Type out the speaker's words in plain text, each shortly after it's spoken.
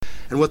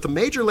And what the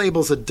major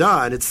labels had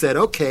done, it said,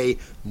 okay,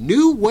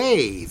 new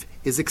wave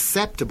is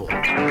acceptable.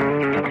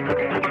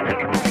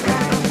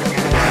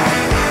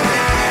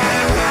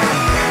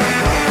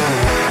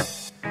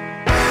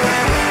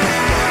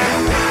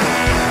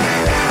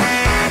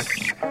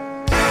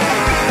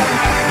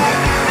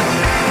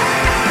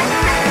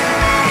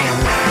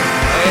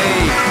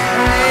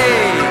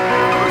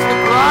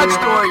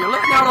 Door. You're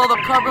letting out all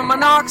the carbon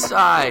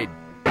monoxide.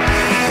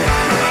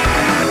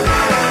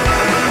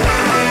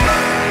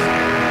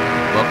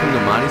 Welcome to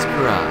Marty's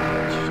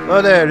Garage.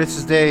 Hello there, this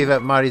is Dave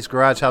at Marty's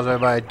Garage. How's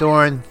everybody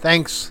doing?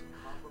 Thanks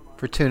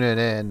for tuning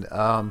in.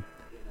 I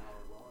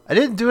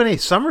didn't do any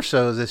summer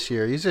shows this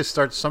year. I usually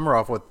start summer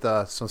off with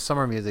some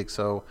summer music,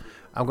 so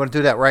I'm going to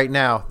do that right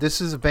now.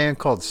 This is a band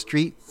called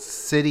Street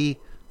City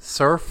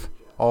Surf,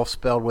 all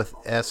spelled with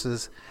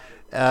S's.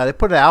 They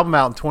put an album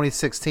out in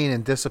 2016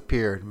 and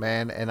disappeared,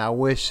 man, and I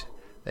wish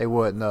they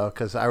would,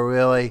 because I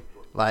really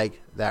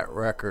like that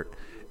record.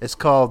 It's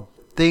called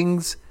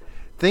Things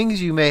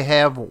You May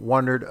Have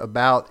Wondered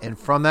About, and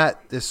from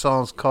that, this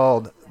song's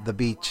called The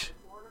Beach.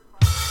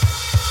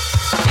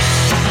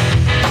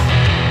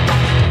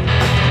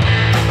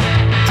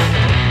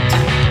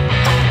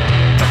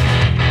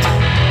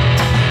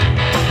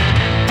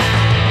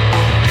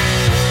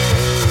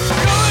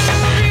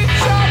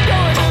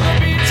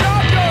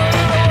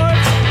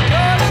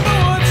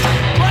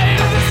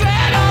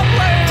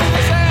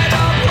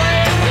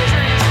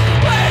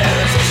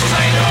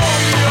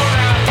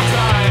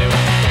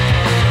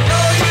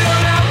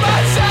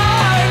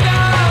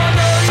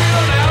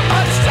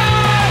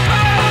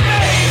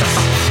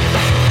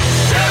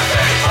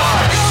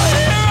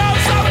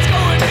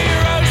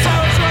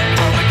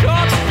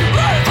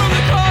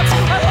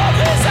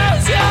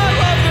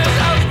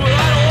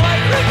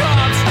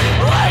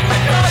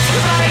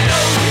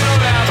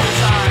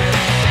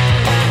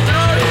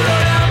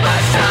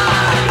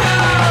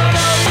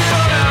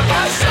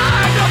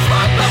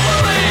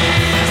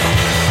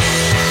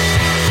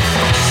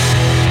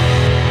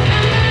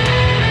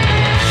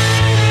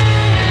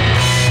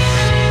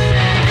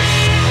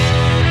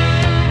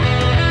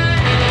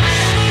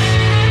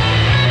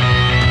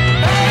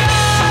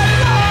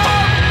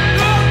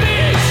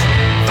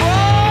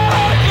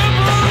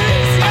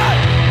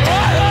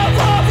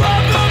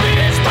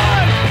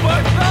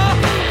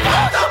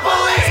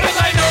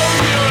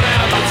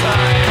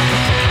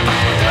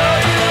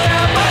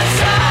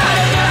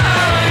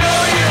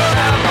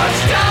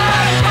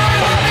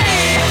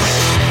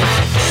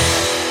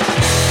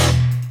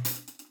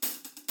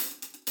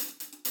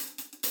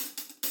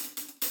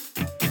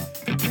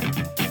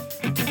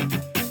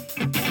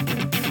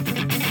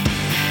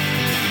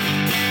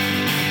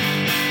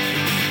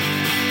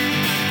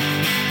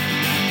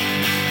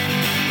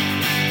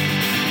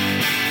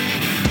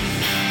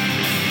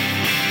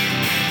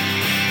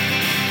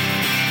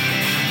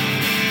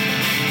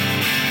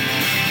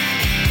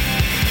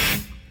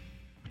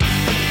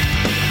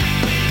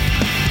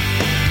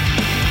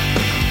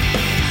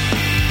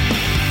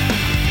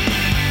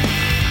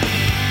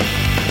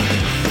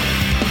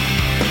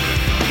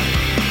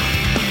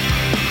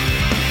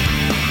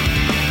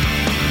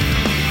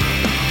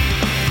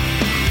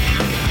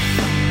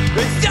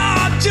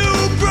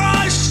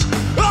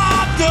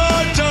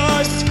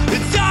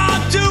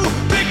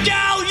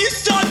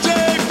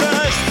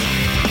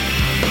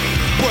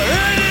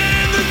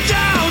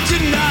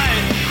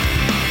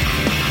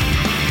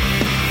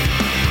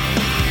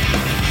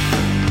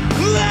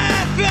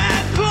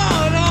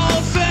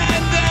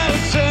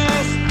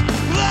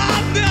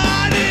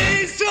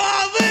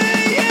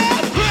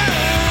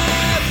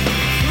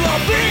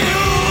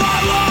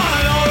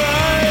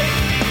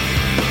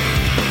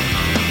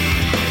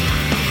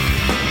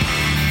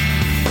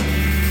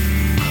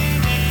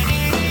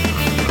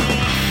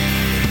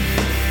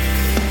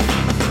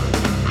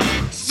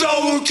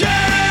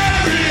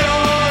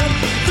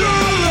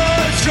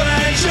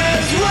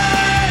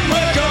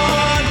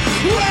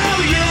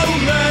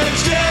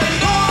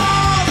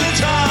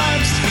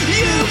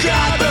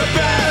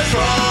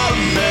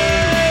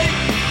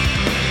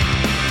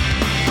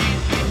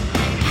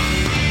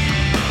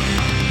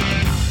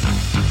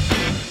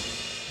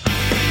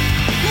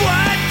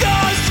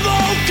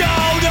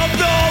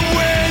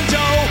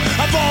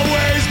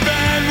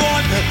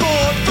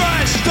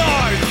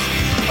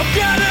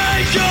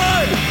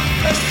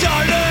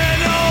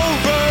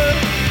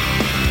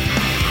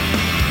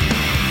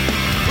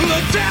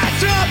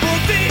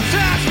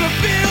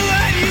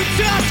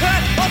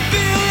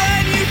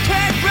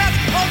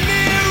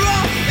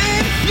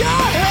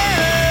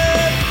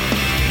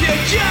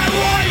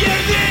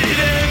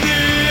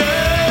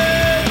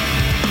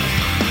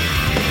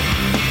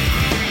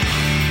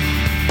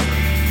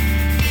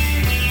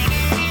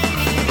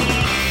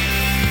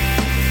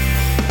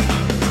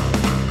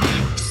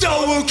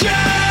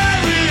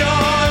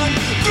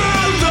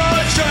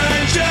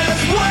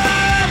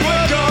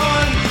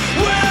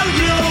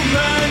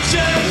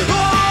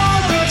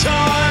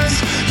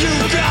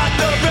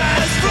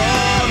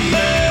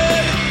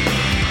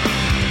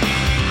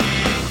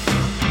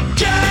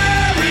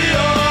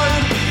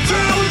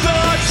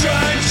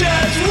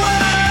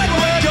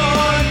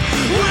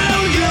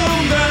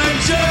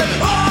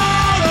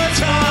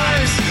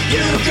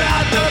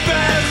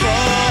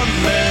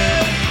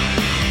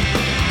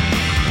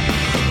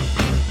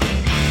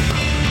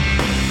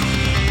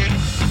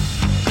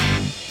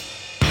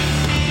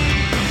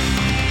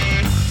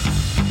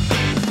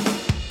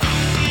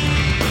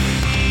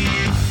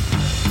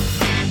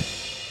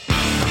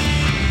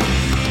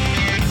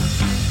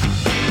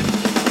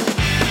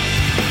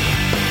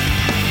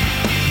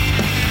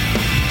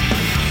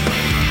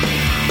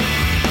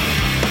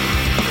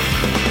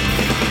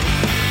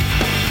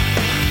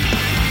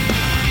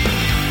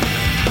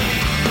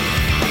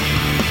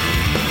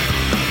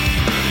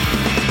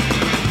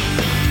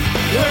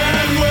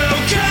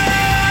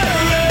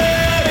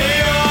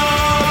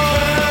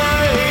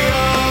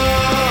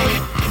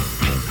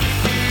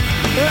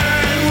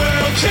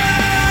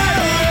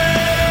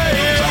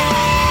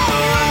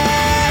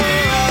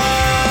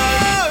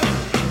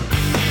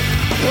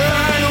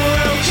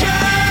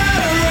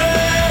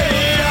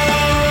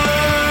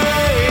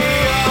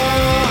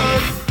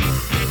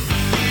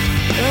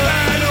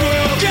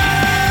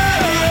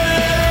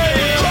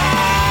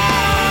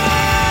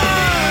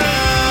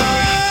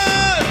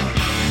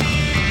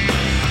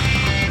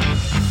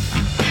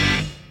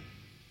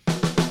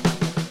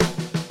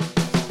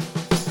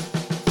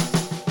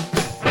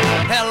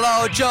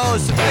 Hello,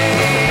 Josephine.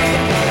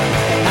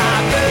 How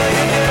do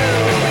you do?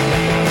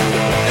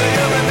 Do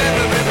you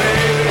remember me,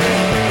 baby?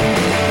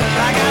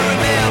 Like I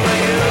remember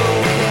you.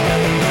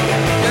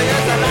 You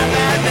used to laugh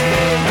at me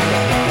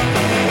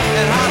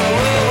and holler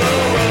woo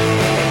woo woo.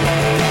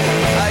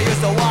 I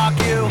used to walk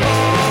you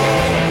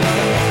home.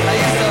 I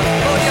used to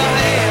hold your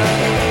hand.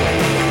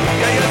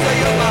 You used to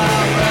use my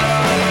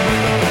umbrella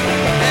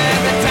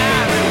every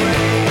time it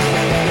rained.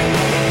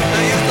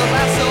 I used to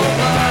laugh so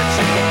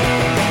much.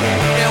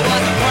 It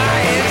was a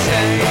crying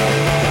shame.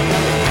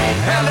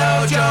 Hello,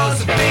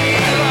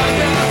 Josephine. Hello,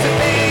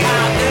 Josephine.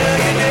 How do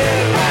you do?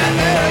 How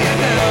do you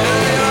do?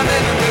 Do you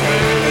remember me,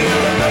 baby?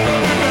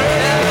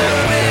 I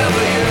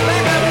remember you.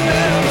 Like I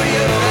remember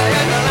you. I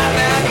used to laugh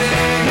at me.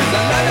 Used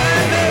to laugh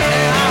at me.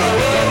 And holler,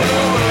 woo,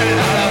 woo, woo,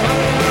 holler,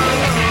 woo, woo,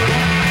 woo.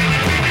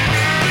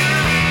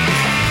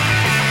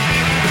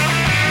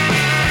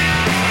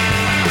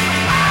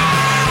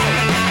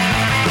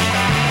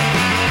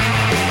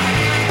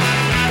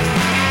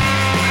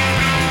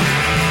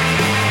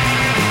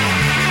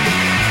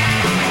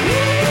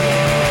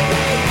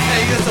 I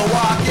used to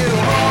walk you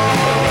home.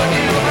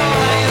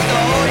 I used to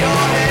hold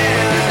your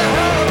hand.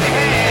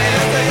 I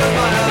used to use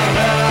my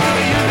umbrella.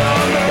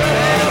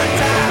 Every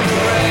time it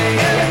rained.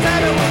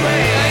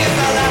 I used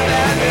to laugh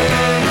at me.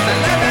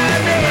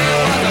 It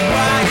was a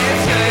crying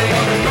shame.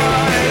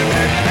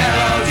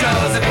 Hello,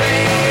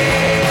 Josephine.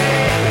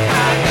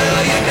 How do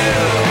you do?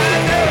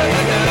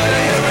 Do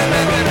you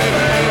remember me,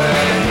 baby?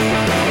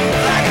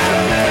 Like I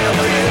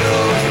remember you.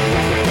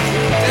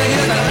 You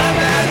used to laugh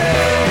at me.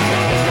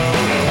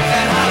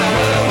 And holler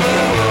woo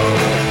woo woo.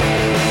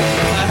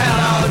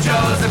 Hello,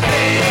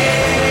 Josephine.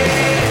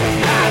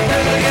 How do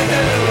you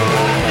do?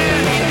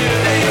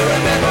 Do you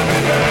remember me,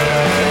 baby?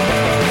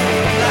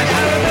 Like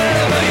I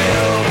remember you.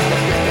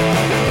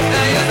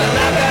 You used to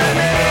laugh at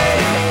me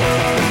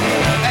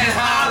and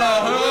holler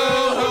woo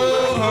woo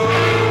woo.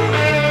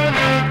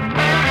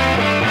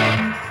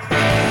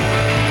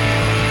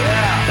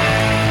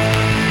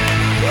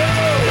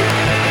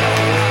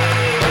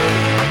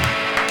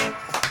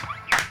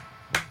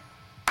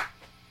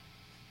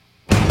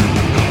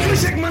 You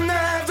shake my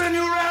nerves and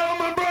you rattle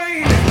my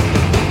brain.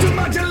 Too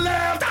much you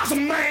left, I was a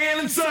man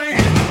insane.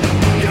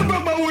 You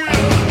broke my will,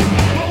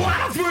 but what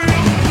a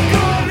thrill.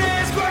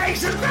 Goodness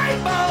gracious, great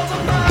balls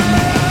of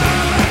fire.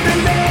 And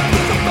love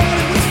was a thought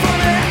it was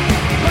funny.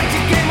 But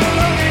you came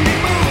along and you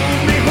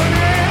moved me,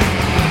 honey.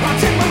 I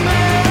take my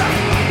man,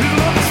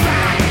 love is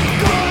fine.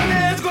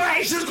 Goodness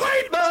gracious,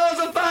 great balls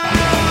of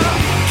fire.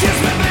 Kiss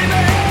me,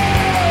 baby.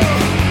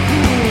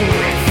 Ooh,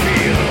 it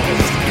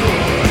feels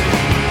good.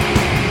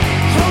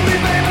 Hold me,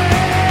 baby.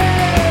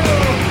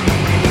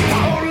 I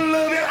wanna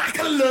love you like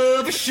I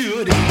love you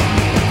should.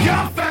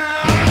 You're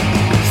fine,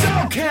 so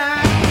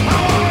kind. I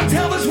wanna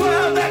tell this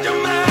world that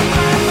you're mine,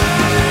 mine,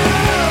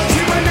 mine.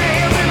 See my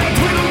nails and I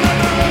twiddle my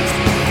thumbs.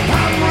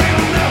 I'm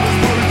real nervous,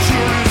 but it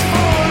sure is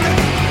fun.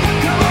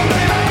 Come on,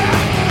 baby,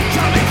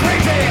 drive me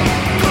crazy.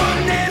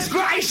 Goodness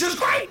gracious,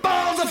 great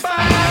balls of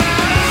fire.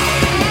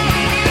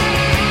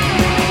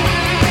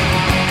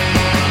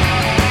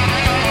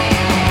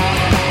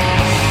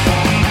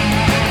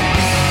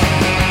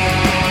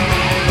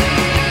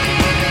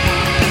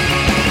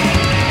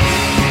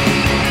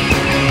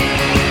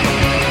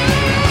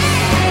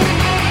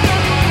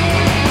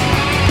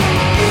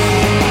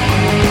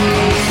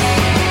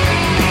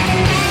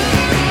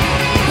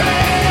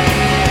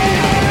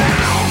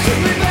 Kiss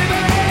me, baby.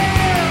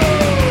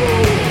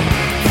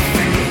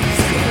 Feels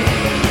good.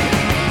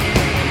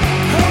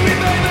 Hold me,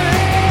 baby.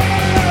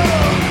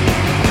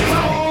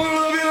 I wanna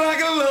love you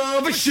like I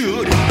love you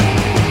should.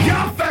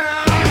 You're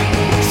fine,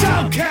 so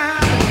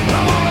kind. I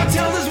wanna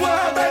tell this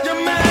world that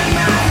you're mine,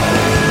 mine,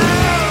 mine.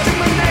 Take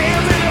my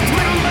nails and I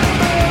twiddle my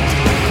thumbs.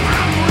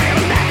 I'm real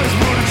nervous,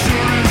 but it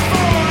sure is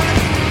fun.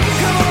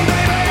 Come on,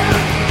 baby,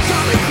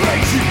 drive me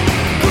crazy.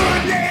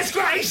 Goodness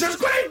gracious,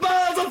 great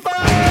balls of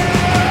fire.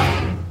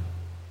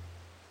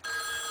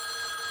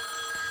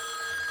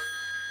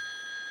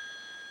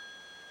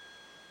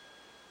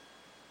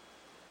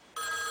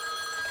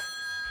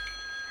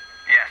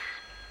 Yes.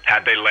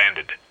 Had they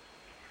landed?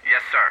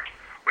 Yes, sir.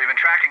 We've been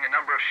tracking a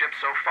number of ships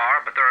so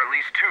far, but there are at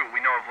least two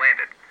we know have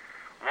landed.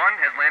 One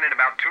has landed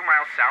about 2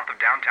 miles south of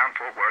downtown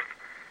Fort Worth.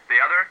 The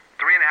other,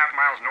 3.5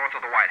 miles north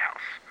of the White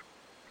House.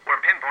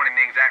 We're pinpointing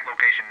the exact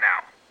location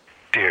now.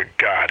 Dear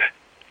God,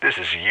 this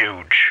is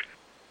huge.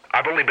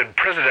 I've only been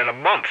president a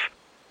month.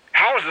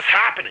 How is this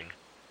happening?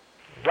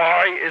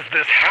 Why is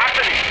this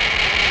happening?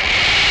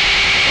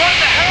 What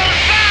the hell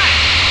is that?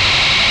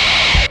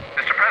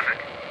 Mr. President.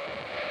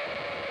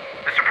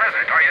 Mr.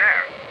 President, are you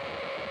there?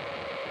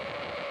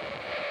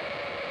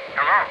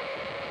 Hello?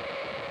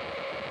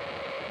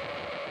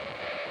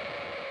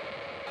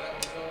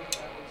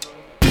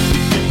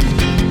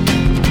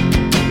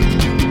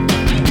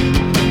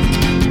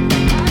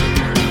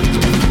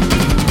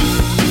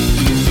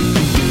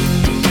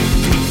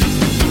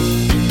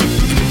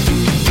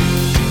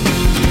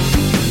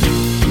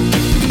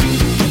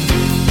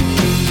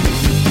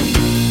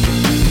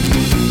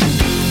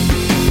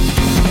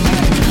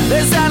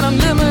 There's an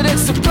unlimited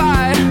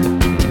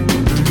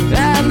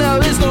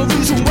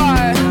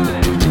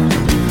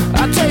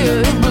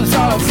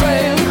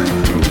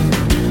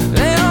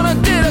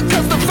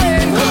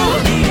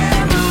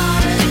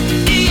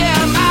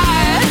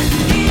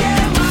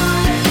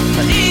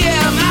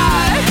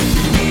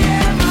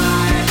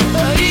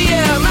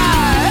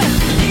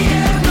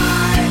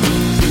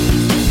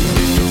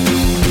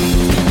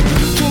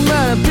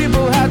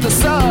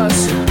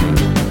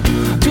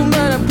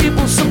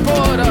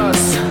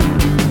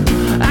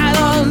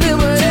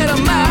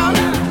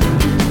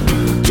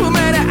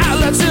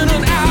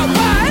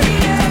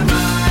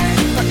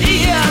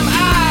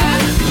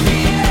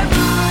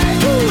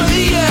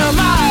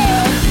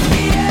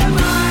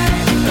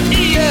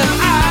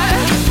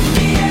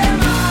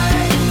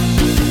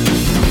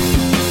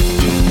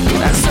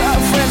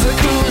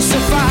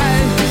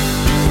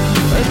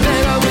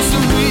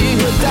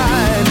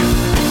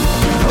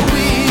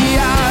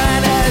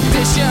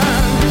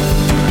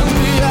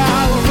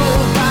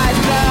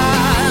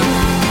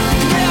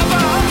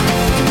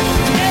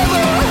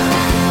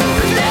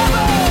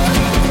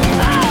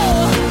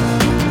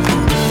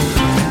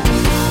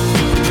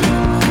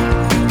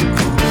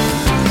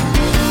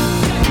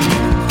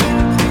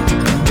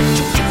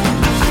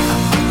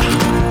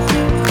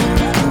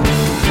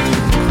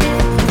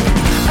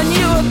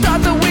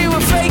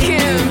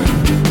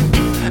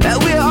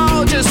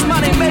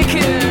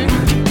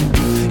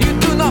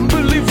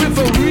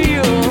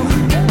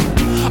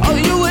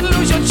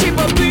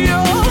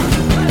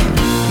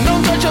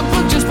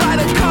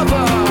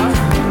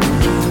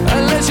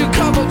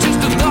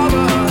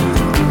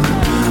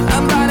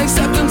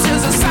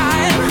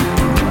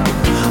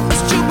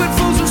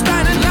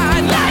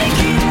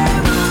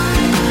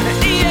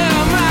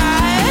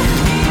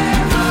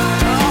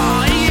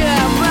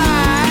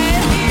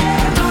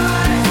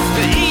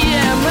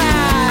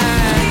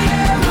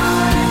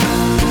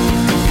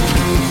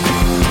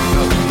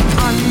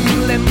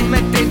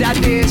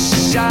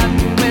condition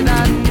with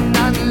an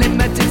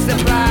unlimited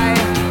supply.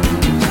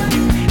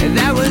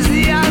 That was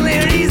the only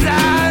reason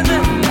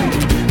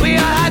we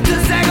all had to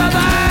say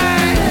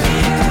goodbye.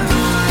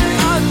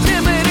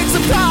 Unlimited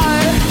supply.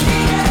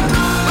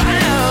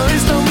 Right now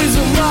is the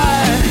reason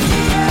why.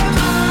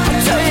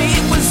 I'm saying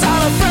it was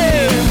all a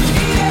frame.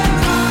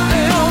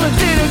 They only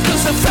did it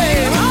 'cause of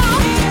fame.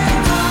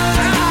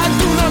 I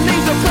do not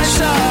need the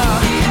pressure.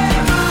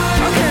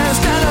 I can't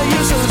stand a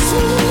useless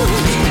fool.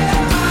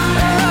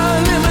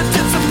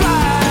 Unlimited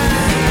supply.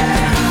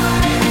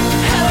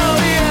 Hello,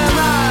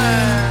 EMI.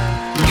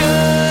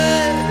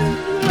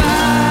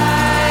 Goodbye.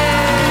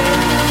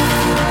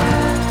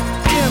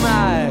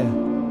 EMI.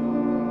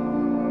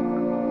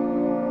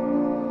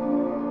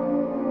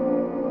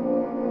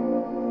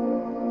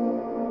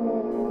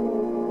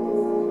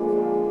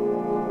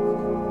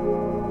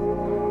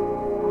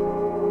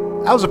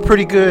 That was a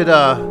pretty good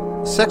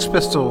Sex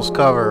Pistols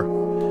cover.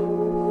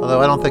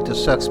 Although I don't think the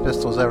Sex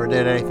Pistols ever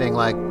did anything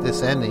like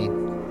this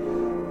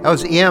ending. That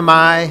was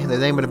EMI. The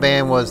name of the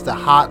band was the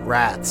Hot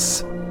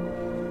Rats.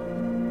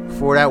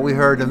 Before that, we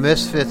heard the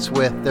Misfits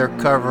with their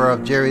cover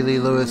of Jerry Lee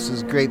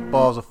Lewis's Great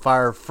Balls of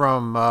Fire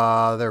from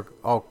their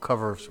all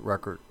covers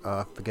record.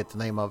 Forget the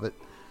name of it.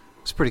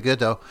 It's pretty good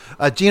though.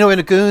 Gino and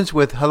the Goons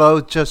with Hello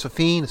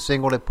Josephine, a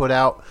single they put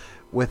out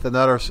with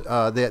another.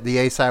 The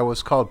A side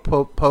was called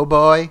Po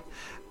Boy.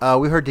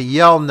 We heard the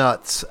Yell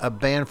Nuts, a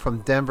band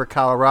from Denver,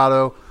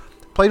 Colorado.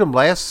 Played them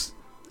last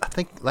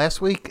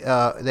week.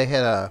 They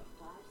had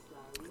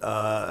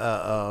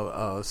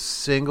a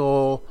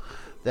single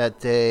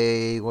that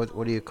they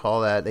what do you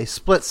call that? A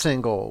split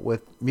single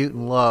with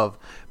Mutant Love,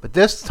 but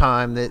this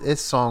time this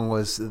song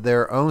was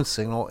their own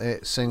single, and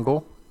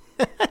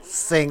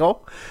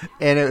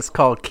it was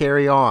called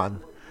Carry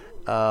On.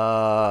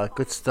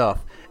 Good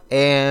stuff.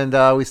 And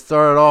we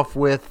started off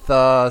with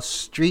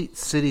Street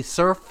City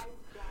Surf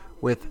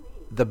with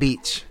The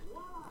Beach.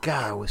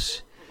 God,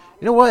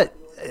 you know what?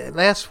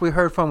 Last we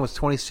heard from was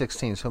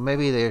 2016, so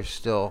maybe they're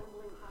still.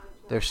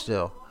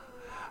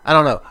 I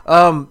don't know.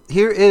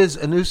 Here is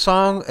a new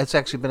song. It's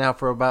actually been out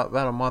for about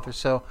a month or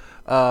so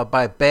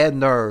by Bad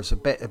Nerves, a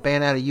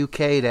band out of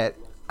UK that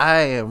I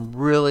am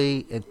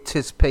really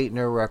anticipating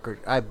their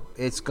record.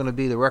 It's going to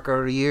be the record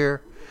of the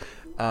year.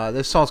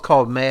 This song's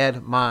called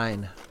Mad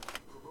Mine.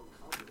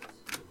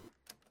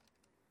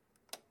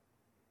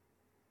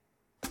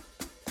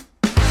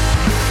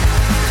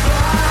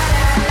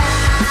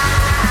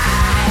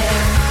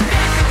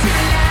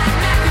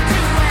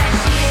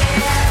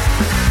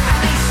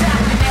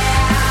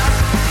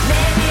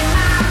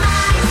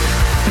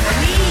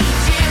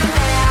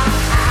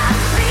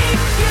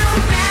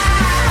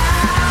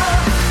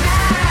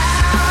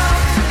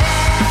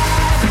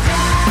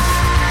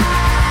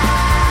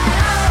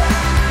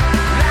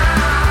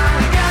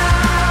 Long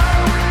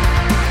ago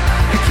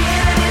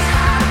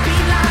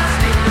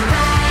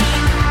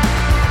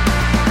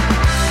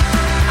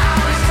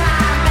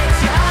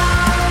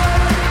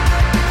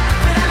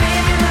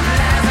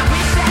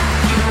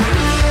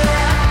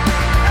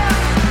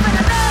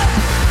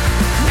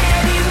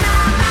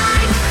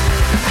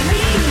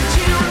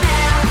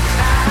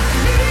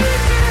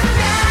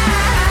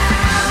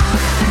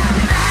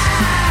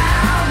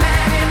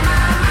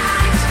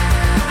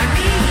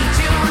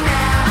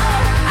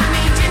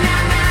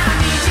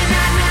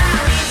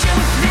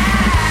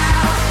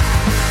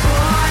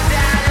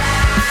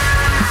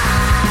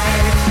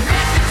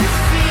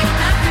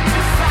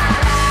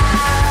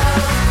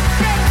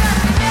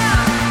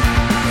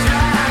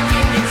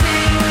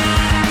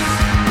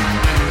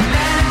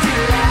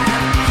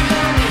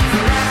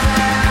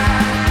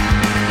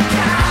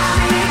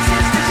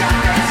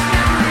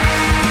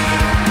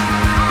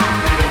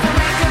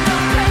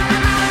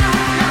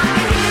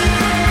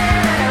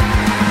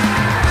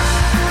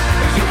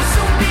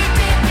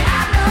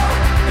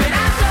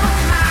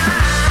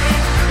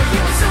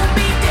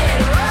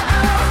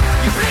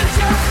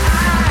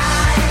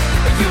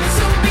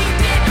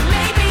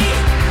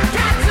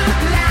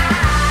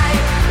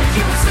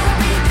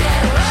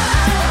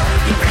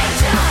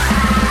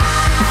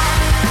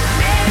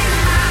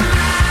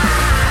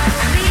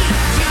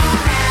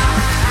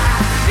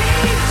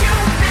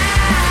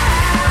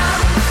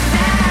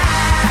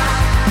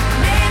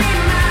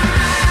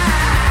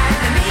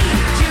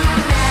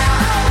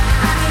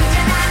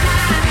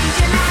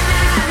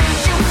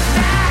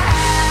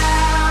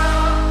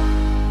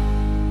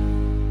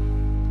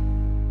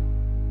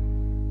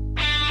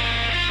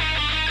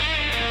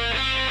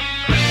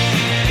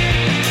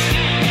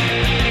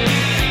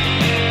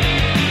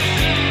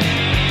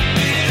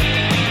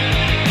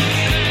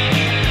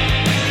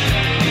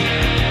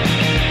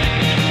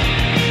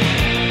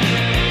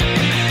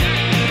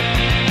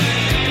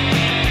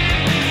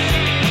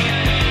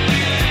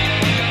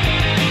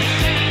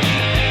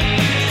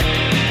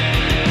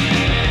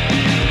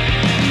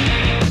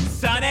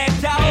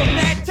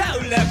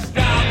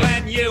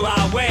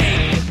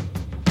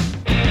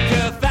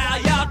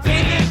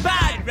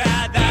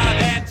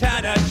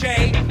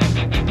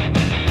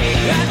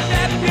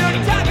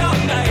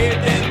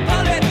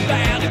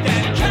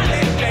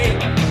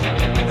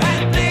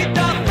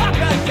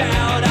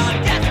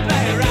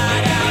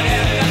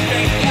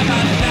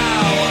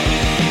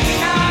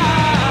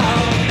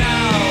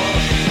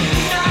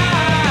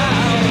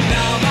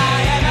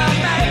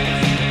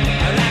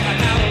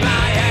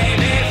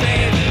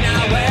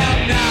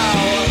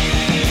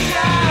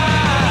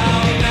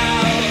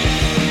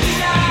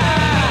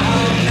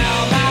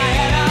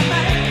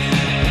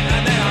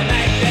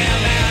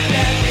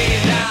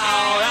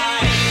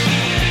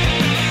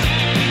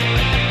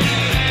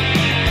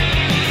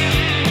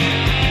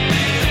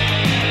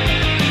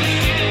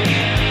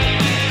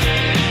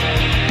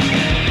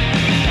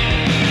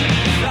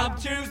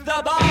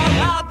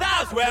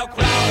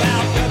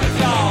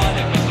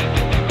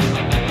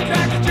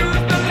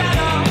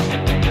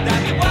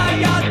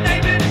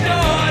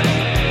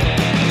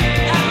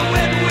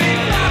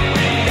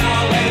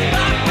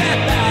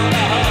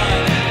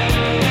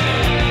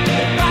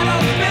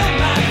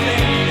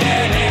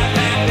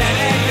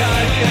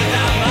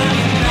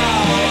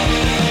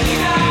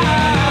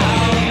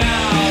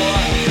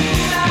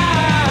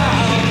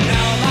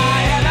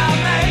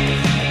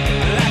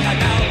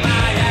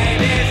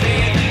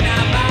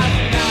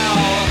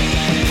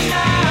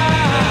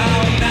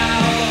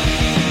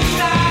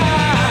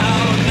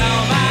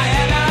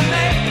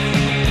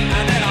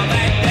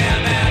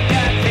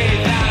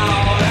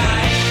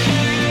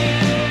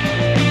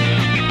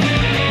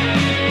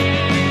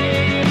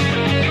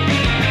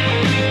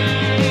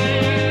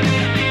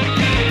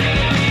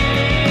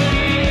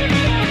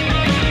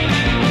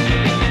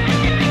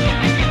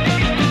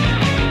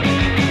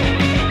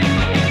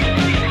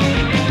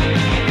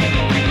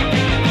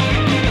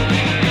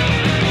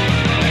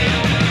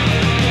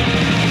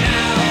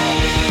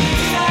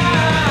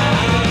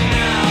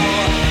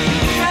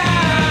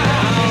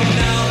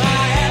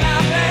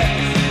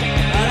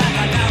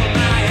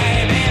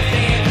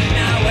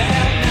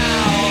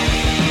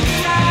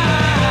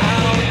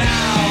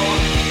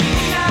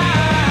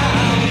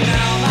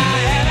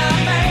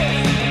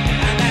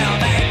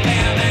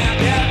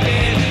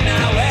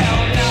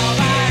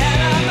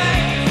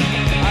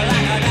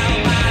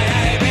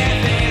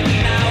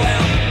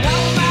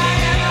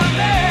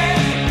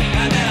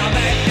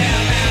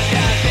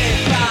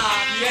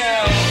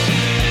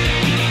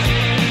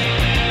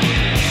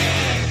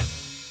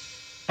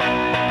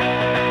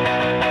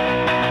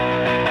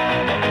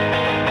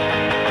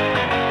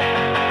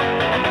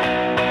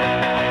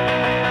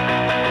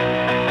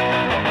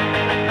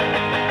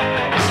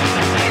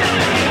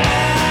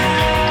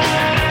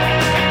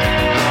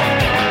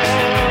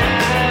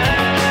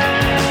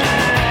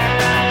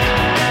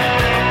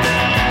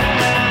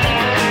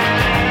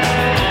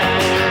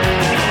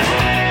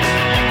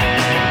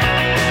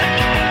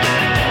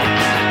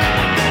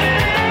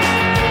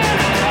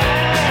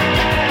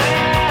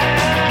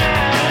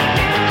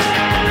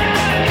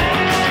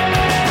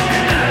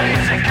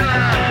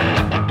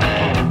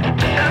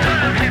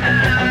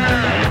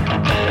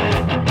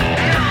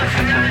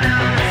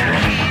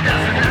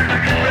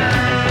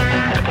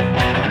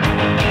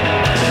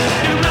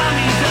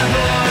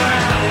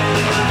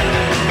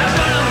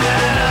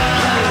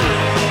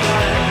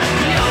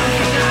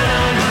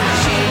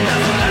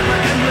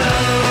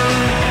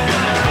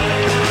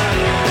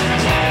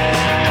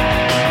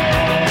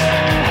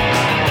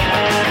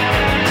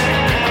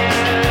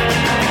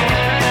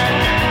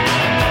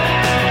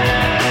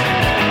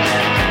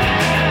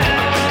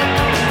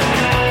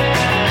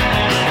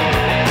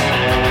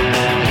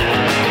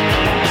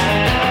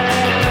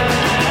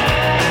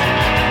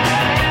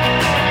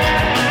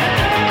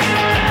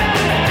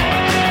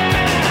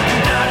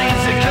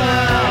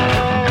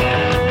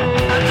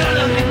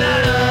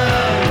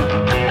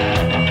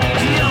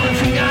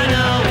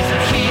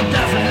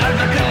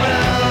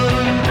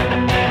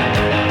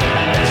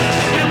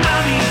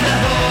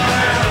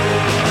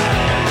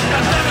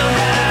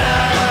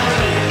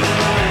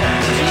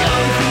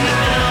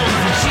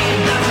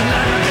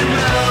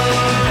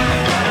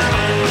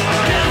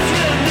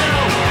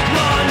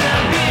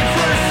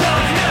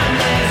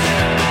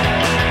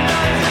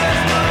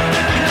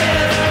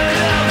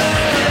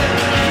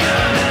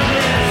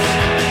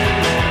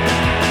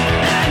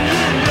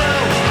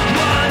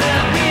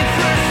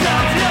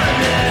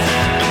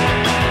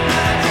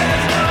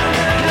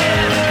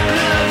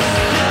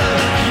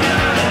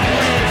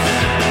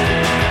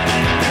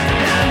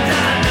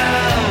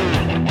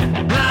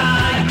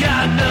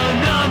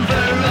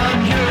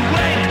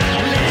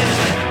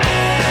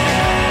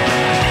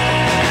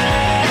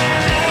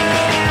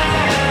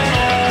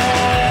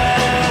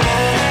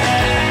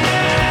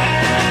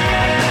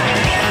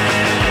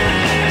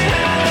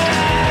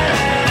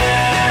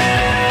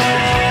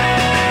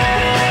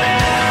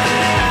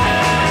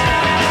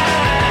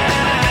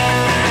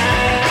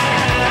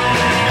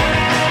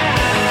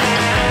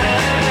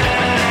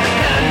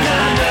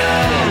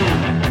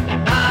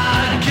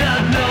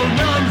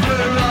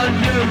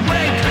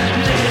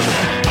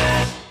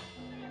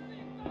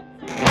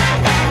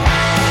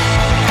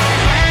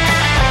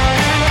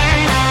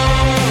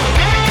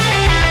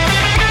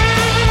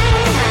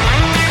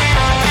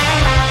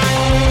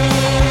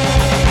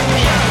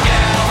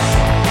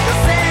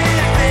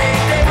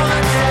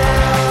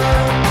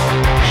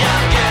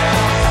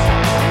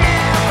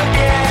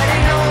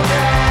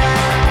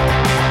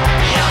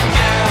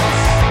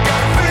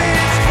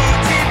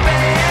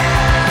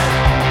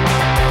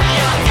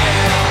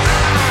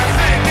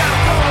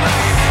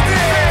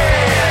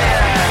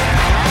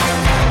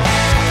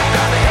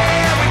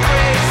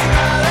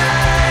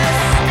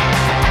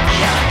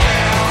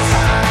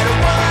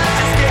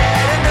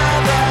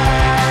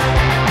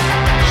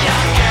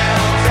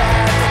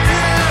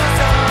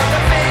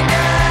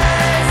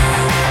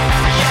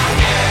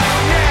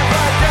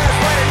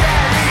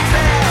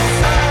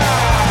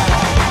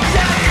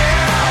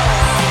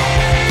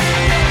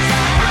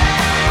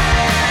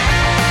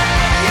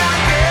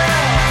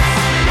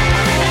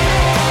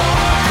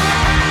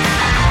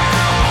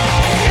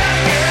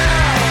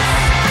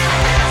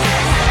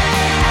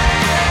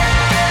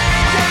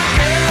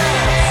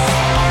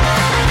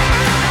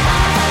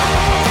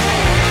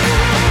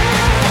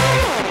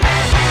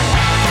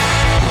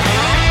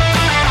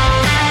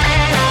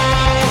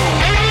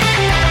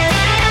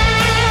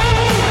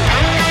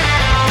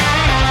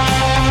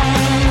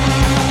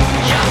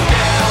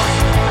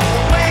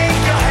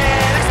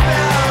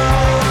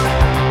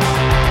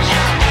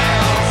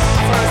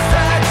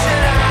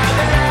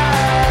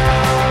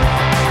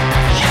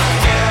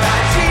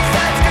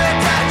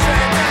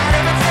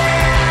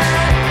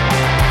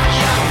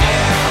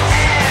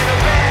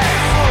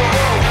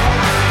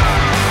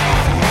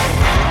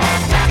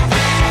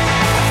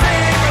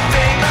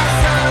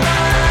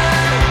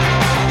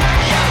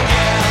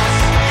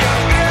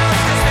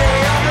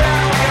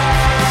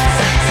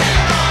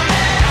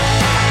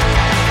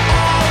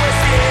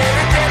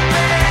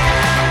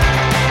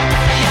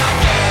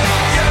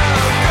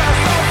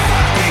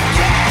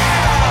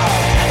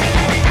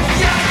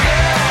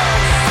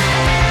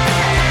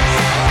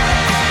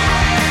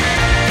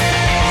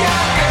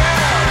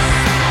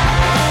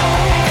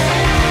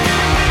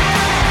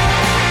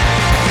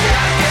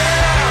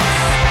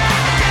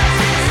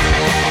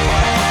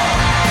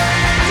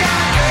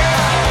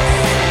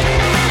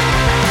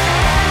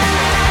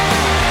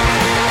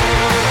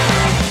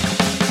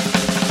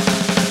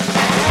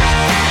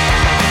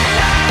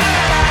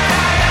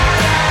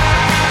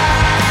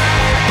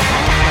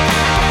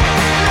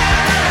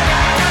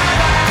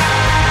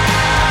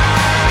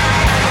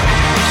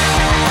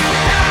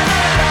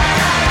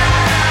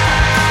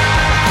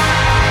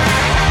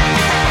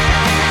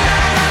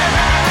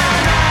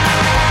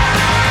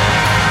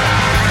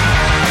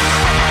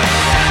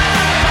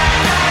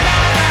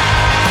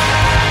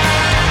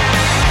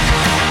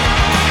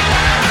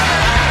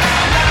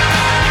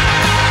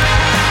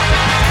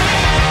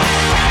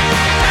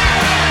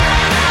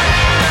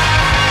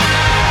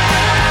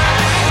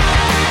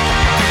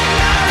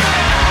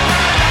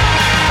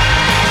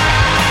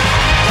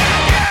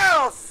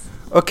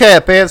Okay,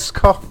 a band's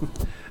called.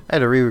 I had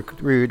to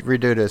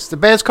redo this. The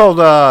band's called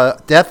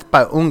Death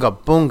by Unga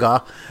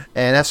Bunga,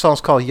 and that song's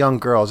called Young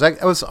Girls.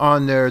 That was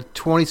on their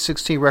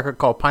 2016 record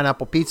called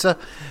Pineapple Pizza.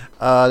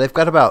 They've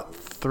got about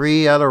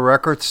 3 other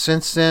records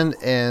since then,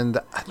 and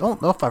I don't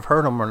know if I've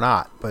heard them or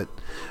not, but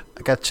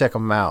I got to check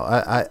them out.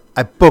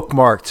 I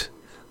bookmarked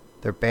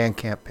their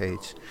Bandcamp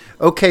page.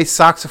 Okay,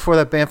 Socks before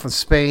that band from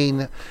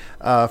Spain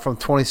from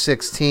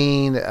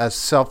 2016, a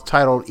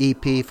self-titled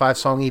EP,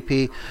 5-song EP.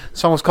 The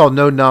song was called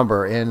No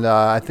Number, and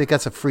I think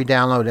that's a free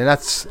download.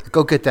 And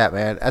go get that,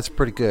 man. That's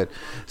pretty good,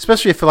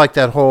 especially if you like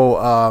that whole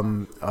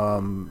sound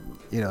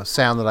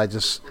that I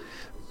just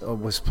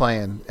was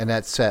playing in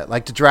that set,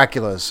 like the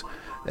Draculas,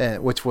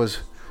 which was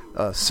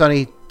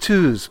Sunny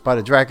Twos by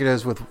the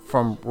Draculas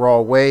from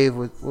Raw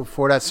Wave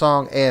for that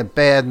song, and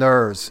Bad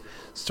Nerves.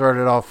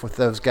 Started off with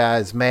those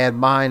guys. Mad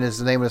Mind is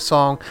the name of the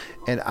song,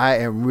 and I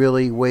am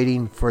really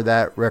waiting for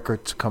that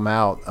record to come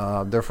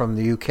out. They're from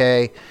the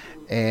UK,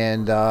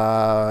 and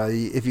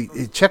if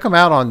you check them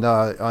out on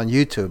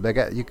YouTube,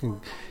 you can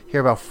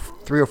hear about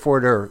 3 or 4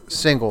 of their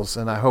singles,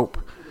 and I hope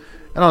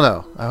they're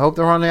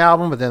on the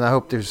album, but then I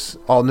hope there's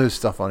all new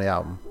stuff on the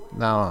album.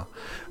 No.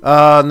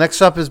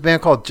 Next up is a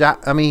band called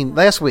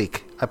last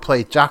week I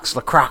played Jacques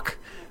Lacroix,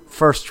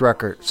 first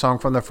record, song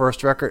from their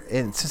first record,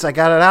 and since I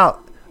got it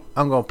out,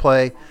 I'm going to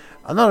play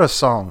another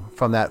song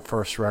from that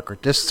first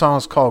record. This song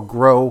is called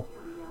Grow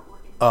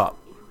Up.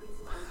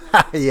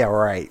 Yeah,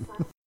 right.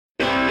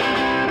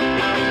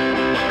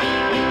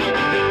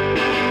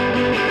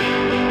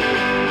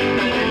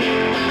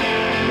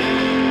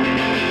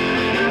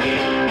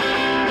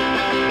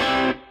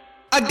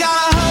 I got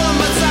a hole in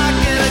my sock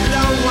and I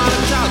don't want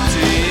to talk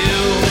to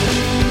you.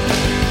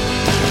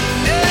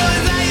 It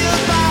was how you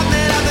bought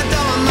me out the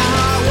door and my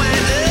heart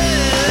went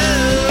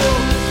ooh.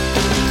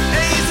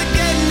 He's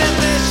getting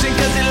ambition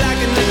cause he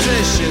lacking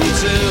nutrition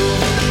too.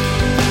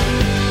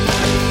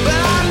 But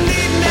I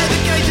need an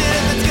education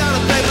if it's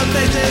gonna pay my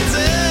patient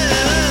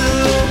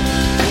too.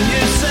 And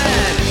you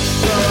said,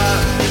 grow up,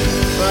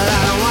 but I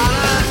don't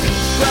wanna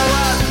grow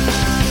up.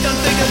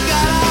 Don't think I'm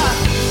gonna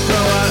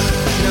grow up.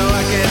 No,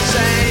 I can't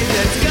change,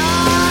 it's gone.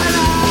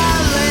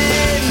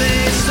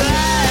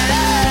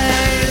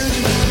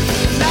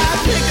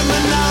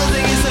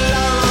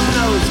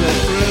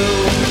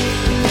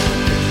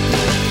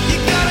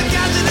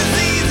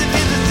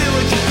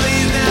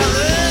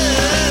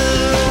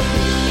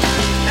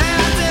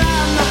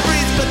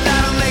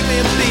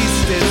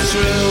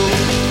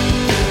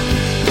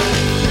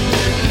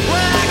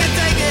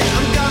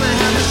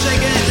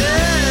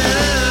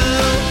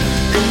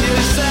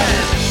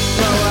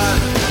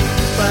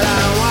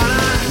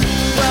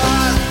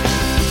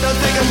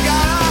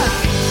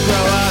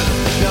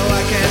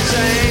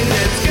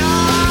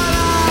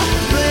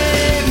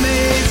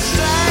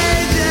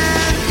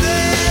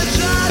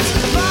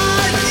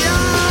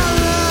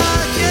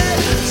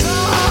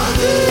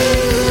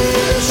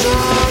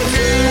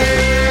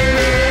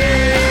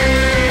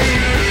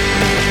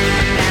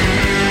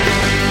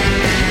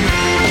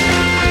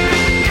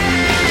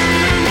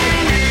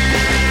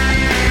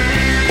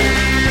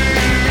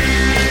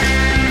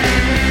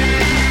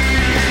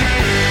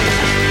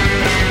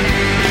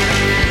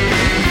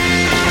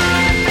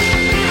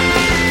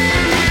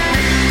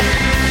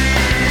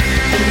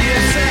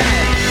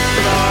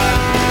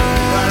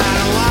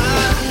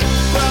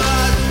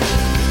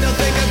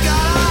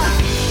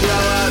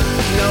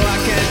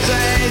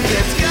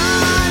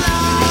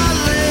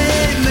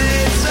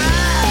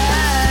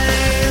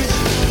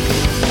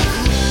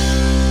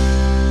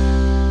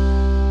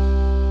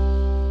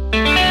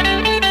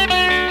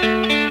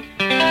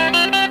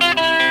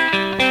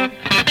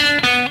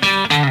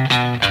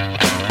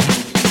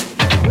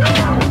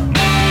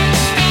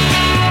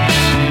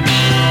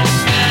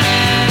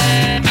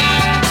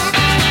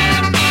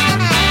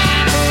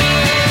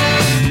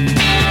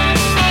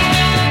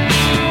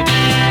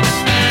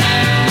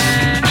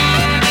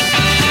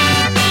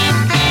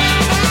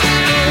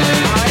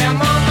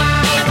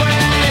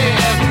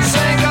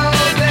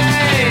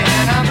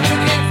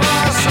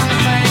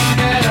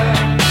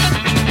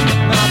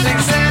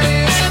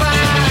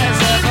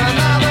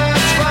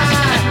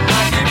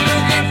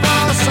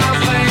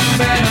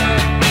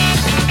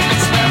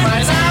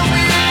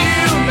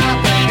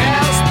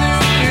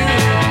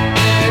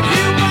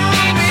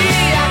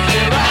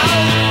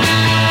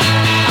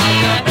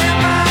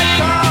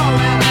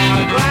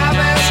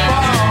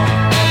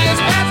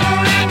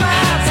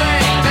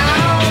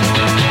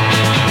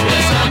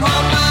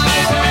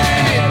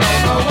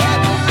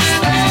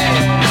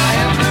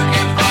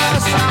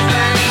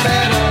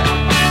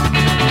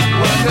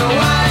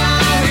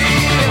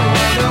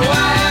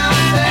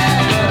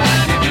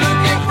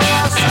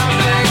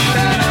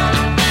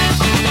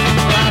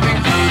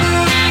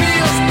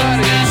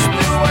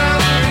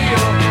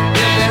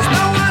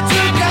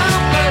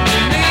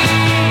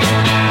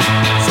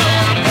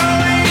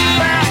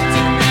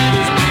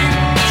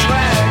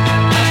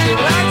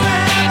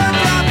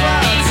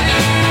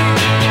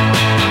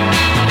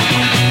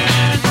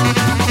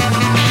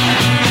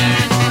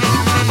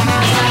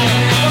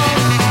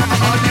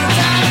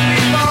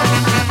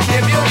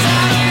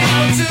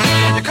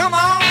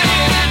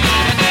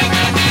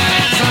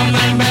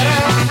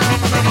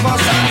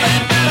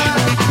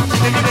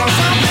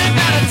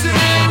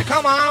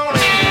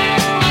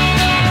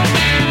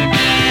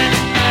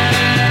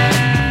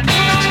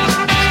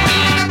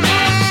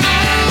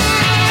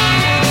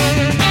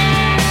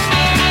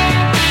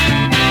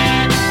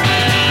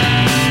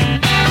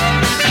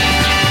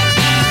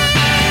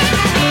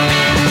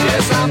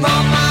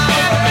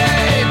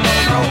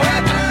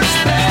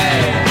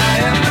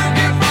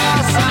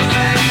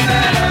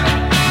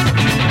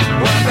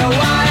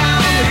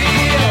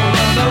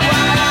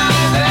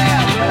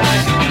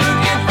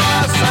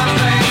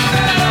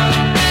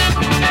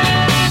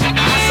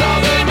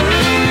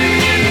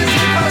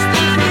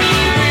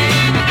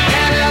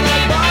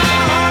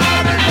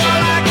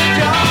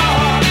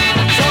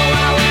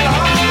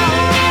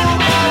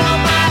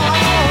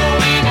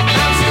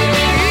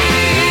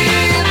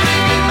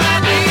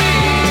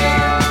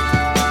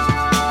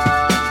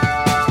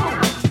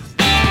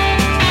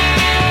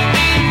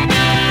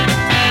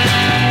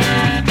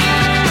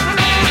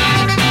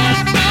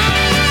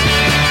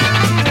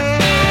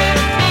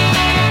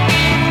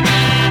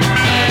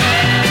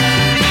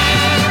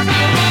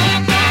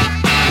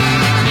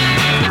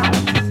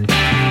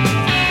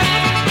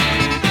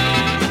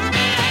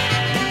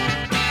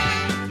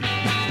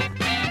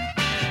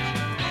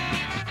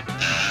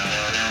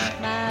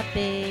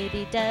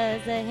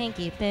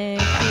 hanky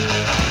panky.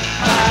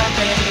 My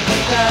baby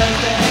does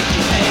the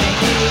hanky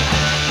panky.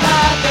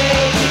 My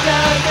baby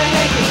does the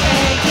hanky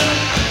panky.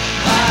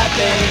 My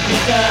baby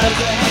does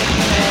the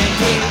hanky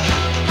panky.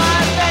 My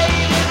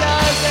baby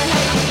does the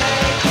hanky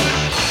panky.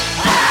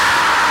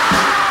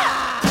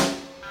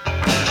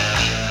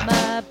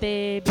 My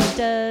baby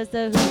does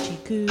the hoochie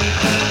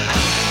coochie.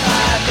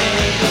 My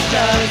baby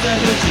does the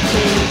hoochie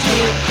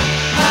coochie.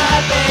 My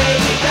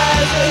baby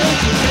does the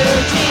hoochie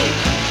coochie.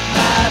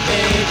 My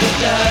baby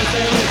does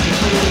the hoochie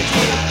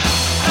coochie.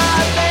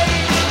 My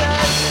baby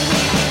does the hoochie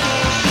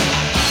coochie.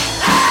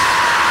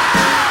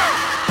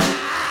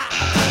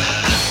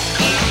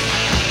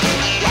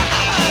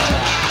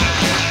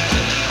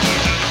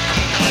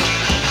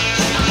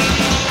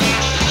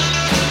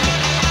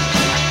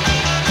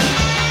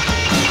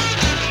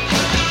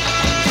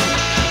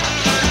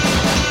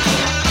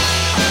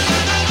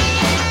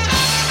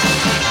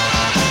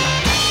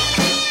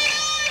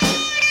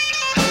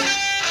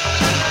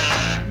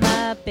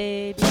 My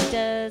baby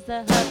does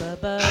the hubba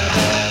bubba.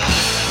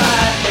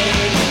 My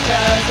baby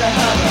does the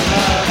hubba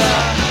bubba.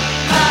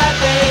 My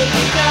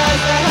baby does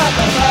the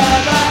hubba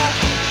bubba.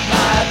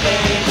 My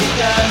baby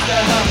does the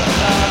hubba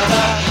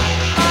bubba.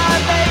 My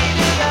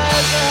baby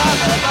does the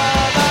hubba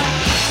bubba.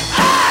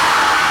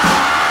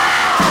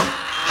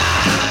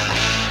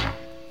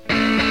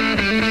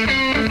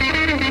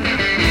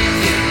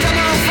 Come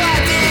on,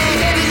 Friday,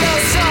 heavy your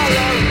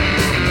sorrow.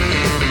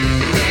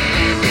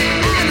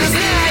 And this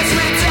night's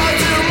return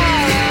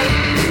tomorrow.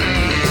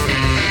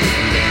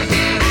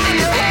 I'm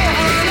your home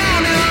and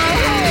I'm your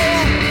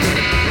home.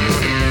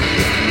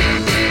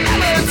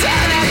 I'm a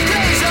turn that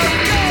grace of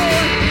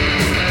gold.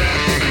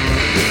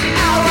 I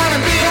wanna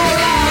be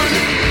alone.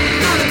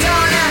 I'm a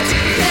donut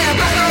in a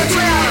bag of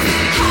 12.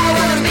 I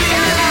wanna be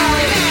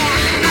alone.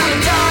 I'm a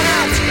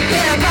donut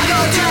in a bag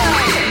of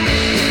 12.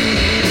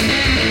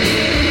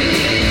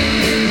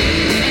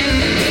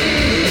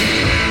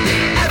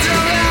 After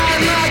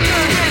around my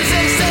good at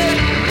 16.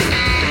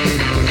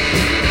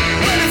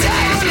 Wanna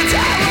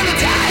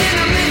die in a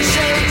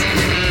milkshake.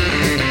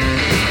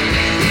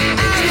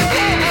 I'm your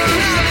hope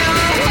and I'm your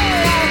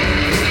home.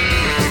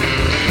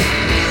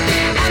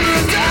 I'm a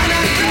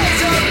donut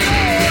glaze of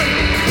gold.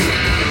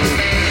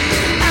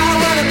 I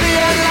wanna be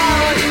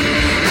alone.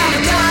 I'm a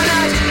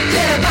donut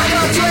in a bag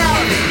of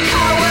 12. I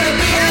wanna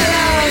be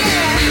alone.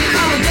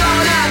 I'm a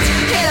donut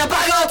in a bag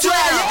of 12. I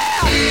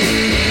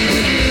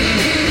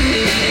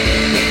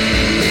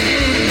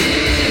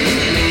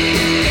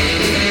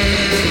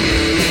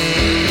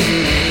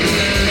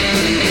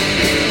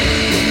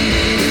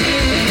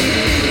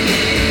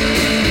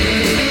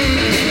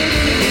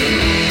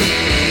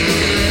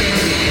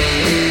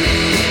be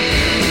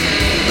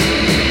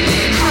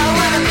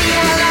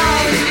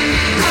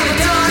alone.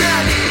 I'm a donut in a bag of 12. I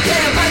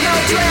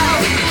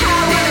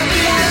wanna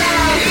be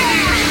alone.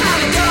 I'm a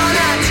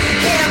donut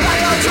in a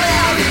bag of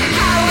 12. I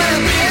wanna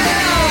be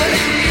alone.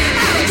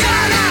 I'm a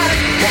donut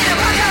in a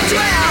bag of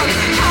 12.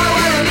 I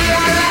wanna be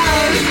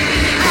alone.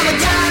 I'm a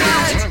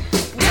donut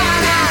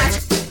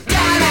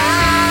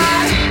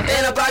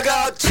in a bag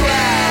of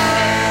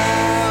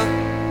 12.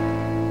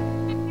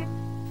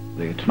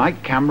 The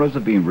Tonight cameras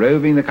have been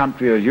roving the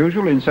country as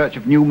usual in search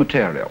of new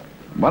material.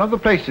 One of the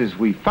places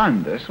we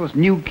found this was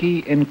Newquay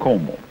in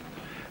Cornwall.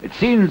 It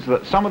seems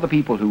that some of the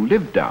people who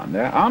live down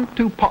there aren't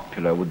too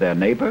popular with their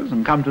neighbours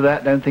and come to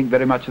that don't think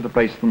very much of the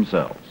place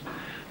themselves.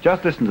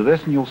 Just listen to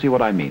this and you'll see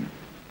what I mean.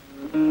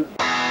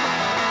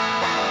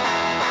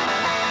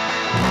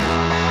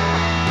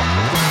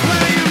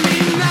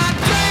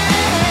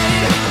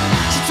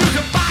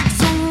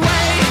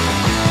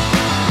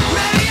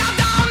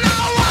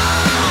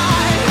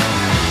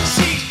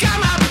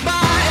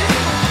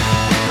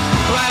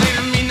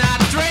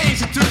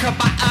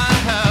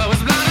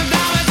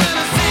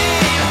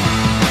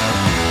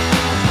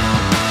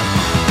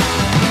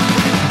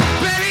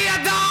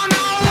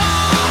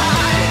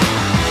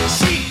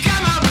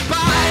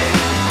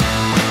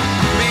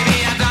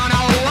 Maybe I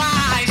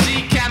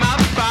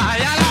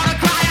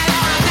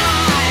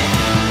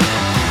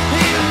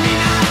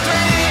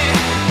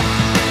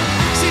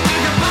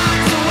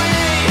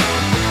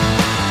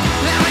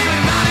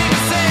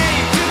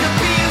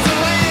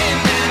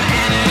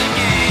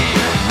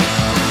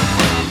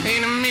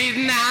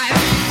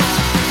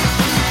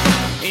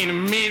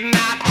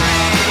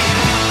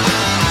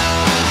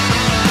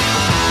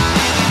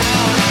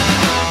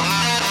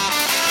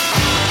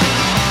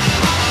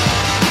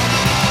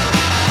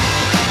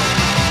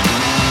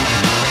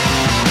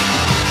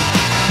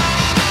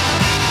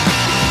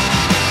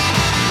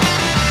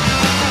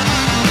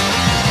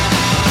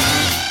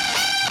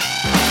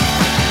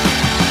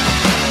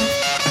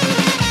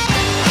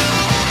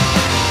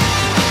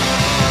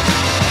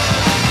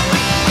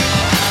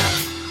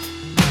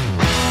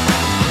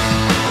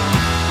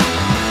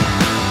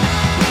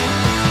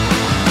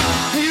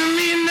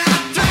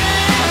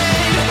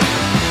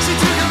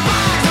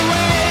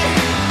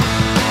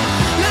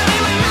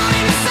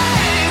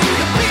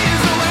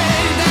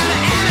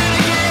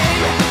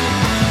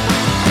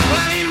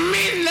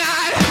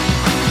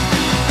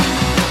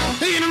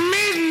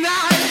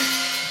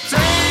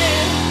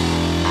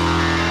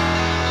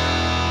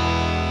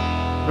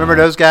Remember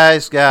those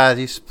guys? God,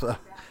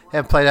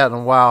 haven't played out in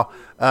a while.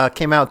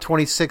 Came out in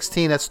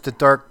 2016. That's the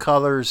Dark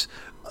Colors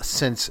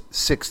since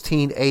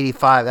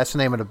 1685. That's the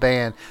name of the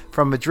band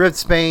from Madrid,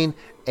 Spain.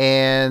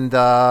 And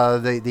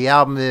the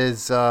album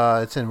is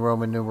it's in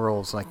Roman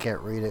numerals and I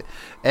can't read it.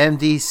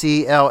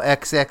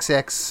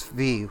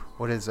 MDCLXXXV.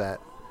 What is that?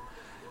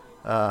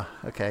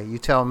 Okay, you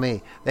tell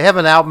me. They have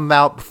an album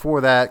out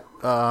before that,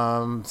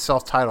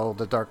 self-titled,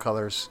 The Dark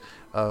Colors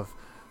of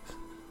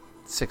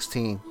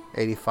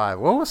 1685.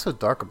 What was so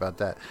dark about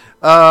that?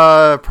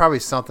 Probably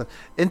something.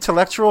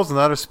 Intellectuals,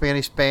 another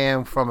Spanish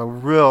band from a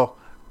real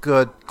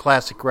good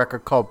classic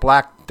record called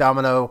Black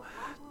Domino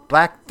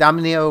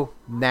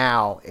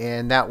Now,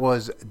 and that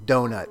was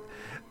Donut.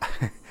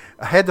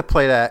 I had to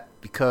play that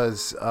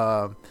because,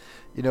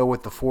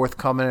 with the 4th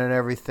coming and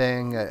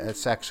everything,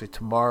 it's actually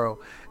tomorrow.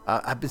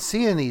 I've been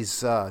seeing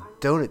these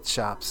donut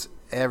shops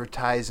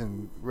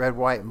advertising red,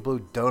 white, and blue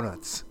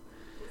donuts.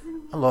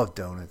 I love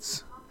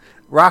donuts.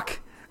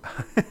 Rock,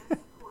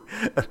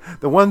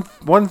 the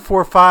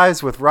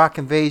 145s with Rock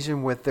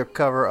Invasion with their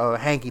cover of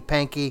Hanky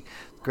Panky,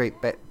 great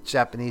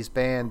Japanese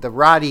band. The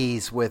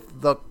Roddies with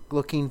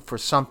Looking for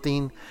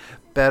Something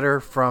Better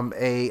from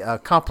a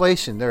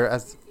compilation. They're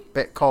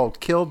called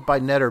Killed by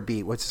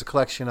Netterbeat, which is a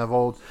collection of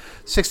old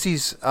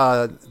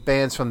 60s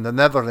bands from the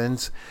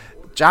Netherlands.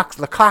 Jacques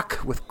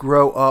Lecoq with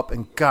Grow Up,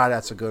 and God,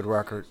 that's a good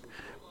record.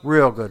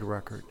 Real good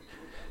record.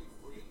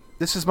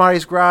 This is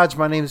Marty's Garage.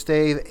 My name is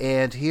Dave,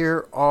 and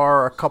here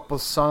are a couple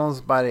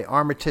songs by the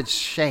Armitage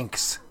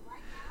Shanks.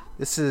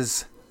 This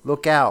is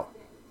Look Out.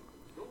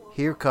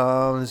 Here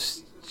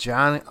comes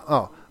John.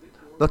 Oh,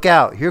 look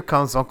out. Here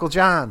comes Uncle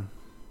John.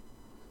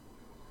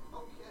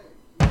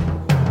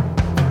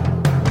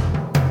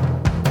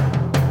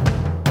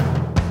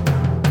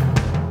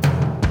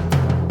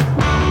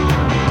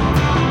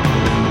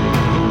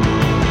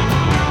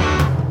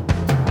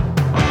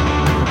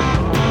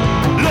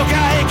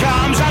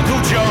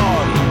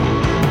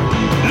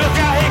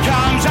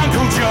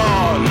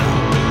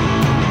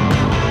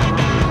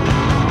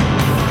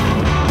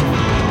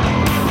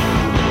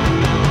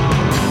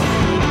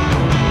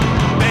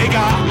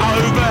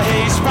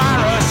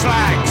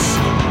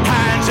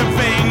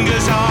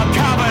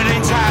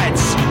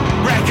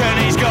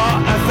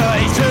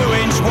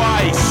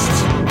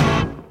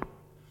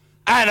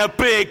 And a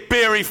big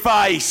beery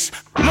face.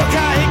 Look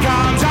out, here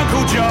comes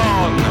Uncle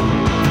John.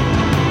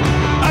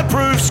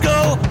 Approved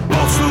school,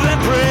 Boston and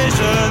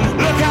prison.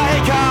 Look out,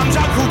 here comes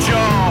Uncle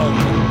John.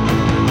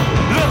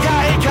 Look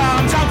out, here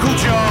comes Uncle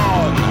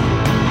John.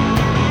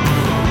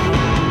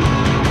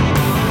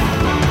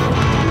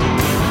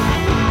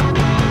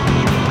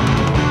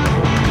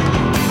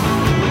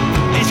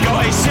 He's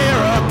got his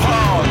syrup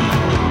on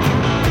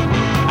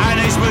and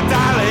his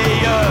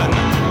medallion,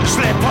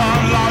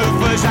 slip-on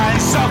loafers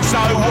and socks so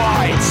white.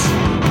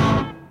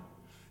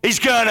 He's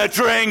gonna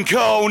drink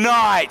all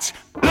night.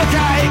 Look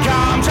out, here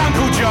comes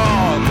Uncle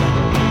John.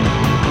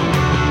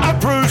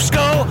 Approved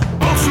school,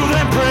 Boston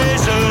and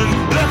prison.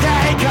 Look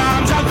out, here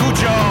comes Uncle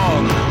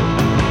John.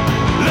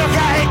 Look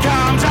out, here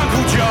comes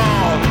Uncle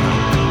John.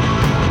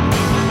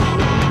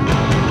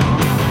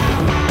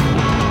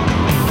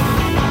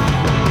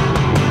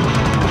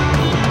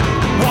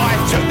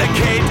 Wife took the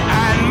kid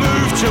and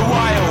moved to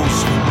Wales.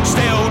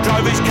 Still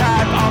drove his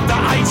cab after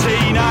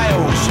 18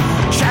 ales.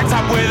 Shacked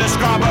up with a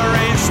scrubber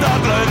in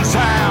Studland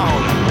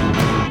town.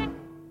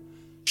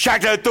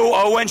 Shagged her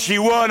daughter when she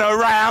weren't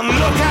around. Look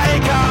out,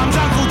 here comes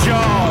Uncle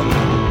John.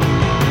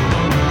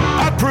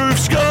 Approved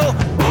school,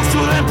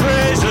 Boston and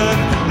prison.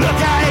 Look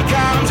out, here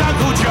comes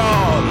Uncle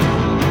John.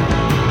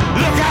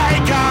 Look out,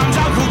 here comes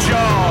Uncle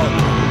John.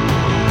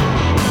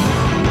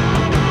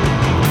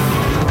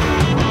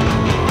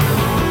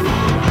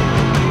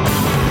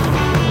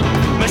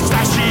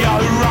 Mustachio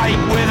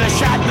rape with a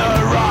Shatner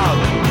rug.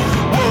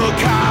 Would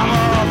come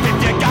off if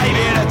you gave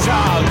it a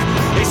tug.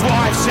 His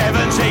wife's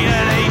 17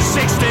 and he's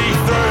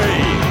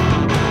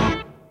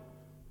 63.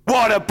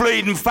 What a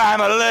bleeding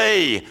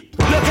family.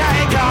 Look out,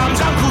 here comes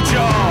Uncle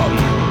John.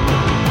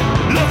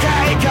 Look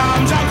out, here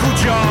comes Uncle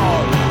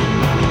John.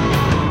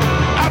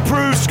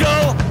 Approved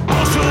school,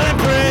 Boston and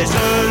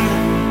prison.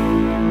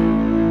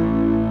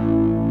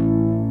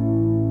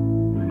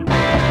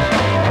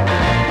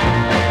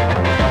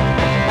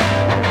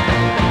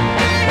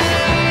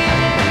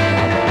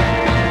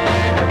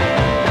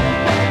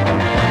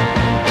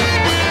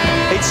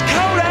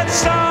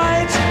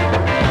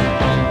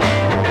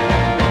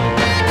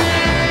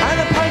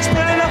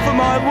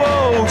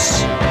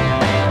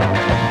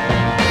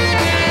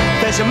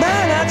 There's a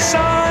man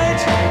outside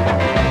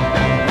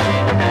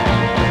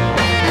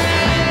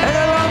in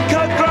a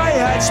long-coat grey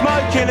hat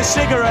smoking a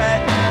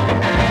cigarette.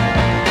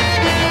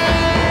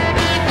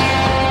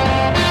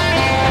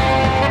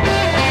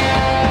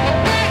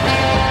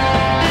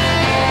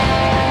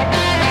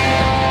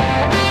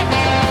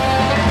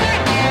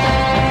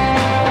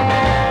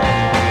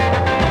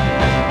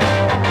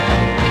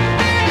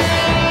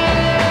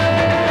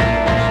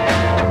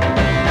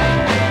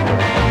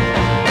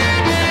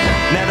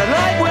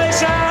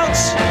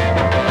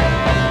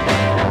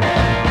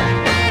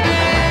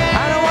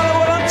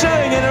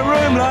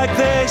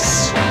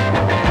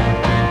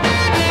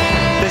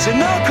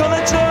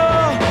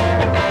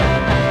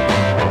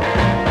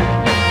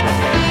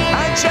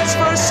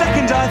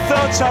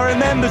 but I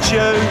remembered you.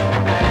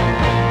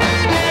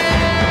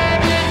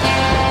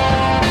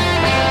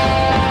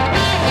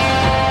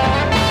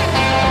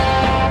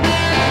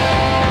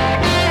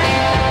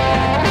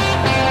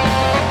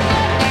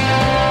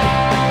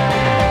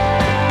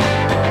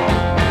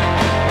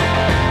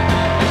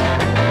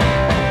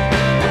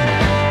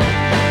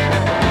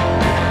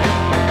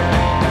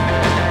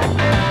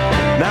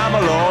 Now I'm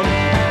alone,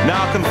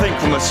 now I can think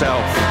for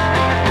myself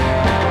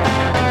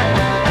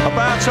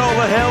about all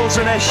the hills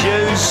and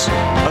issues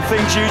and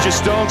things you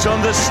just don't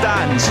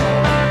understand.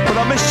 But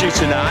I missed you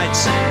tonight,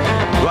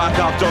 like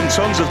I've done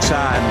tons of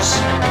times.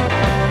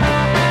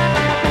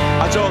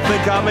 I don't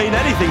think I mean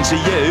anything to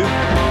you.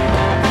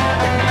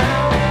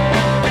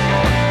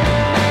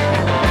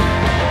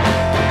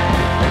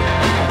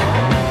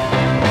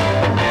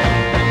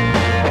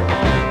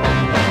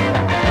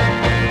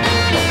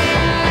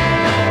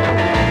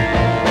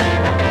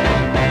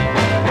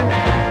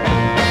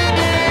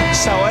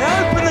 So I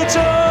open the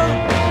door.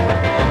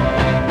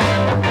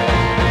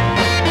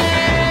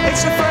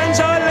 It's the friends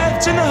I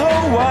left in the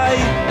hallway.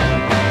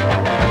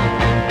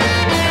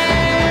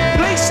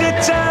 Please sit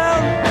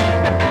down.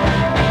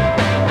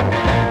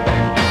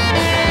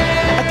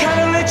 A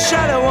candlelit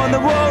shadow on the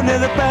wall near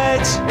the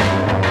bed.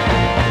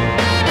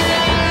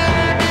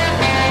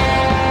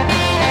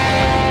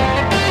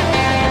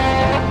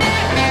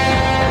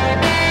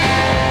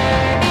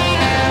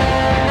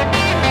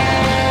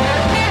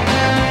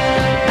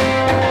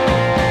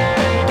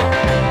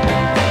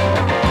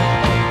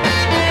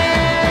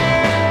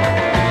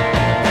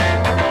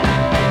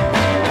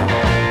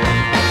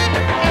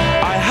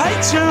 I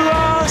hate to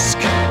ask,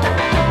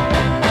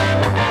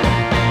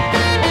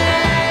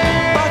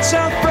 but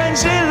our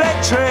friend's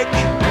electric.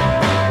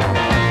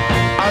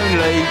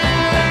 Only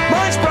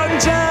mine's broken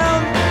down,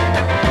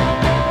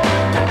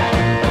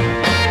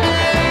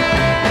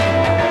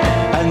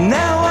 and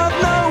now I've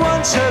no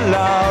one to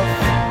love.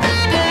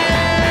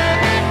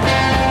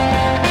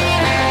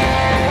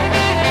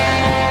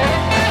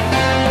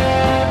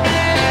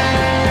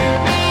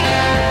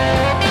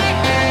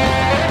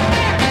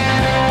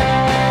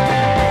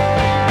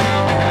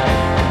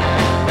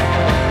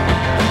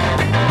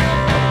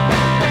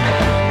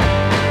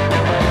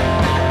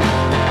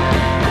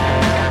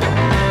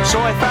 So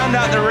I found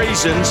out the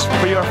reasons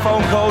for your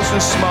phone calls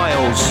and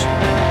smiles.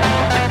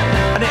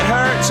 And it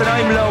hurts and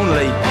I'm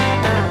lonely,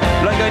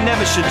 like I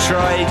never should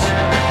tried.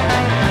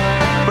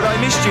 But I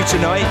missed you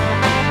tonight,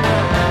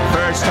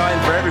 first time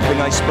for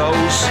everything I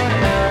suppose.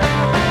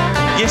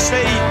 You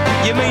see,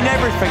 you mean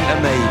everything to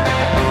me.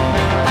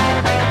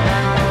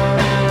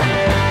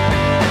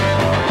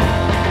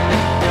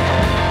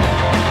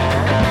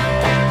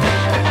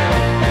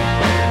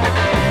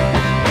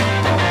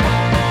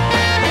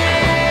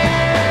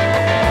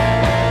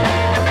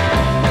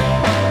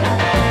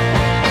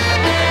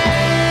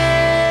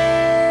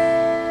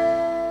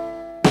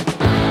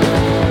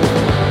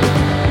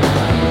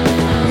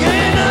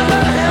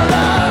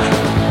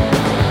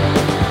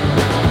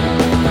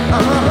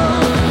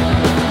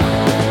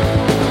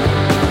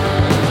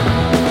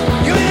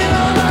 You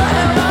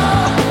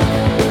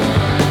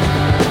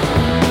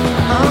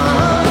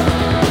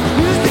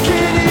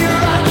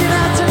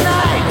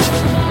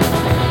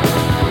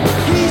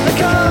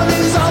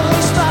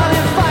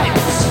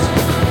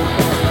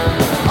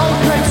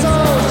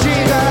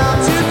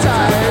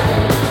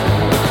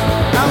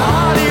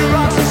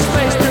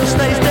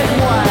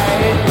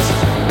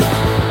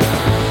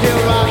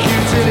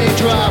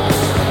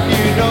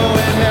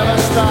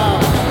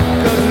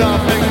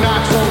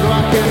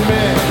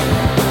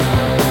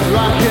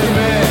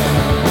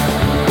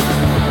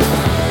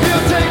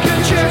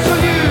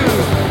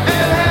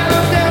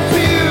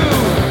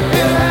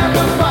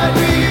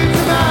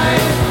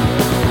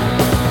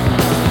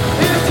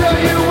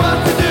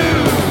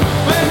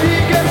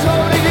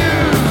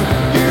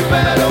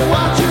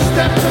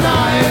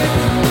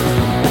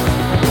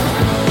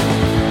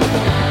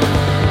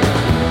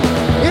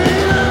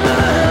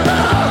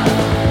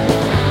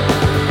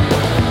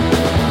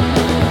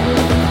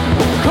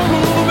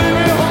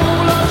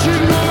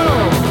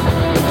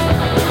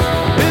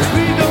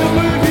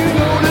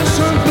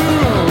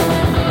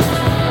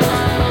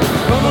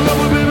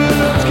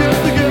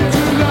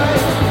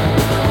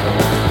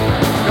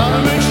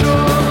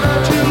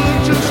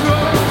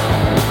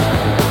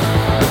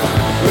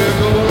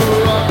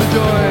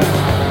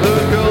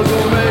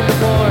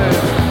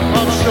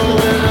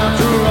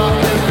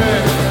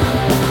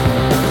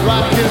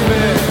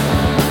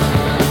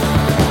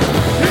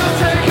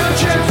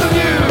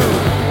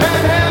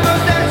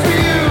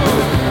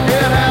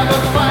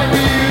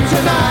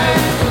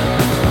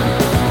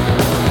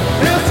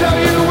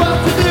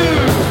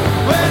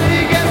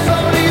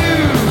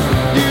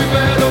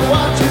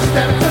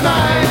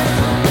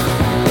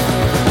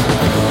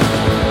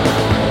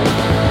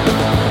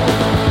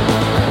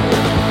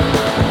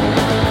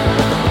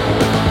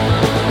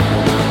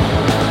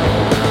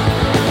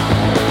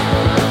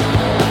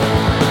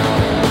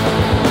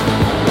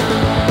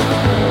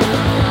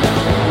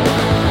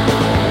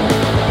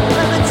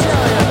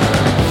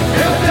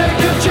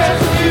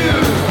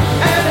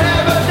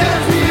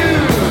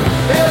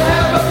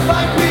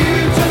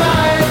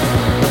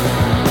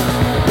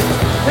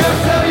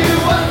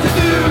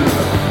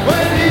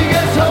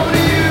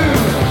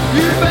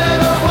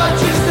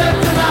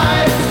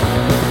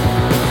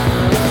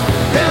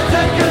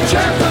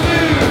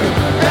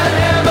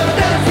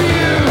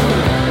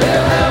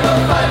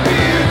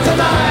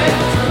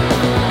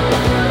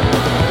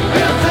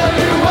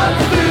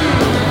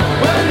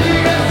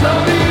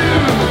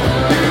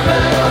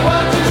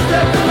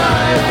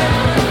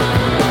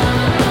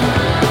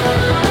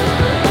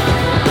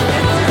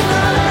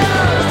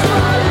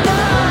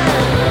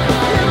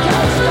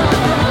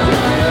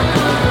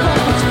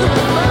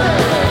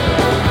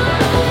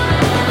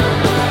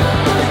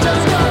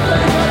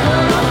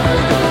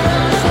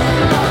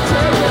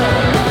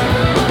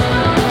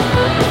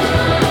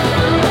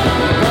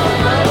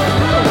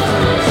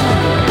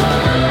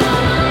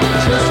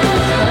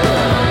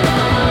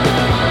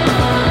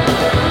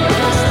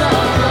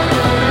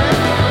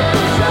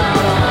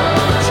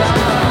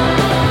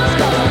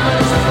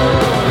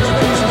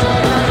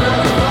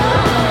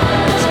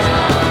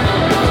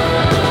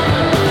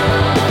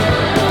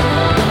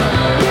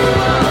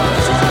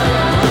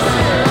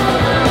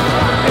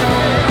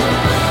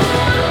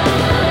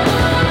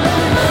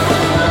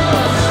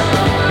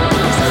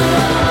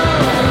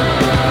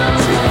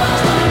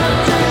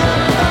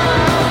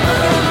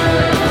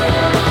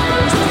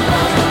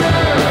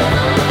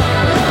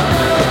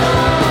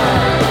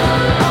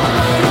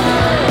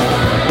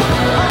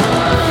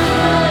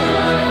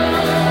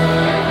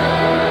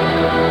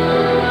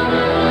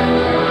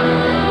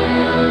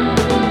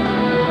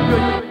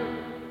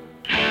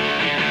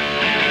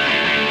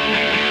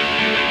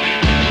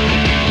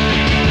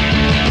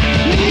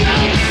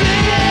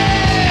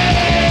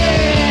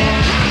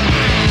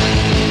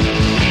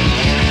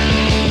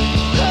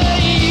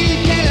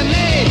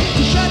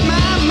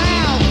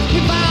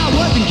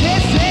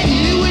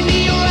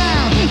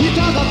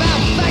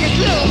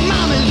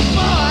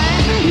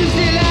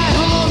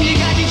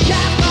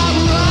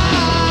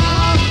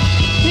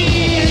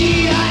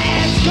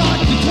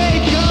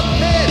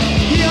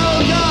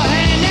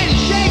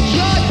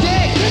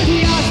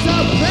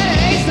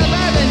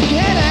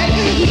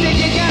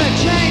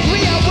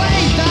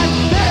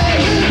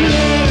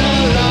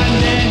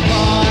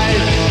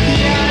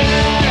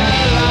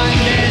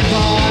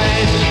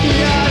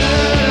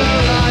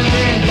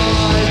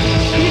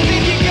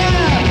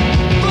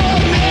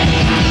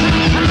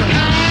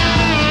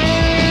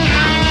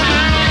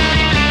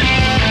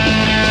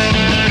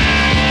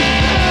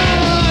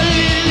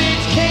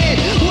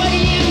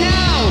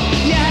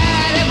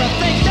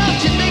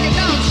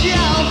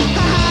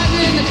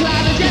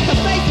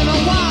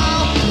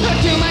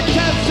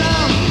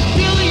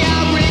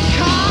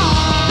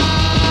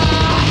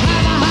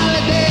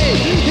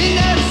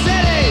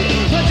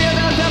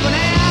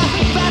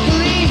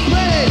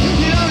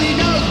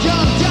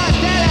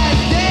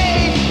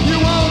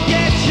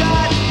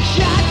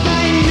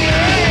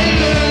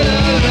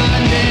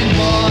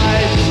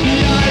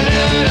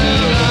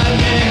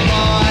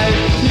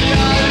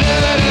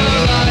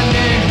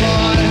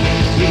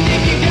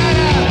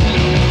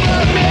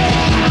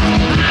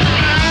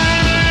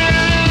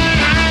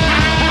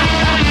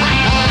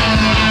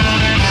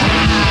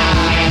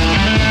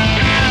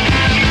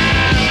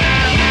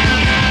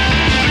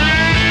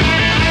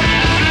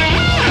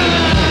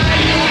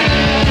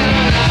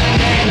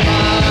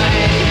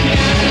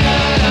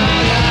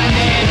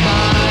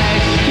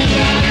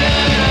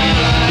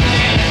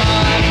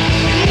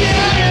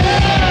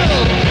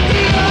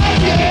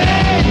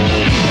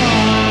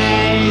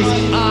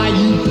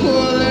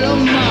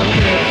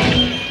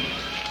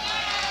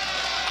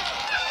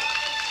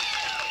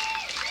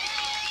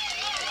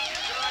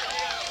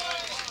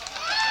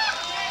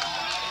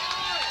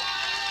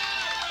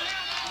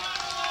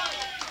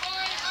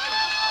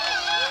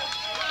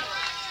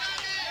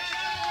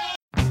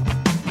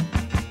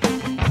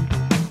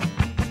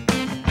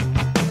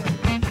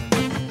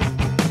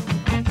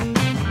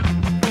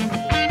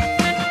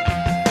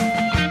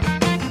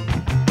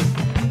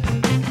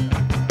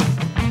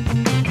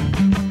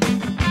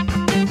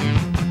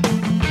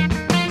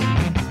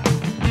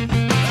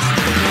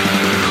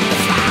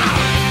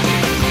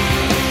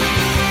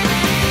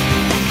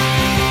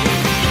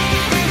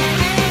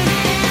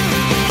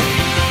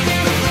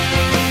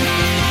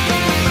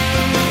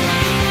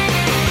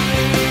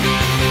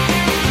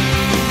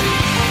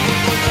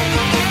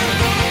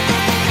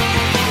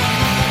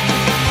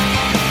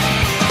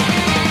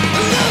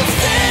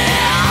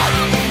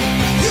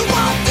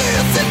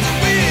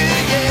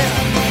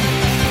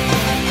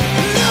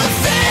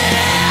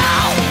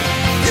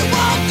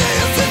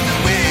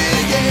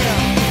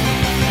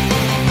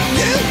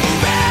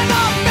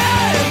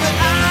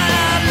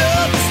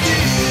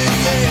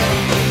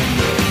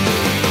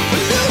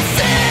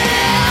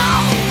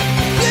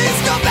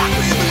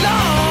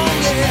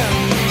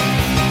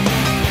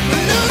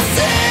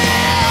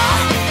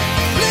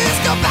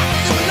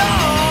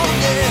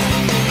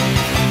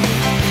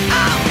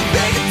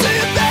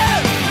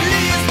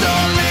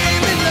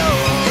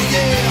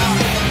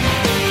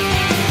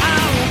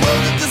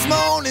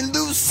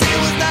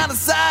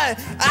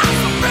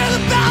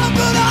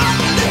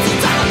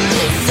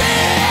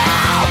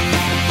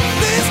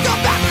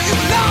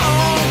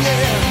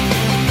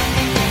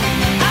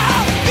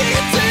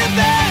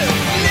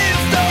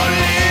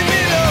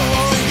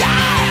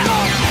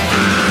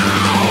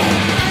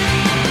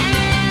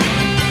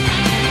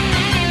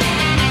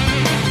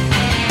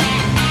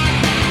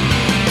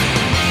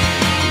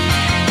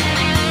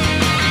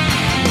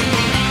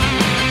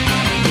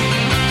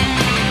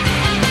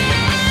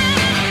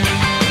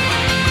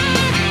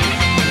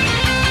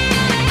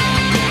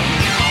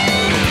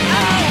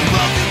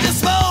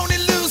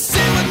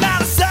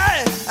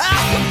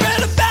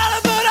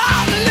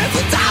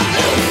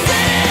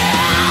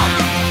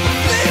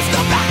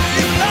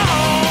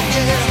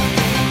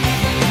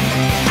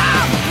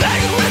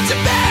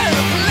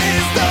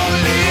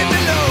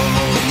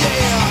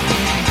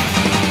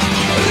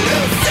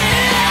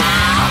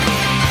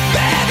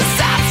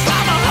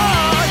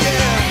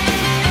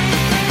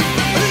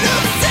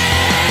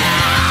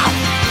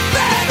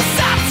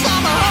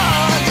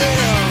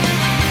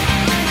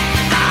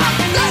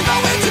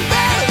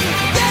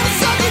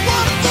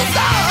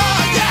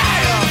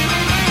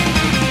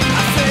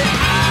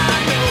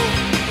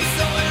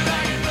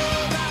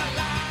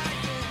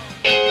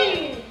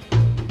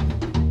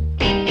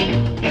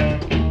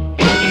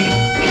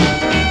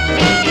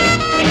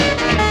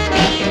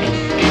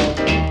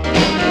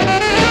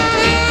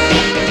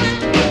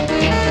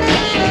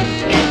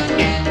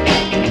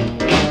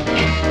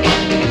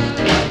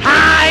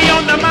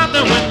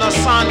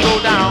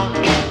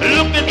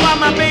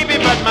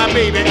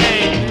baby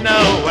ain't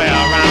nowhere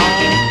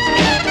around.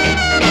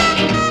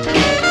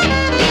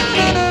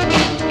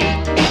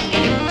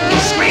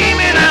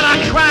 Screaming and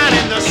I'm crying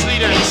in the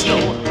sleet and snow,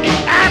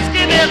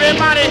 asking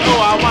everybody,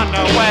 oh, I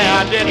wonder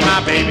where did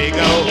my baby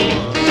go?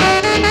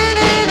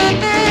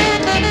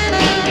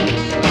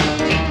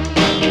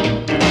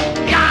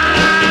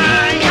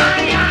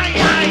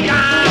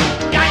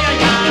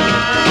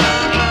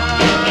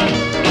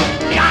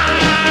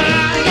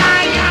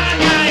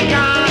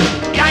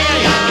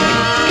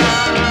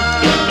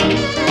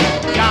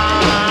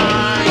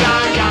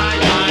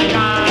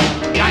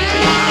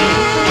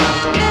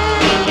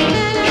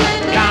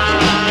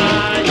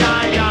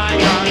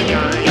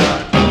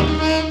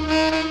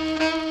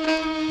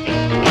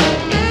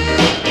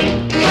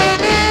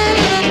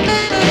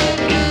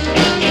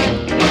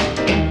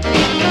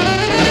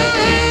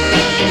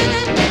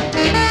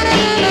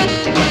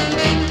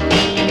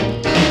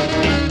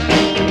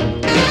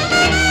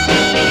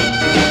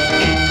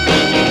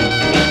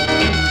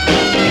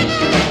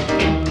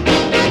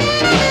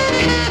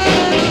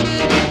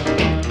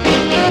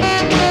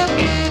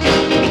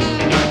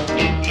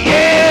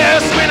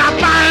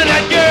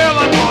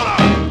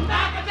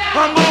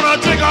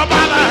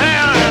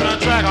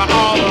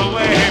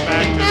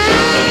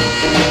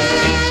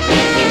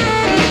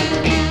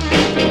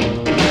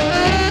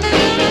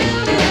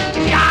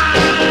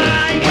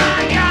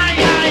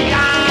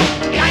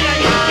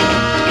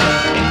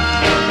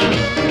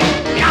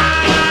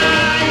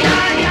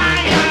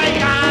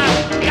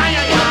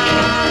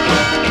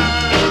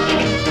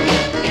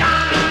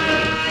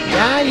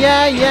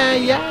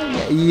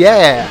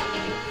 Yeah.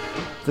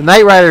 The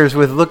Night Riders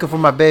with Looking for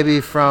My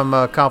Baby from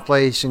a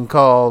compilation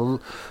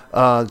called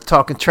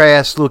Talking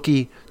Trash,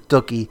 Looky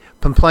Dookie.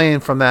 Been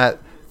playing from that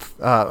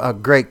a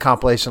great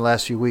compilation the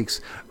last few weeks.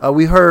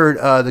 We heard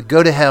the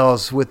Go to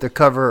Hells with their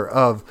cover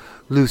of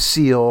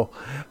Lucille,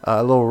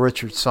 a Little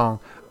Richard song.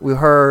 We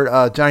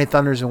heard Johnny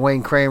Thunders and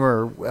Wayne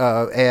Kramer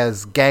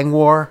as Gang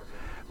War.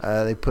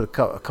 They put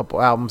a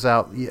couple albums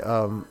out,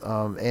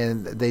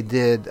 and they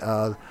did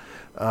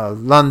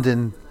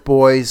London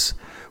Boys,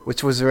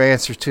 which was their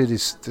answer to the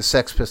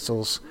Sex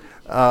Pistols.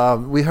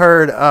 We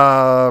heard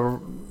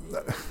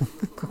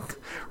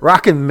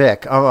Rockin'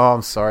 Mick,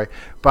 I'm sorry,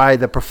 by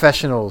the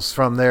Professionals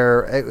from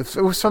their, it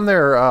was from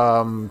their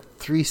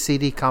 3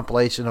 CD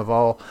compilation of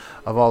all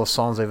the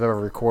songs they've ever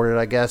recorded,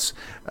 I guess.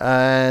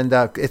 And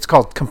it's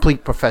called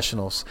Complete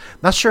Professionals.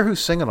 Not sure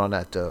who's singing on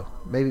that though.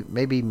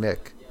 Maybe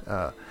Mick.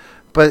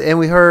 And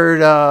we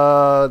heard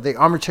the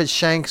Armored Head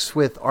Shanks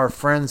with Our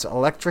Friends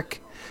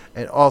Electric.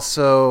 And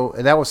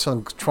that was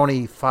from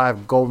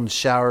 25 Golden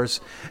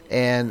Showers.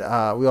 And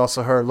we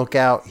also heard Look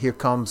Out, Here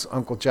Comes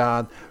Uncle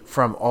John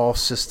from All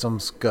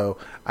Systems Go.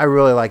 I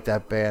really like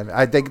that band.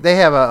 I think they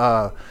have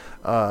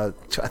I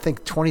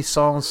think 20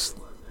 songs,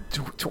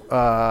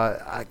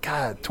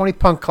 20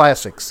 punk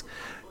classics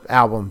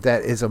album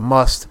that is a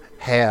must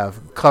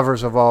have.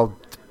 Covers of all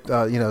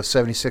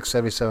 76,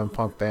 77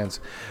 punk bands.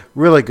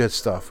 Really good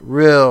stuff.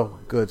 Real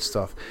good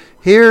stuff.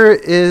 Here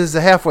is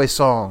the halfway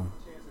song.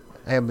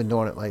 I haven't been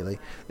doing it lately.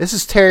 This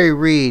is Terry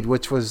Reid,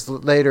 which was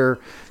later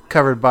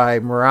covered by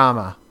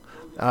Marama.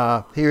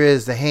 Here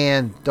is The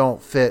Hand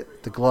Don't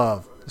Fit the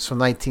Glove. It's from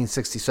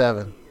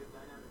 1967.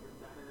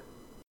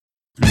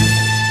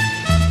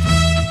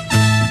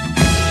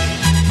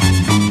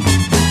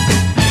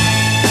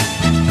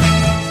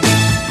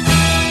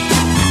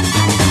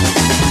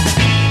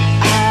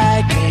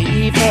 I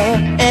gave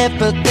her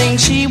everything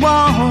she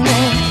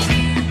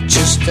wanted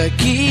just to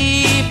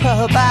keep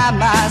her by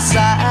my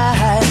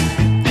side.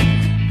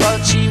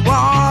 But she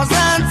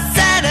wasn't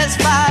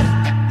satisfied.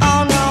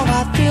 Oh no,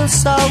 I feel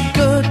so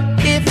good.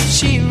 If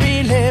she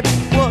really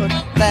would,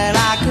 then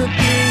I could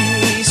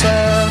please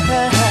her.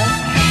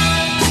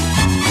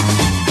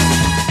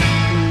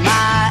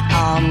 My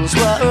arms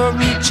were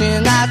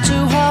reaching out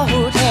to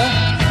hold her.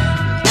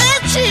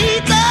 Then she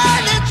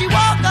turned and she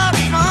walked up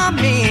from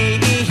me.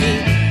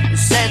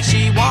 Said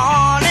she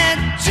wanted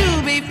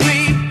to be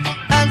free,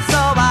 and so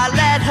I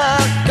let her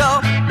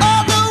go.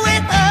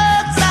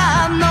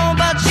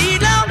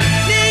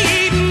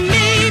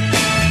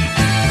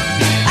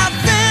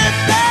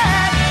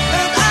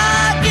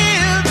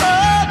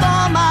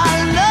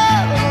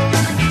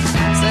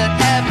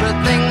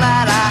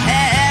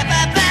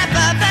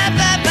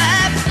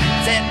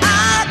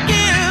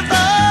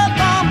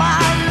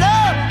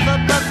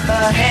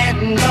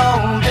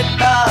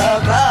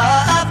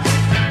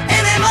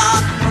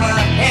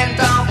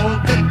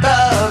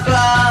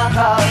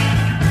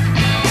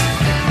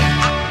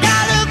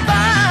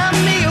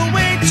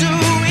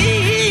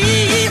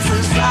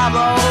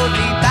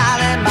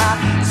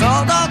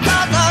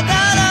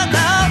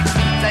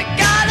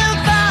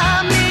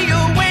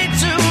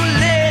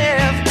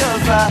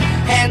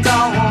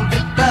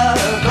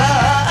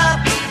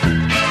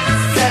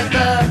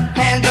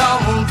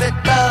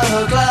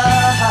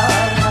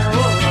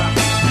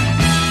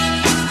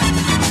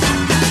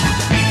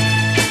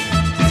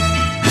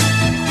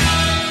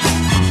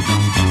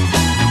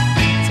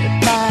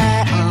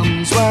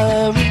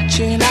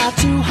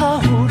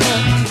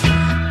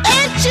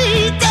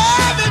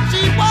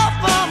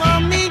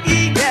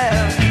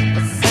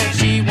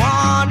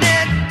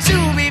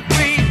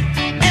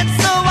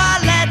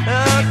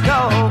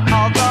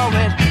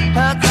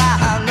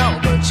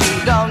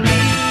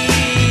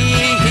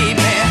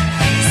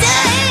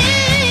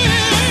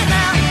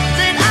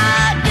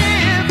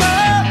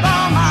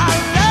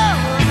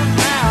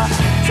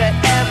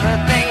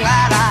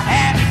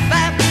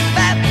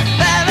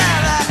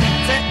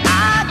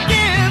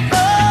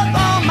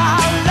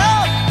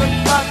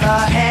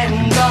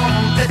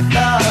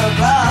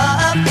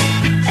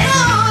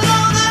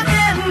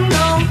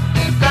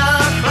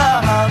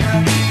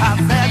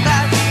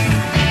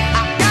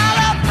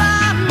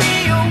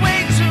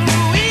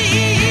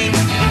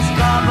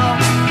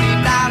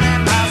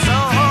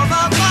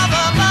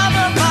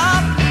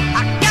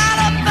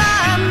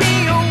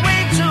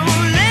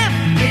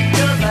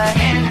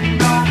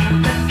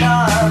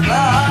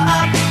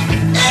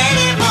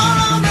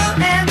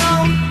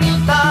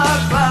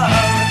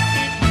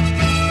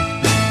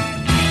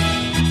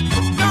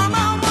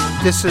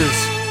 This is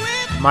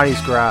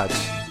Marty's Garage.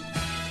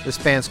 This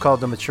band's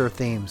called The Mature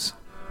Themes.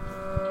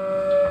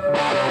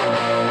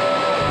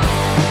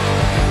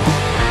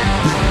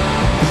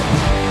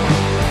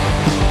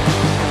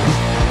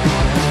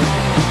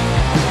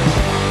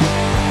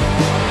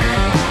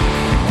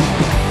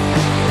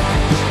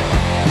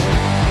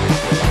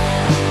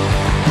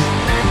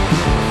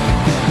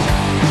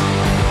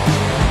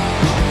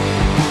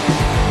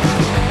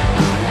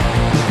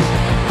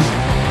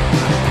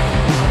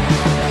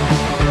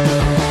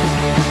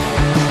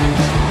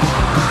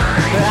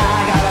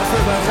 I got a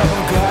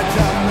super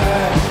goddamn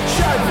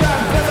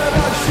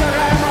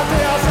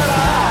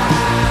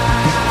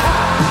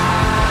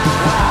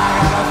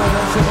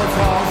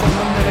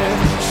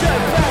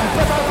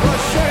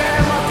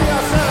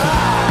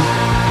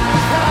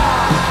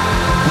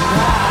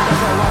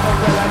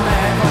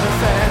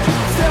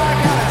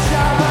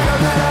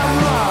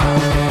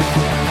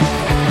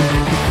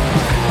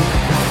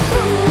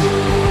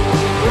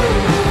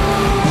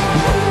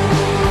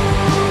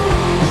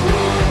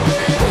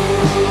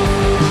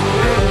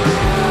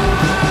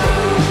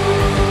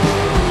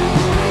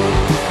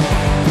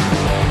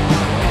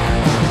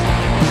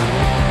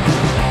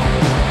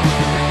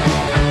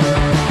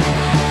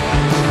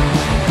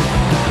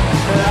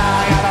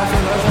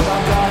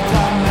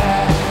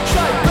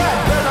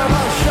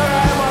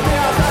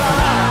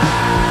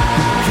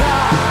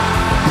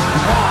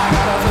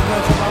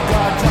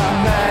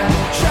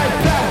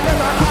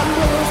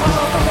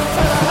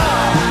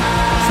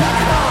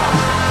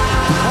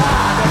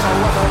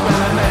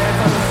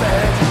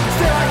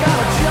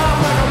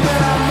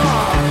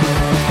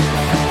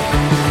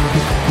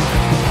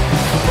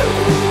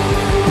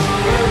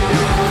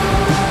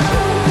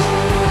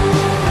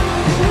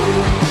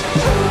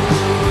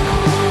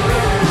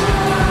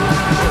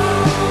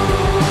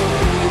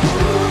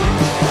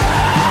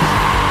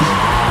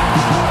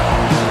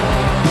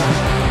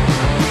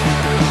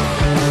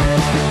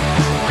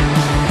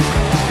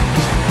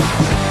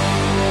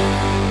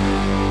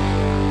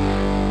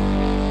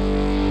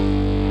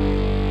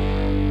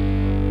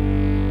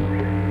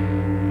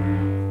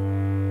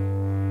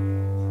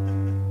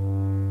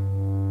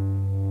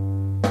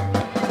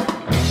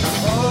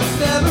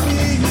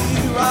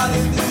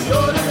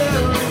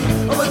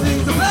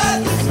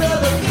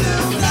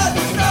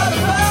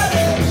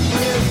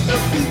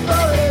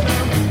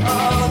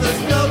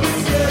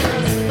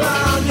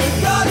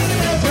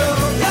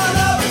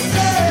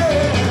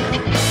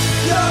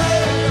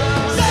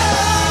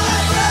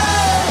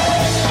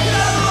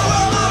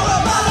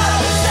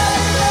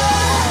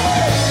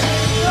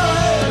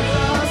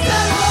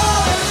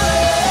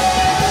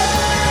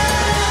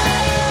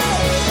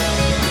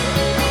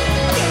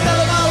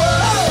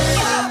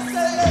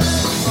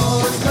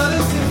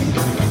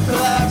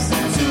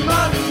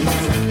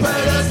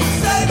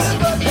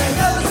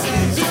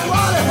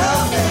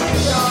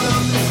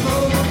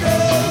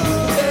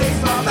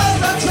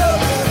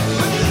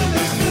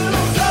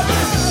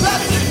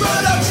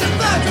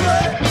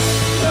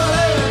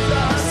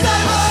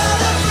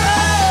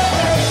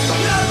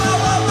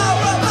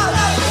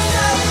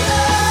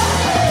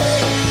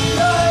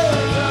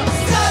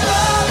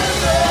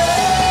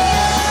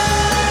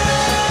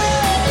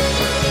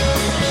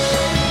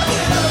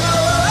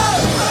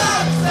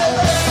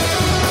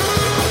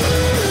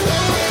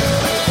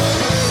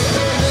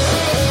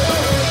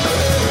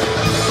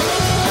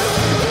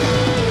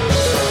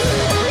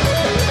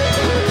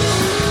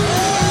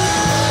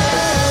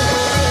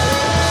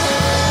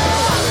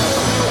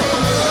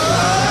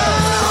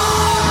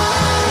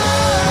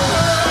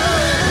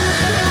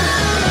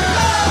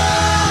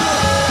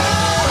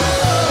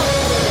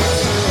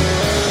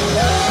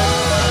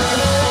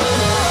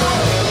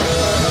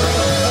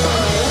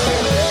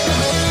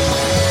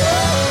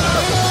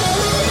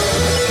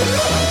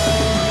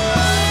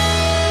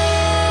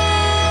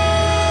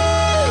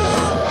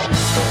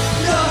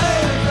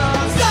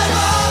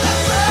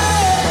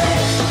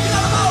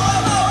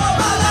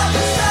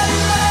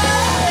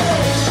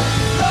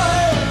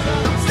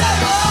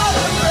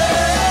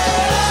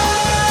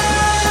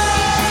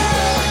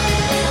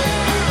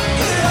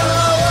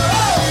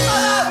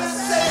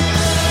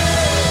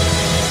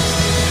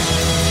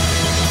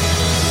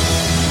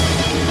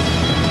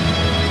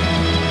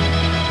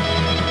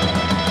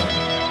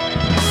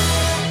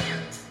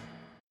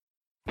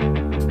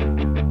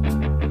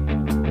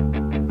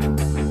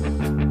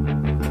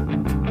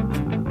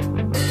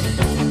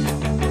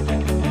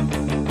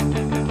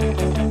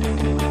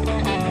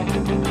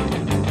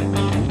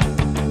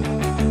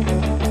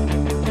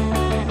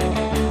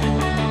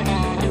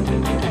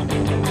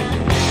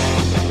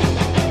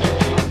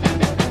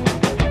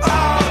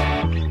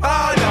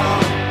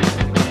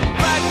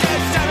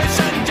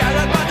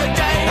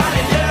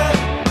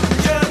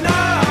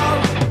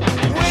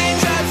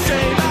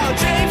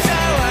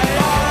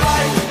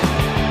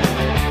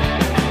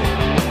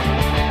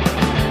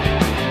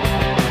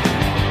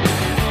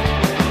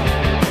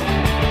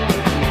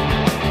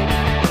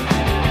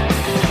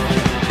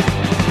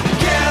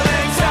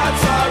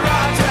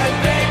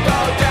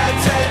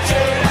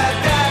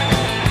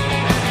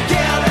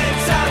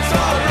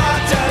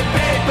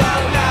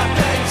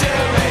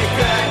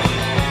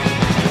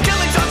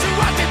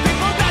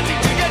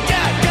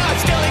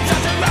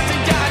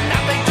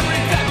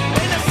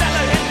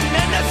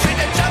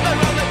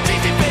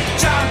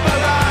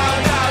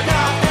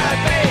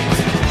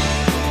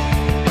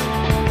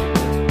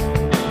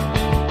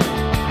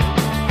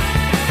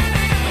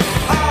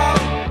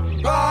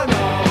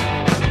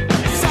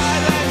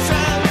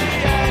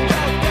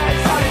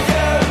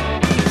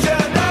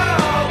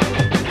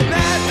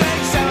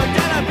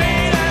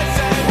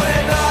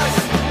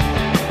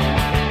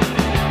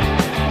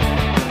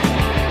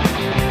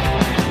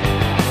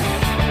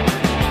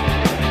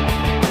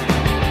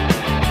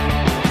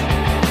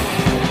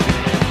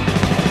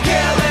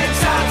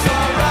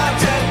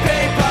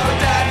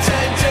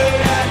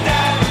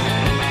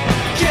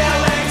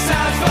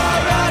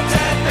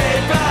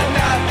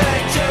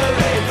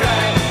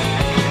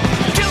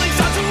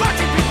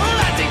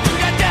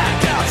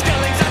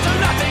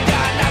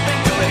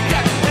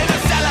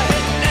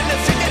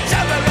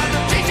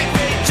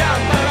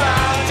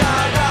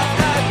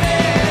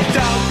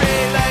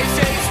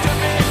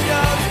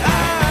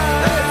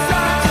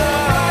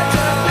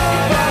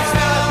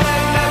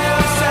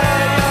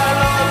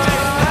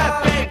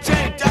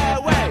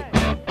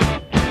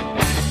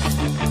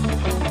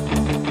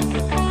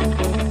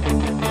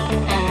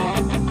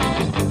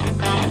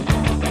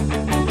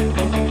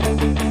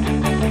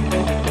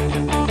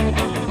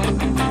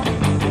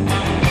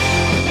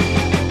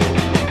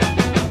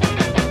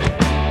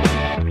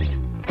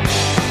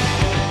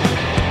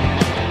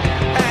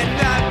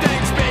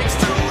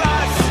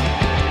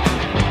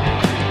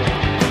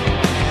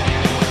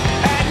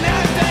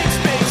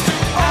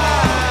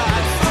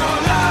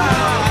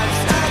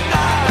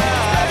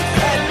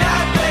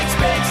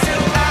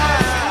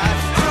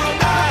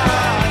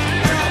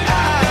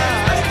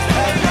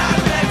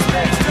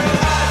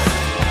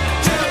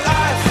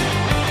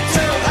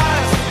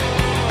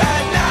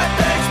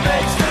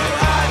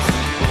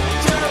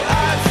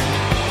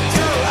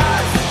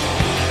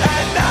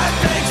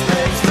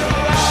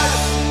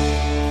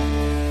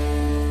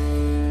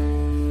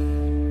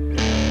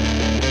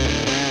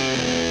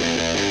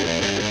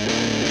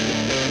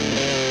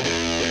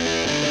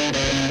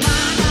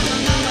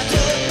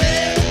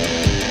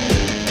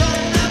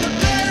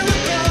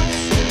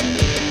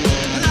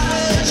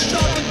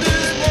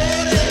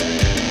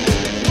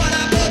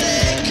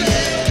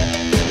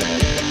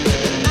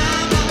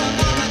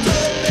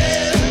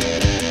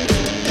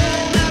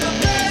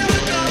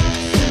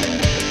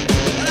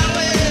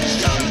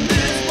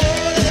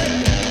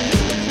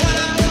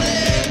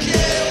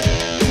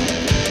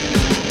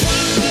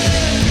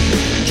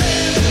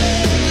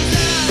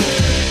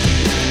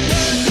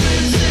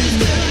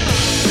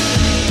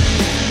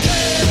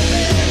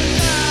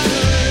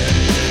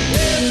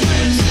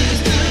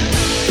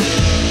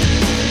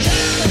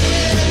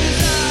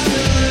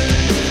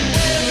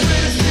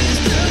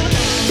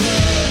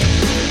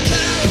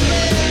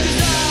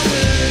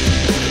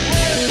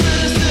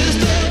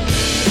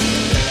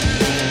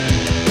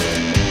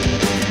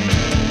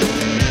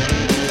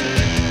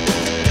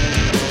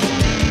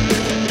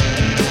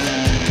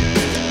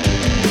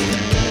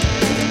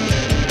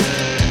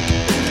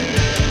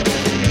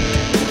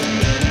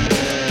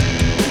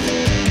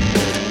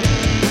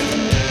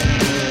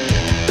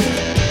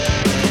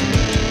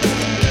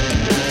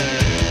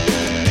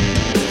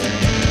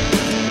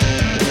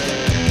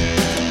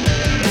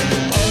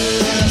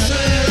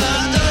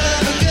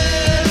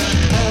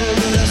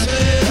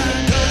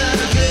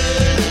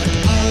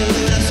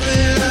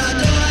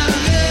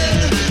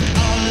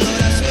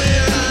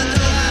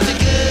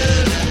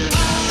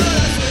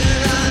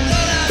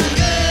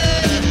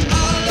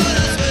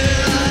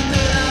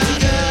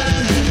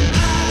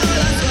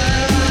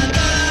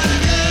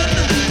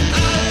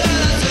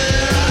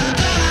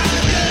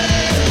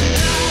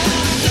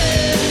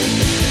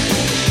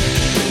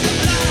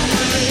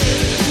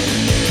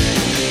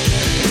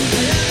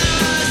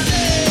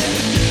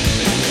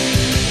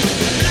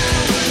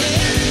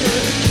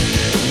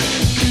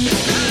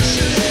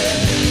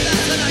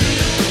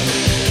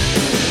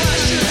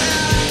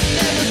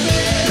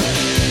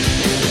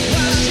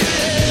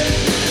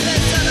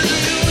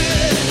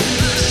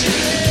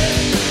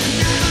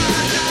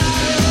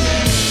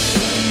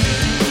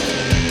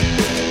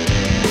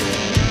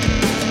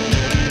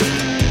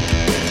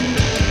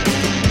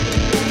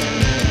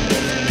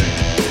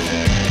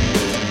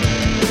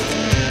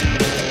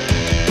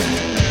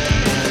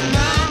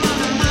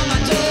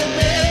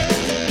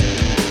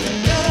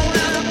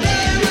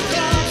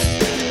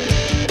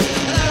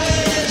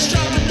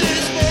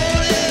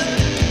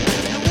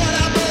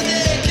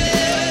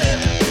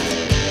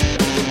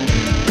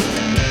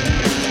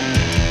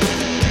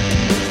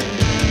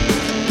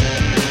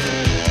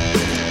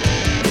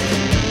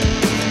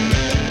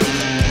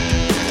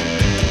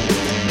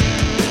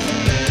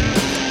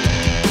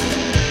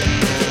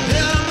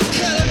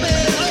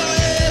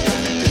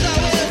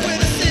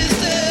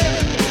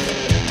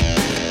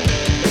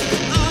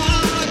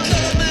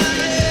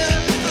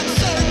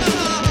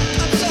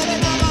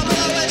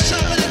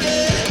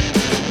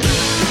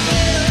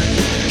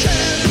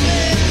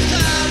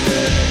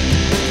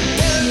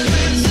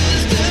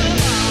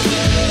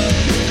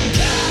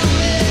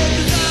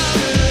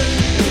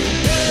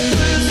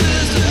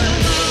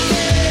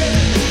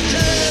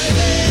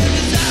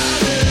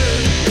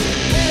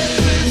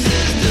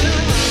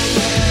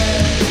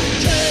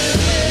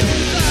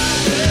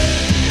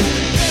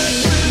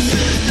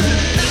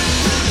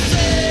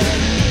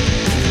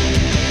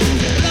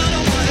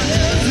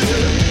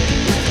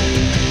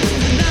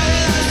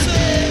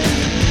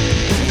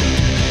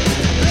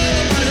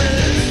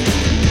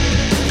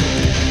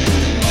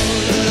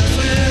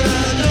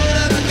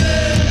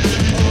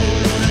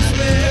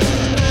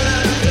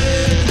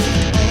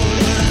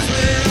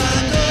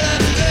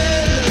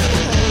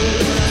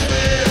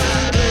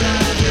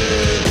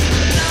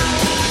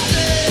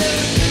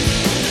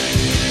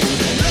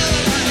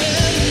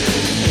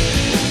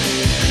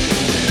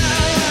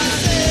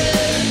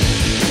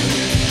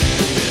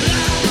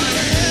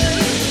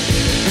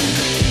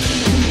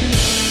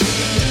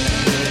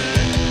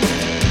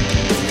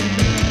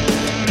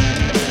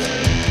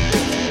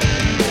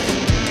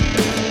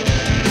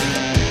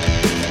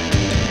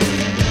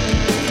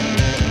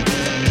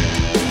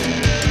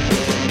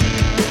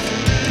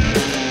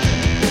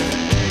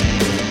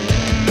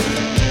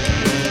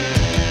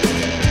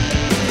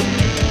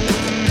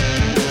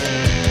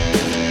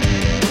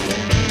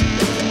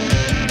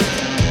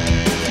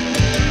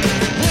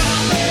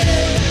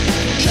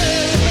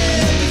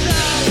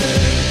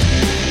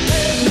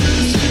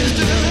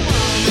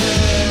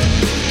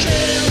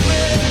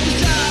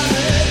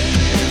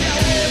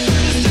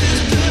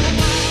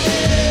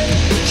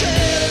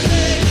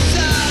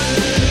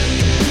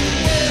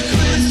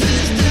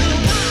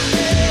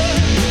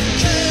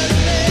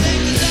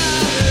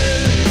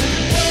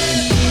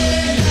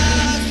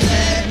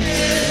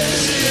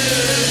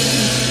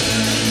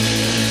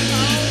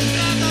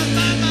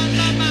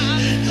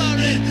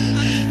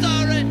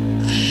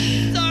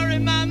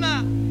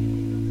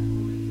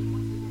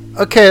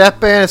Okay, that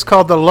band is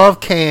called the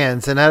Love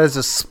Cans, and that is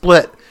a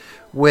split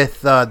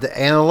with the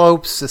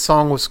Antelopes. The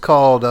song was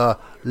called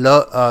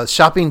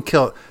Shopping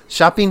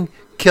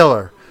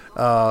Killer.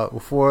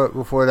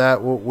 Before that,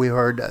 we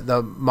heard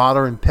the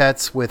Modern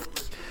Pets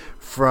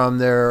from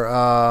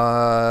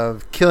their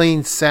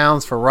Killing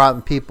Sounds for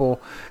Rotten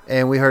People,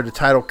 and we heard the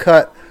title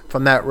cut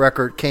from that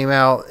record. Came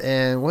out,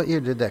 and what year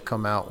did that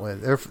come out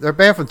with? They're a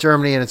band from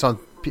Germany, and it's on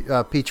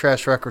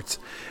P-Trash Records,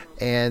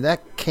 and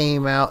that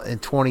came out in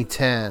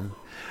 2010.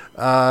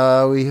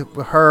 We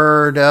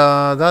heard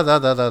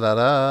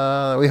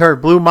we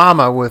heard Blue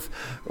Mama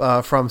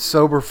from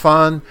Sober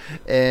Fun,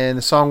 and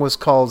the song was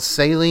called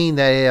Saline.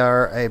 They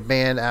are a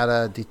band out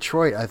of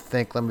Detroit, I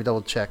think. Let me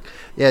double check.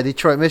 Yeah,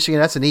 Detroit,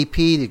 Michigan. That's an EP.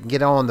 You can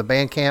get on the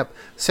Bandcamp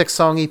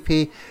 6-song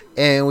EP.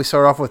 And we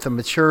start off with the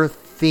Mature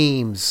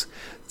Themes.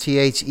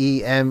 Themes.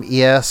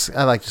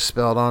 I like to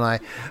spell, don't I?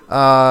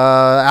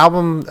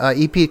 Album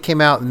EP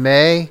came out in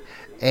May,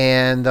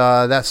 and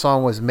that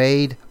song was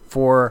made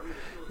for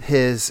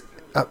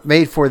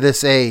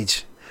this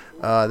age.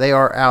 They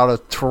are out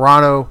of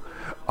Toronto,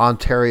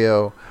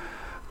 Ontario.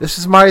 This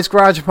is Marty's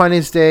Garage. My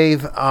name's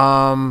Dave. Here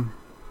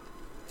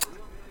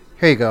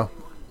you go.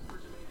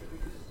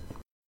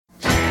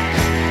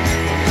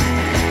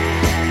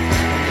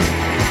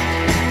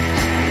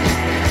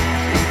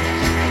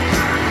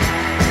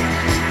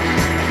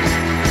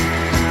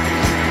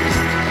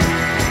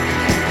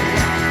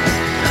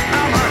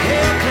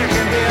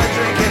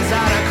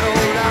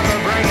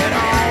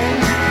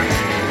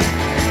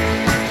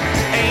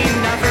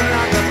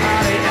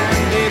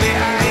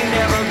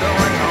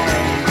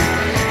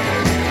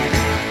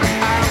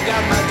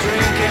 Got my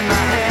drink in my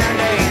hand,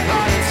 ain't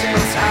parted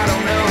since I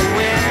don't know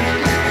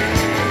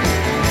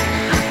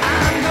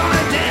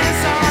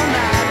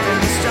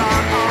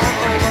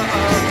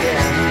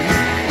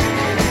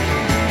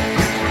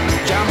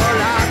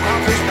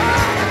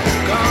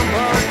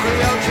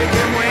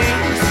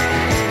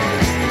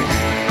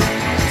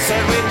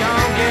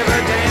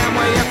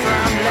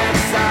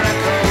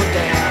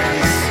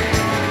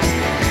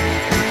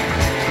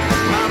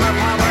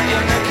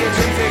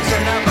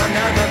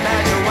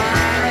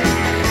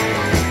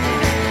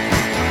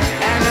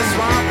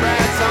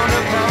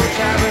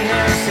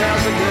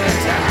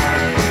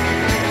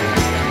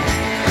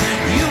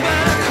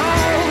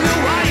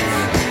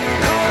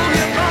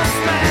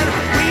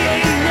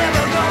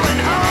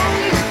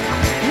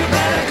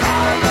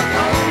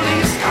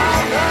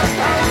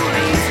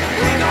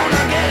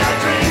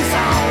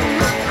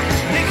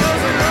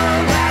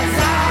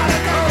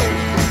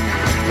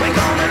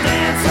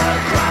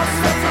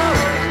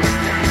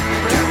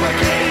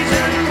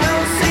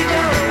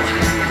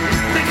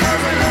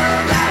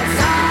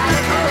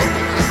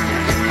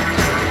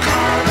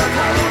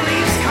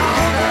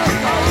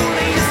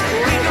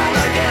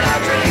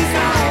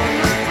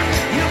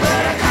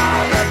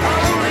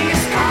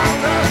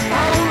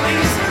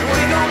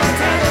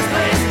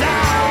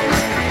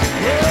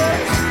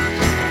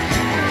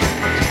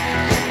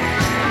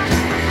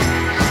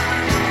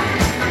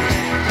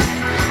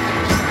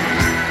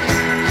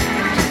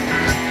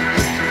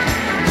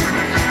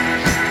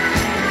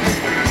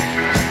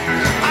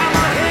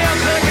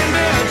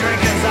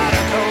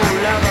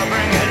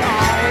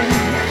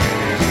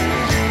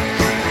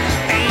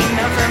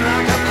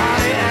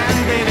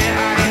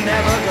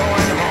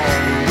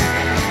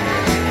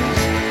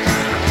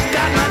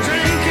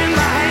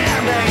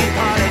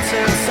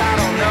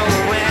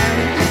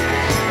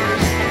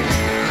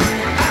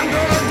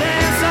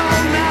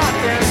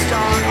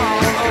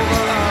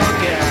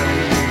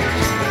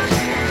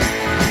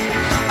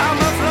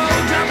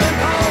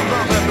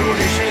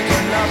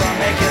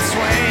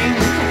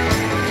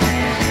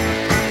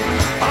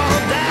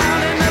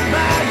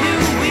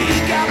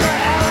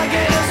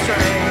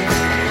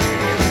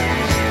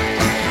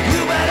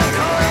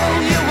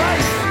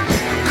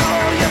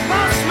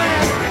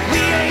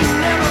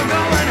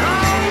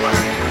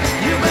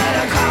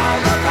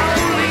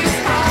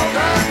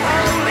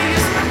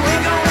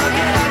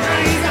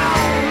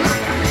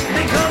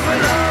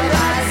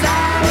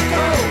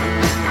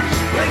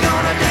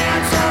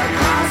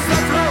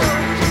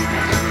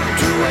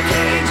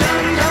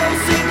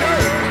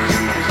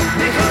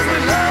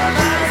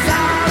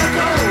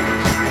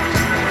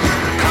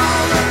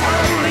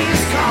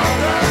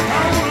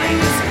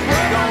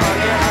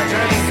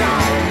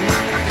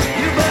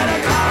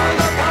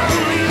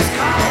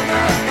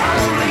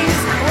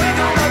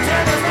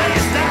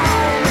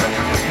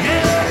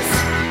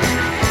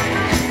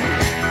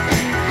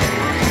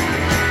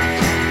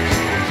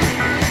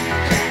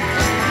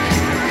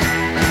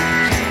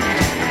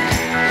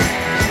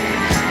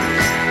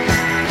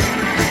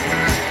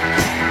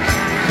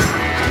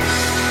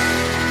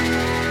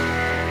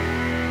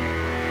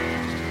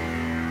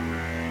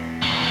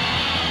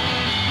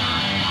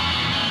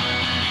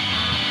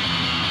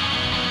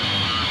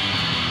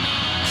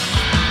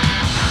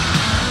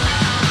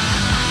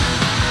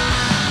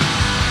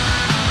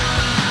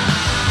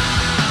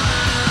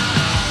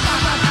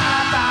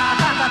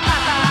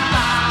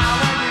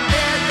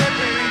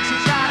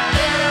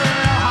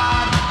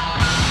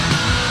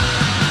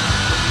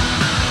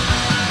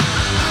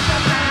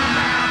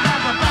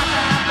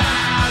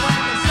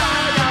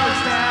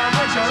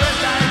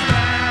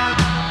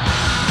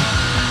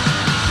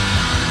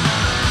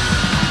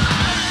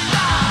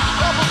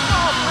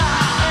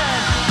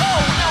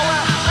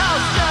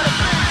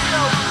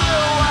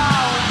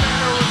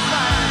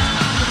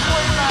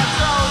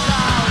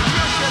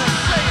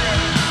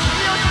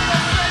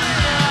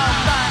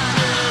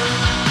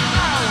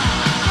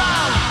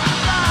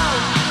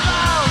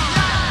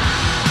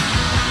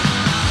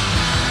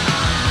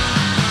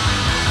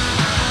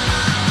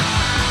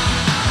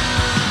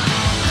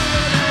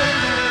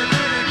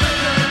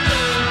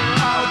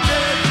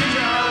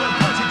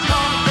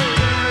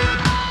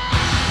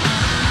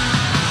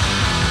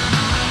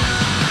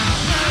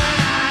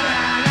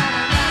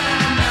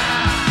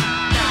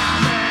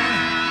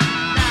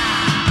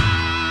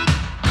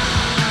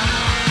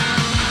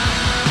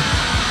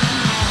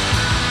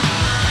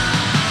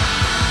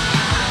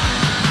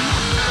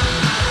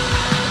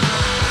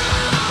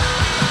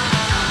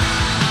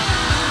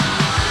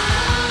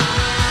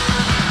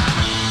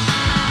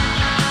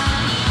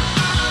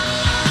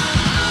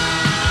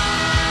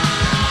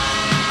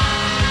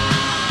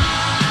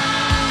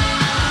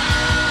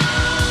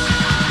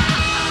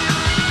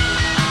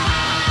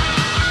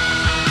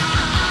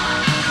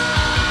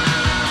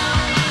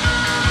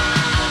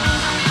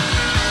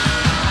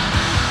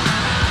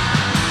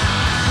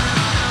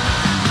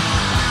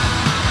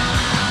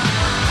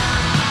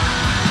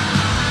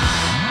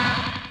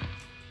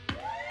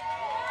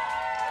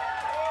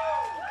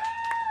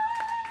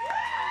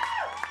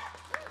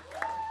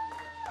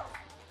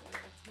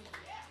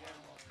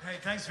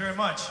Thanks very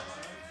much.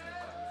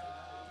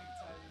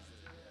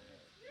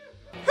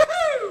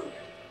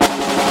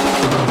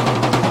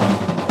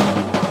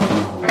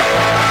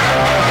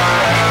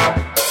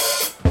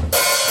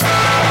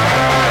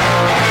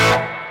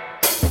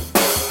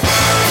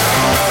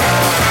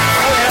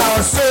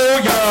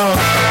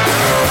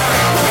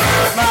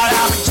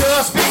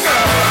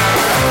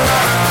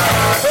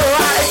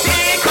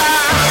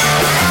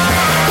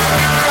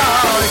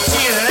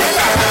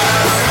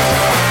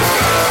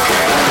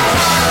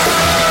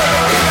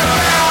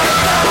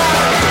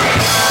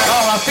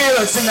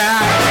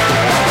 Tonight,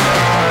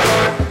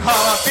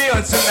 all I'm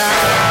feeling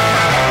tonight,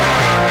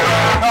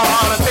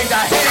 all the things I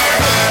hate,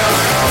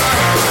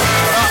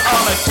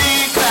 all the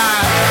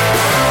decline,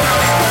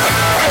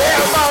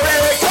 I'm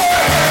already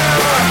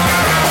going,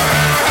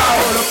 I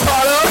would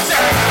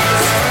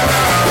apologize.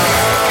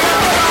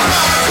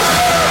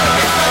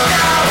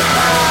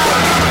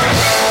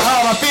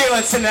 All I'm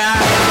feeling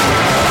tonight,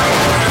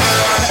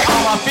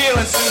 all I'm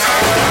feeling tonight.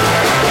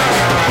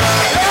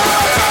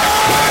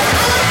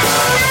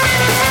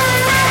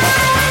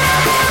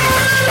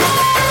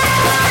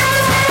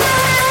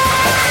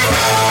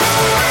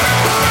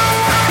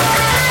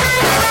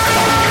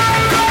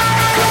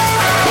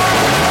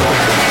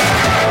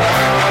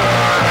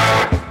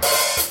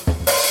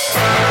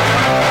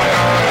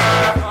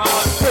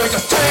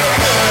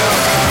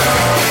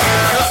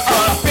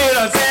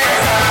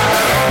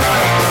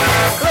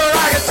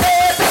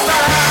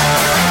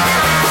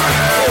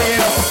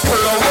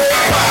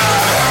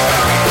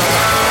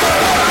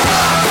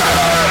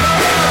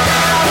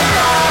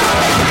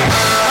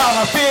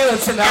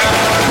 Tonight,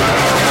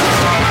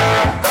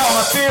 all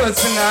I'm feeling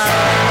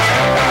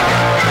tonight.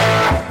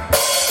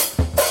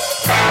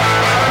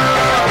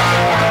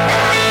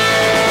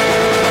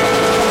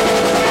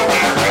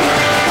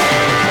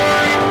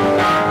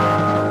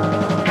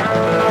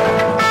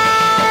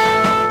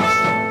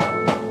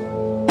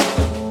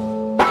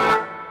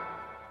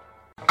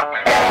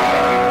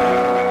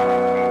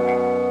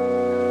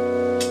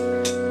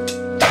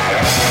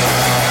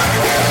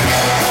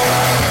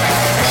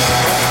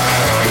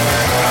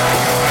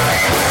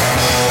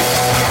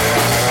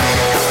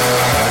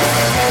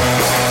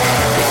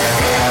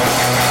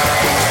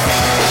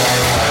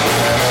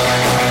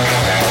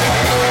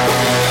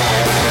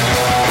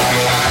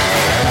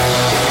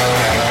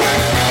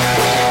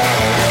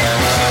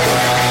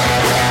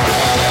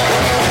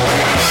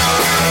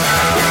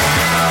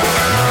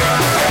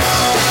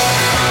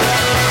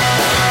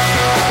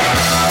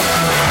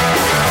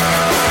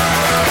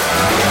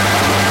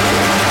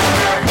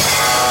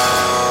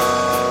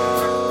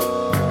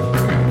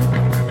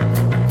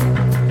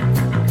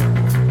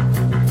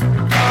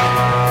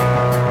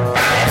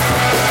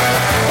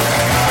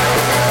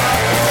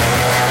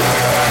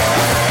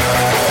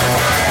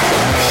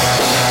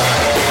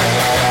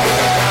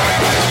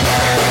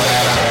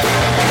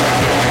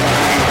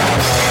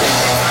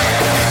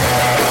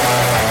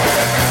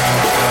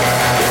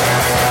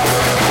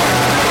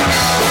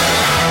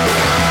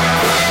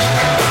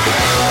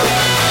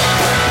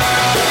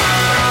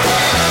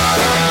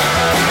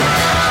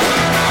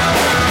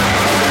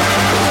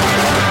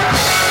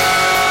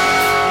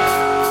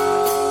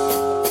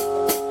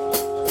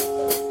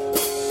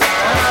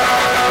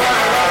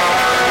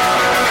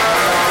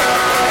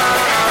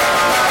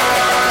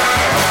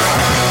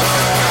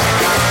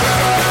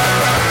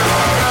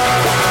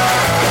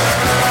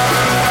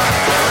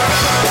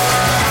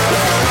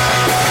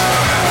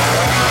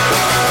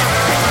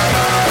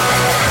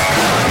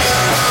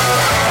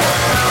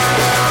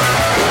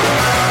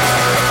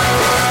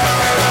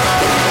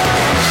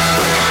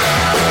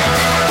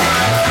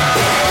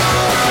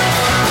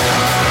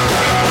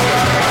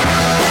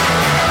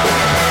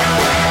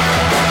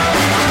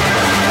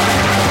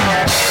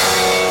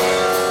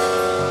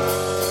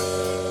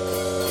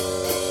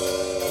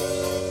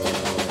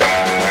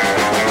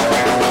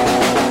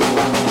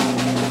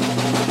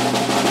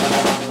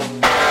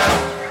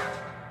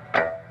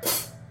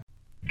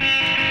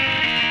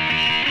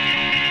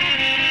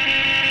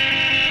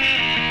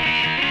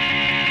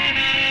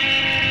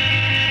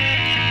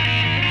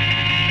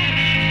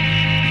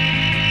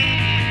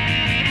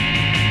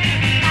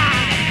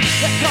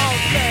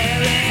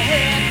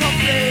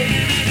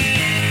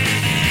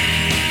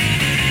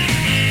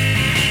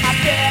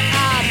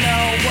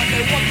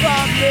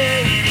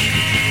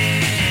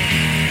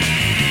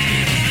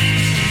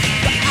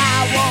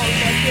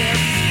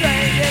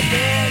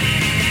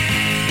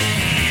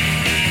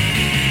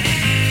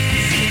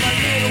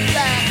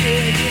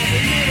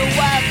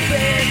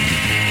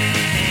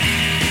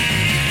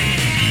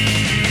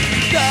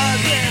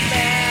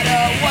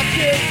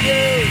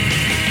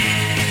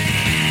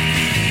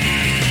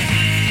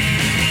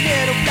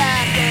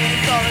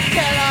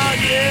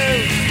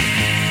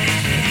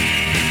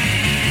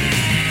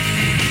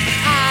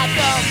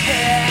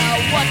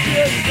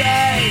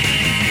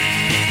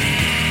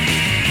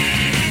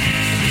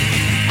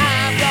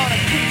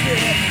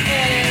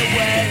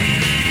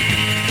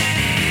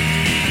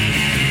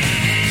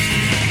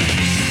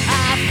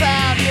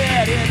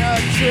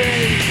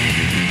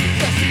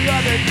 Just the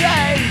other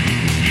day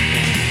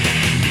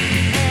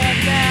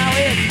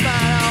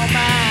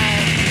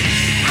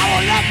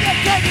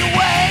take it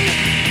away.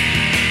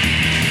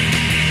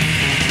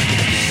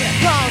 Here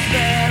comes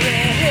Mary,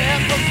 here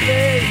comes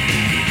Lee.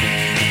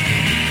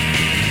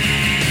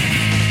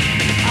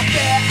 I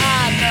bet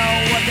I know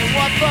what they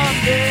want from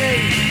me,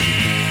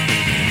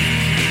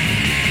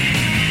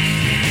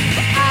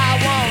 but I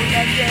won't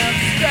let them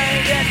stay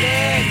their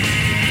dick.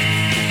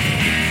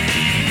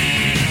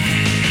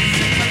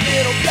 See my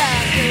little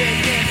black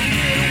dick and a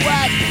little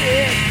white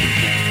dick.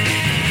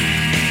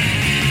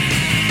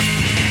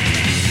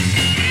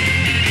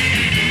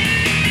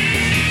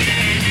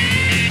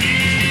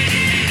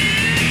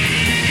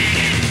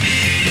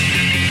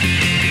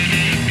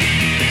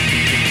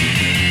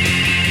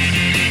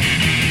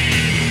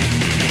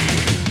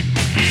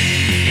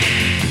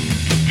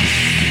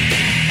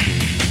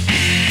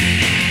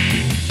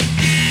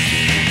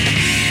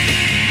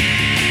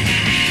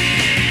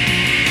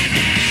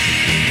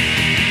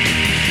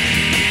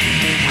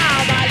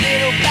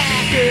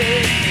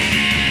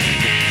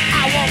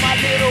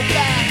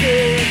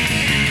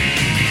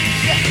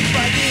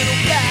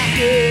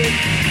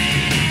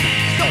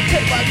 Don't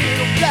take my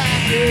little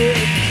black head.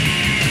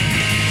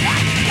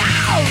 Let's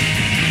go!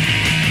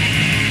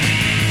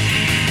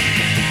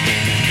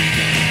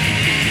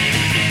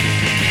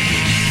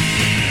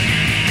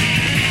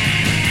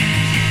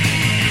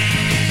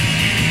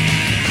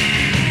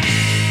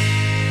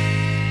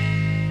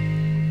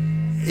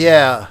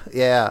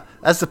 Yeah.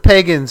 That's the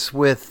Pagans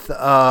with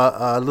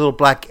a Little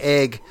Black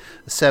Egg,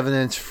 a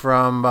 7-inch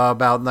from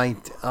about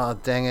 19.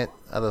 Dang it,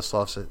 I just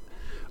lost it.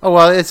 Oh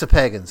well, it's the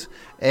Pagans,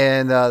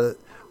 and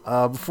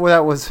before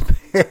that was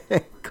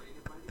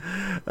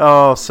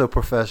oh, so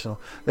professional.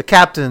 The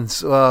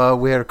Captains.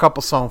 We had a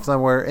couple songs from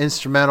them were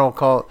instrumental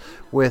called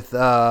with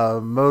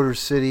Motor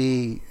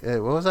City.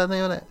 What was that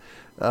name of that?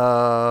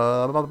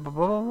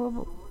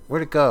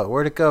 Where'd it go?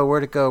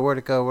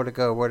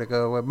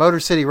 Motor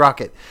City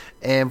Rocket.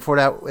 And before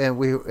that, and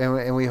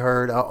we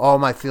heard All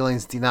My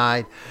Feelings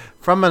Denied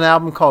from an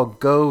album called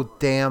Go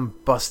Damn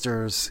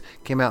Busters.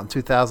 Came out in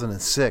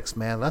 2006.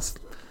 Man, that's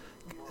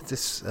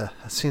this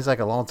seems like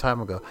a long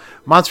time ago.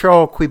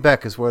 Montreal,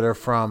 Quebec is where they're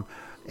from.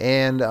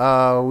 And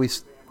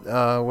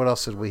what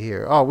else did we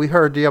hear? Oh, we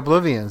heard The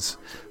Oblivions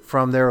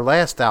from their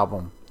last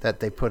album that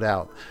they put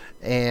out.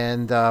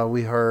 And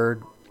we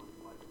heard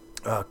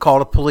Call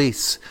the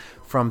Police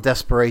from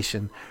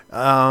Desperation.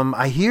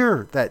 I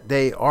hear that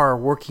they are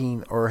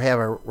working or have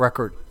a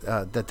record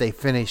that they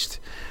finished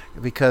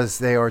because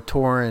they are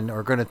touring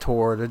or going to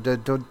tour. They're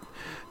doing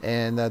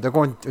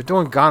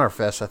Goner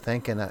Fest, I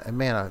think. And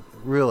man, I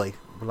really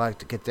would like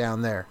to get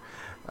down there.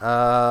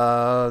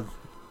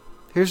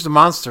 Here's the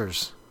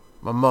Monsters.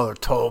 My mother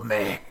told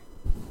me.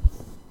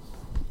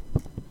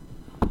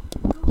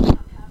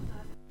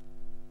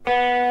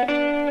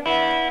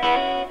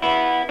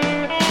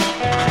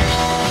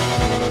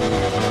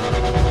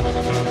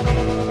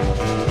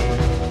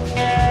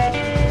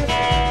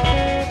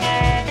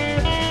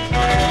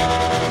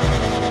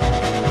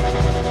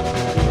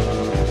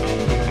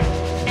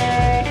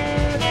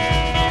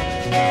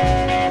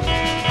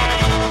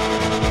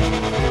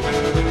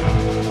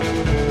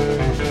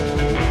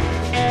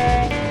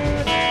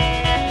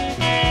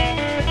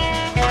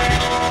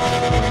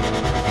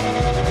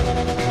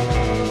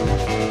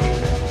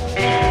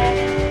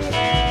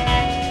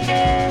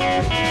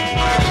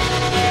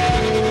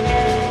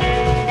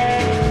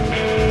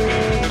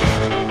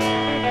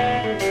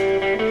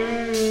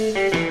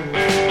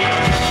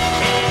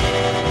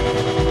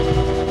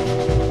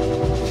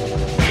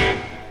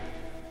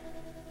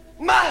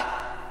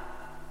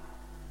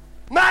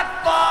 My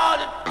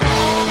father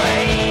told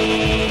me,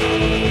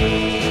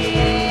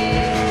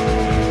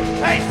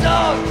 hey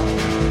son,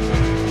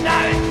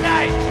 now it's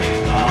time to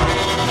go.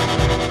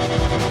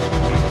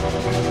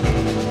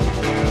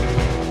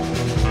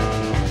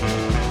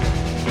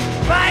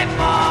 My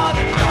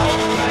father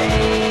told me,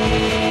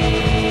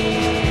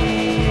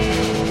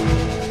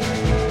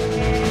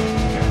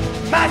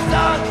 my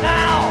son,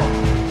 now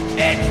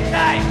it's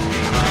time to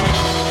go.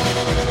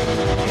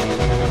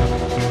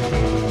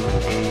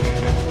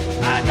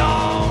 I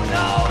don't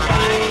know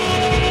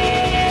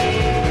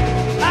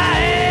why I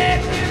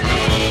have to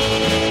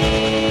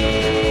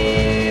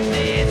leave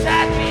this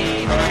happy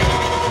home.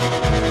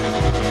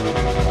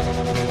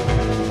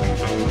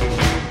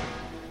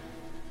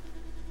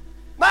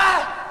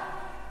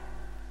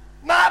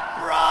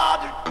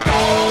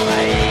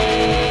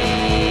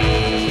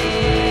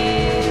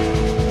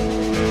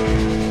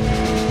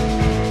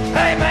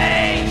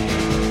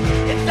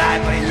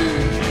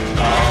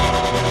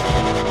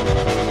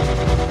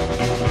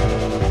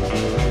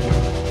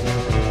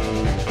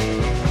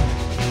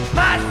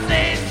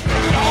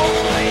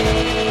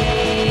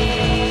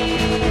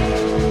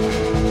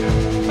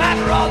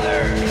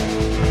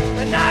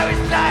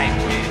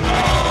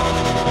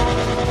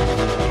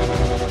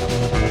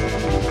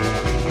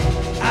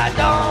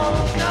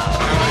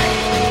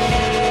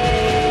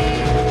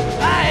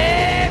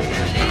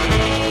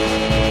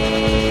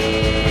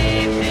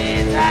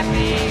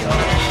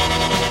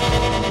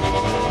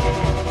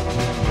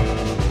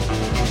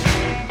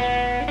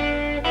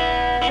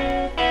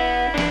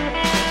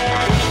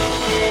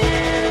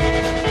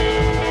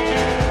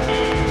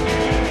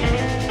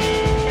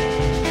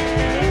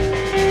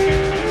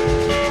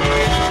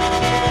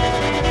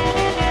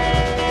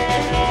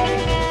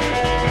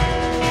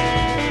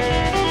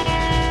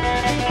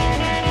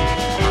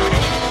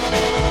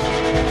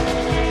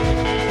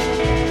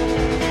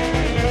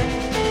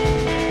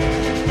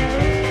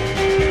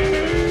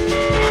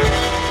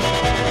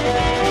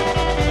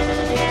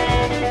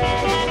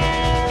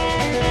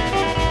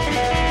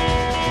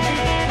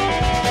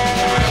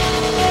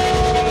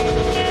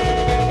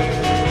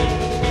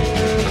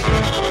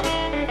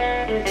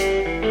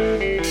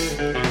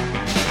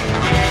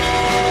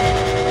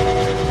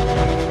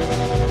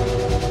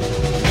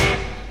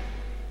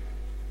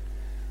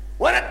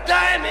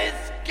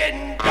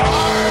 getting dark.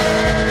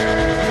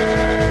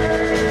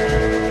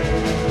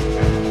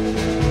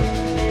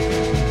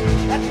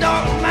 I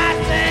don't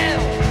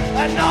myself,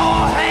 I know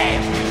I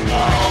have to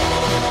go.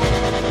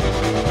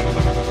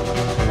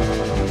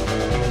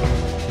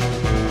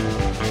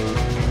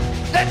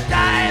 The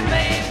time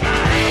is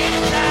mine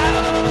now.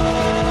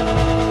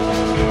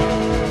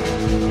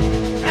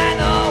 And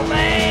oh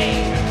man,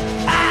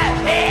 I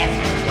have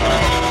to go.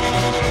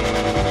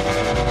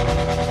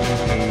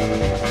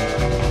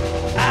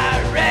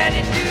 I'm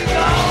ready to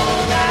go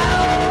now.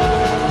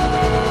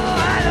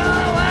 I know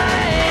I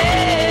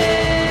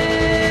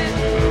am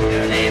to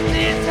live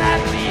this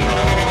happy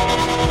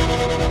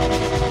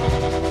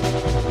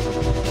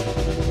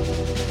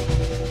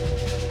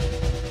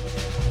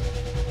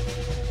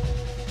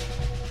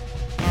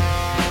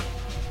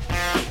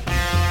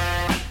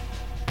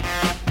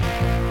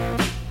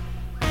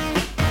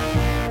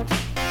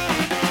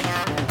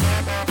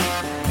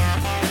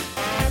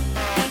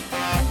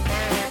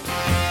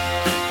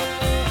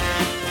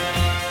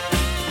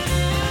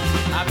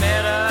I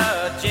met a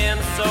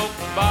gin-soaked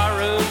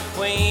barroom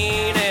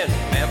queen in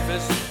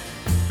Memphis,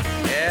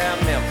 yeah,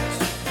 Memphis.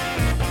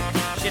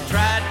 She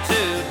tried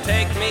to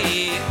take me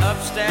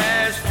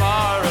upstairs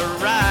for a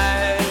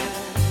ride.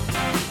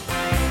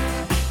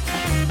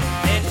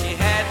 Then she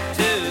had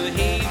to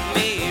heave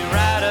me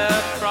right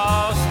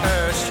across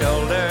her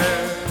shoulder.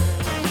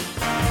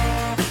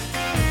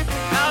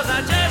 'Cause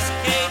I just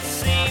can't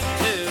seem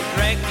to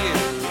drag you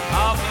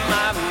off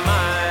my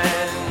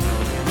mind.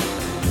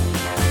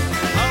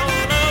 Oh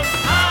no,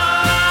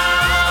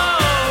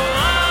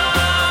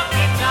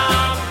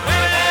 honky-tonk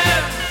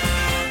women.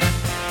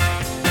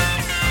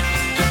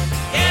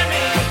 Give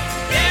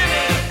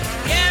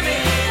me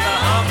the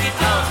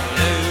honky-tonk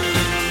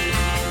blues.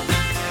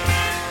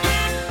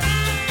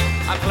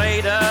 I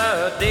played a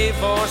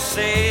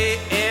divorcee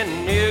in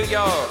New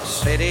York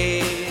City.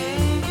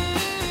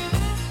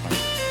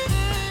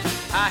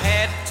 I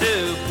had to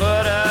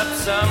put up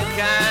some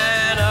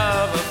kind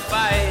of a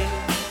fight.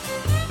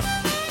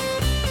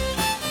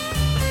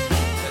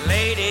 The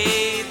lady,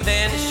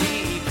 then she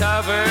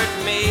covered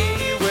me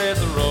with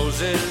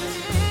roses.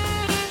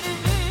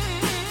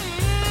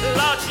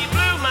 Lord, she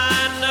blew my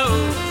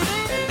nose,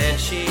 and then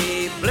she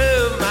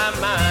blew my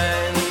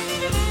mind.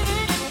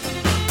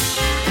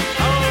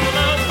 Oh,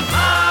 no,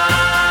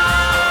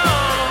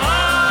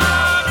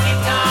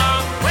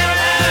 honky-tonk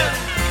women.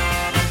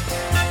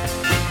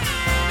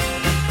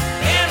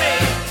 Give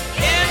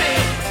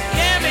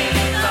me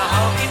the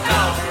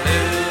honky-tonk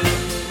blues.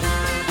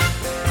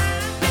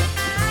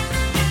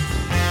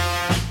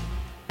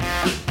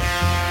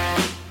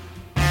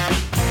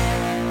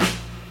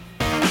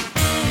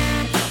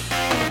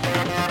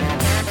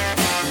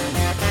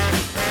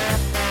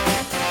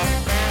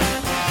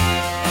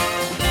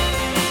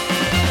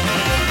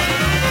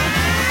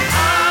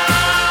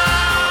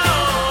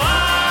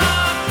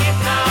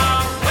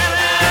 Honky-tonk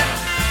women.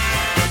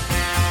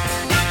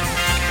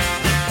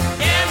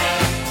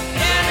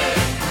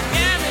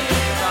 Give me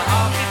the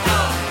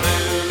honky-tonk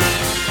blues.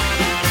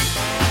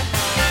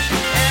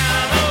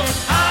 And those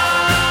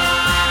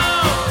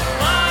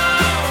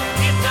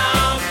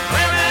honky-tonk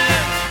women.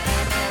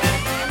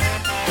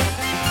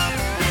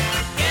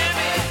 Give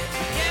me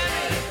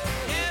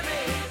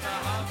the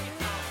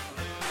honky-tonk.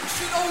 You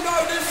should all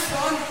know this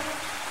one.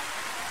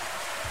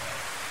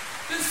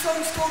 This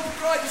song's called The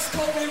Greatest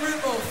Comedy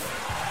Rip-Off.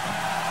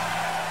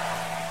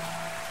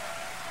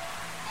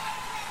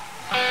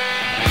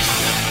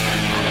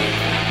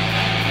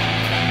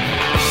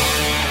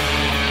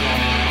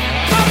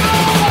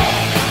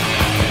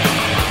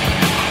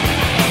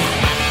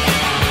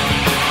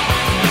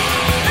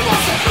 It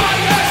was the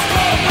greatest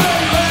comedy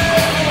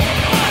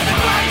rip-off. The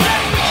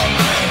greatest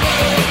comedy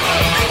rip-off.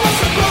 It was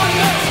the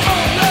greatest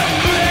comedy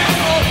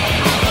rip-off.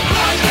 The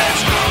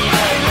greatest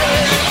comedy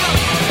rip-off.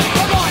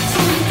 I like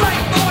to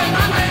thank my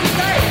mum and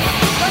dad.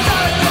 They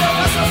don't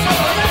know us as a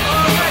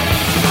memory.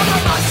 I'm a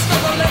nice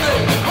little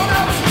living when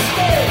I was a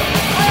kid.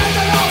 I had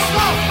the last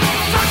laugh.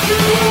 Fuck you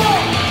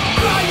all.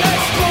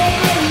 Greatest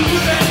comedy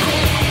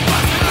rip-off.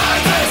 Was the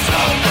greatest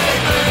comedy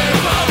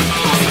rip-off.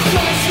 Was the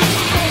greatest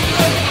comedy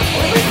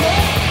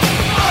rip-off.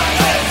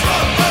 Greatest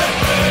comedy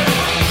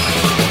rip-off.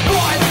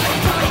 Why they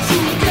don't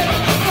you get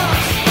on the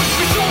bus?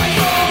 You try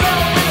your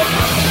around with the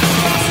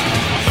bus.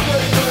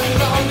 Moving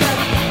along then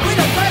with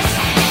the best.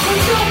 So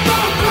you're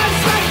not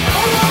blessed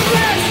all on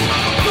this.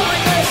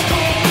 Greatest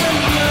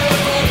comedy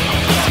rip-off.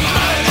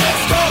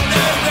 Greatest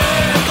comedy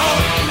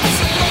rip-off. It's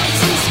the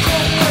greatest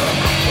comedy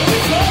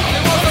rip-off.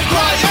 It was the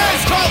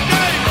greatest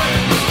comedy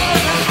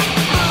rip-off.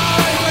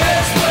 I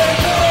wish we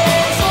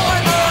was on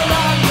the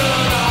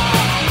Londoner.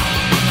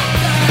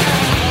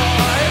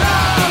 I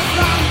love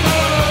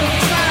London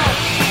town.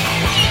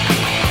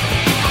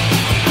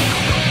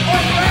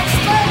 On your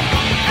expert,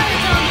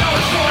 anytime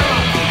you're sure.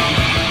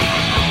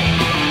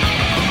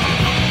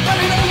 Let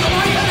me know the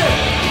way to it.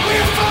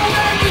 We're from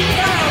every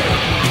town.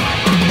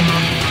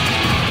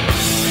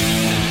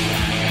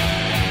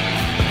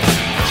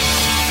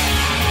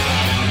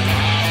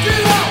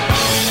 Get up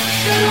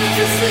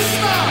your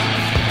sister.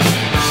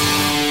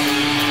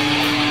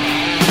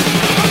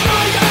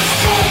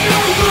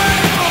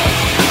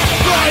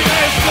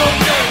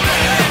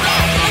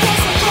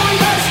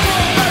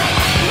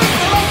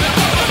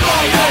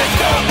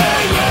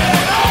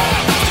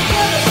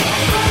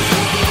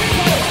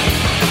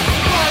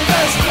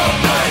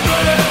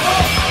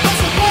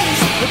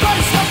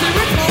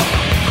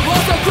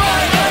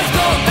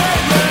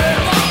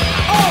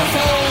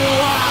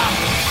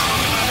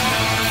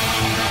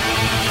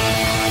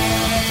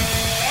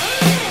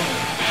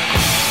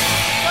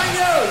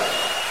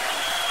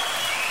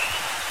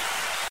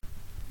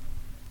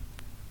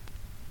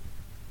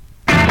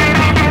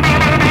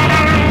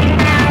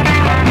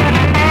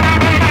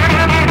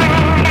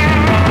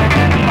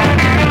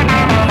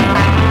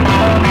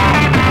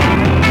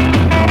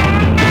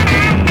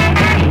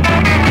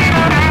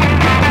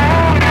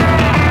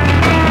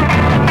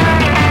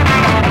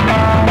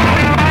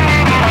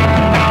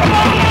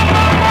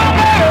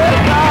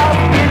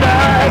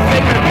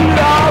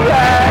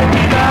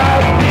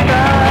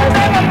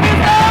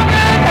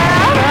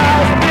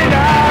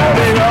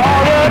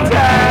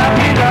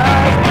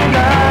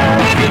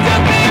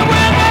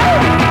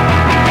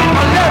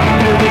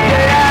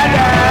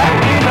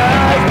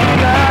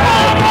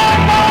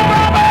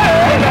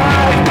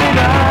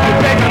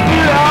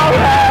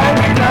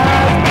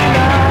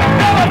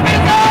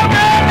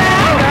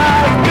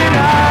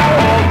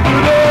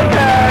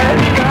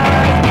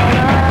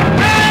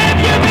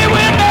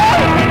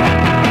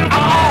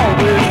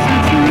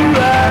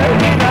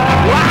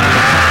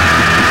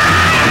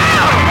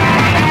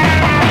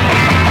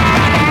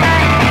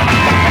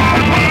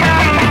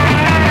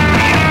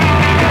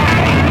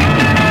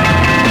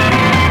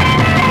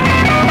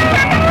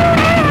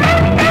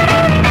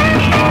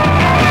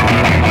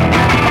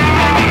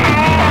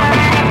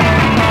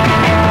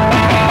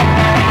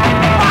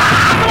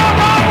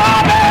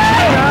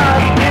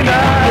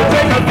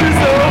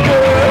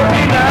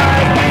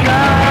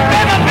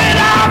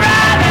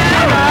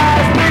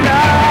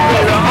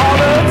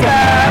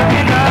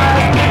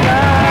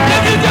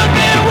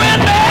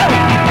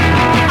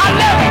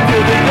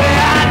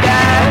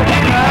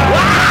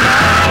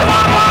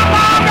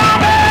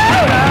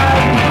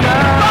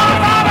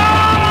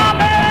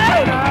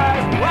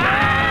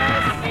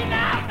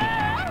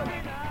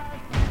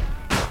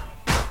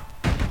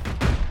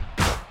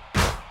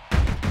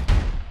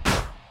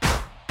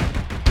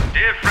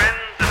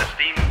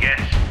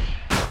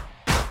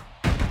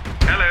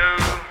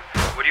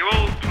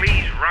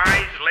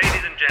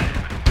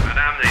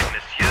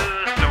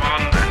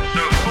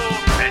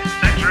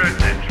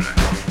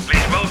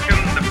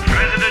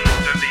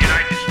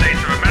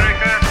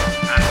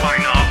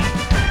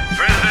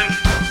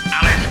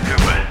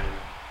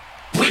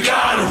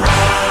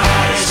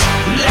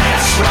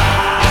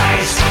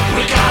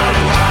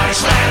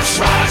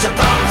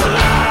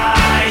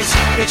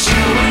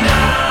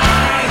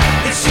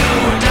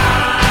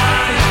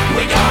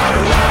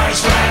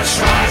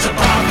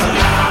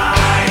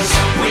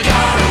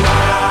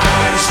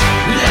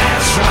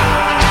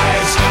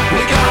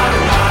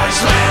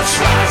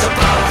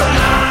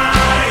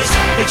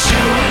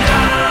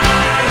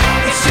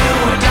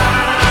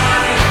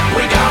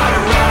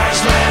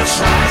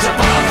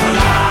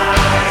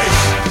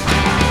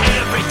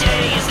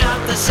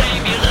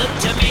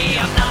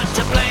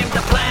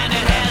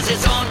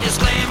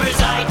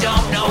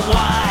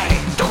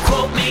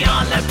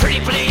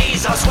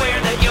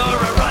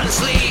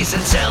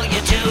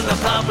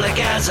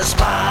 as a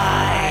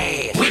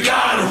spy. We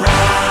gotta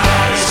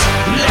rise,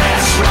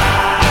 let's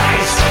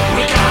rise.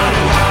 We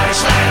gotta rise,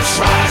 let's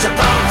rise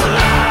above the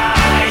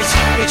lies.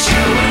 It's you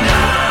and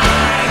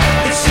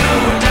I, it's do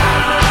or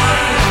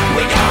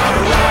die. We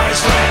gotta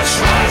rise, let's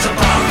rise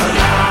above the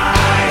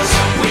lies.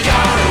 We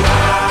gotta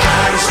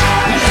rise,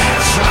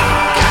 let's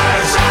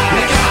rise.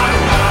 We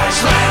gotta rise,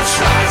 let's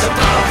rise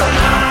above the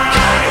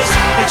lies.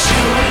 It's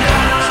you and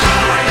I,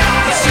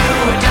 it's do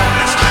or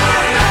die.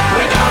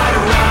 We gotta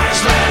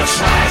rise, let's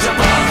rise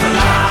above the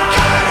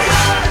lies.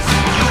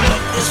 You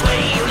look this way,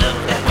 you look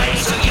that way,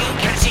 so you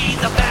can see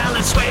the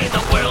balance way.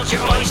 The world's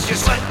your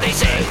oyster's what they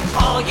say,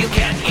 all you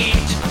can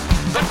eat.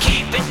 But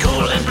keep it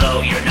cool and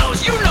blow your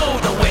nose. You know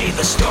the way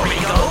the story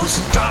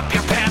goes. Drop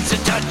your pants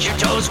and touch your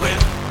toes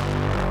with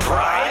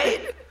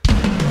pride.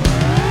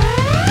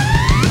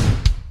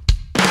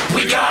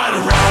 We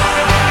gotta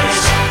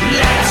rise,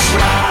 let's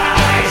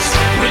rise.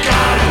 We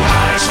gotta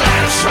rise,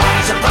 let's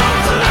rise above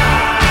the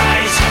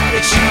lies.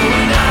 It's you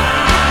and I,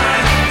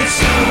 it's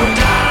do or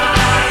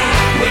die.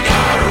 We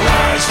gotta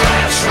rise,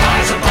 let's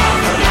rise above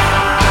the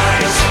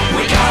lies.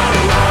 We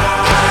gotta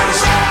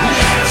rise,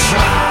 let's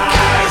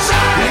rise.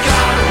 We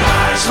gotta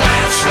rise,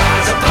 let's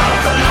rise above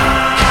the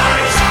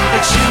lies.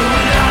 It's you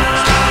and I,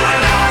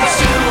 it's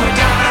do or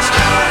die.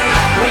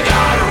 We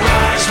gotta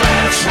rise,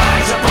 let's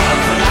rise above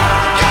the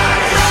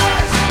lies.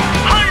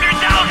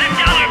 $100,000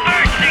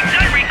 bird sings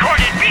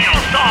unrecorded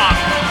Beatles song.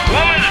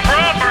 Woman's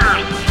bra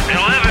burst,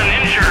 11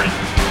 injured.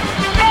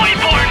 Boy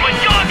born with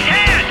dog's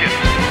head.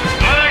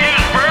 Mother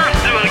gives birth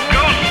to a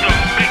ghost of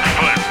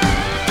Bigfoot.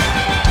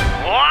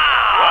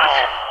 Wow.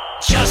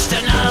 Just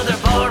another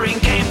boring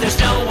game, there's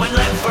no one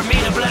left for me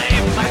to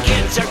blame. My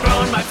kids are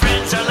grown, my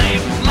friends are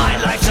lame, my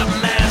life's a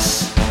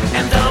mess.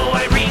 And though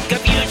I reek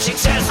of huge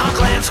success, I'll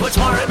glance what's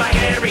more in my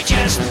hairy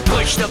chest.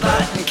 Push the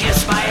button,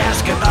 kiss my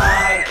ass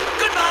goodbye.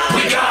 Goodbye.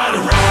 We gotta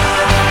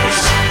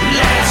rise,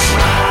 let's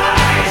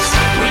rise.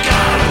 We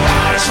gotta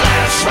rise,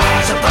 let's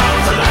rise above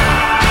the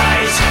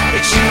lies.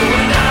 It's you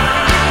and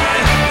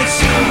I, it's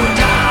do or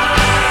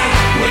die.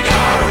 We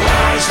gotta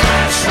rise,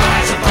 let's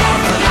rise above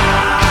the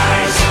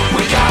lies.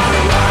 We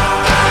gotta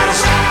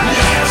rise,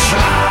 let's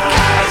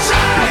rise.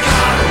 We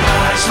gotta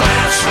rise,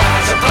 let's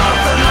rise above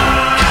the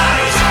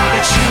lies.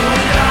 It's you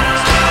and I,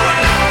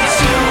 it's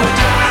do or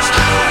die.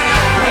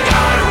 We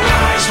gotta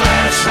rise,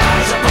 let's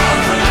rise above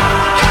the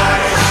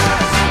lies.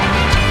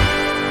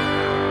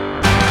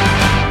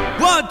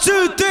 1,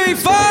 2, 3,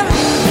 4.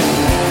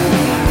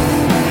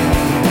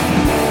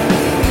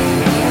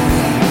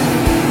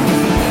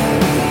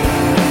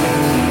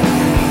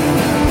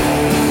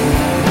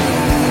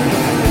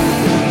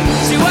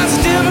 See what's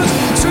the difference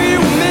between you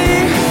and me?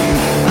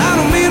 I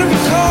don't mean to be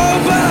cold,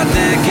 but I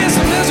think it's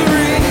a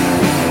misery.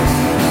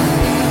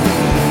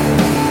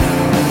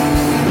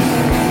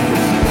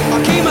 I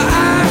keep my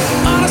eye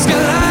on a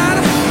skyline.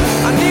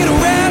 I need a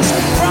rest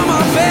from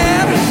my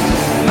bed.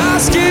 My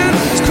skin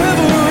is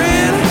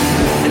quivering,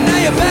 and now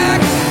you're back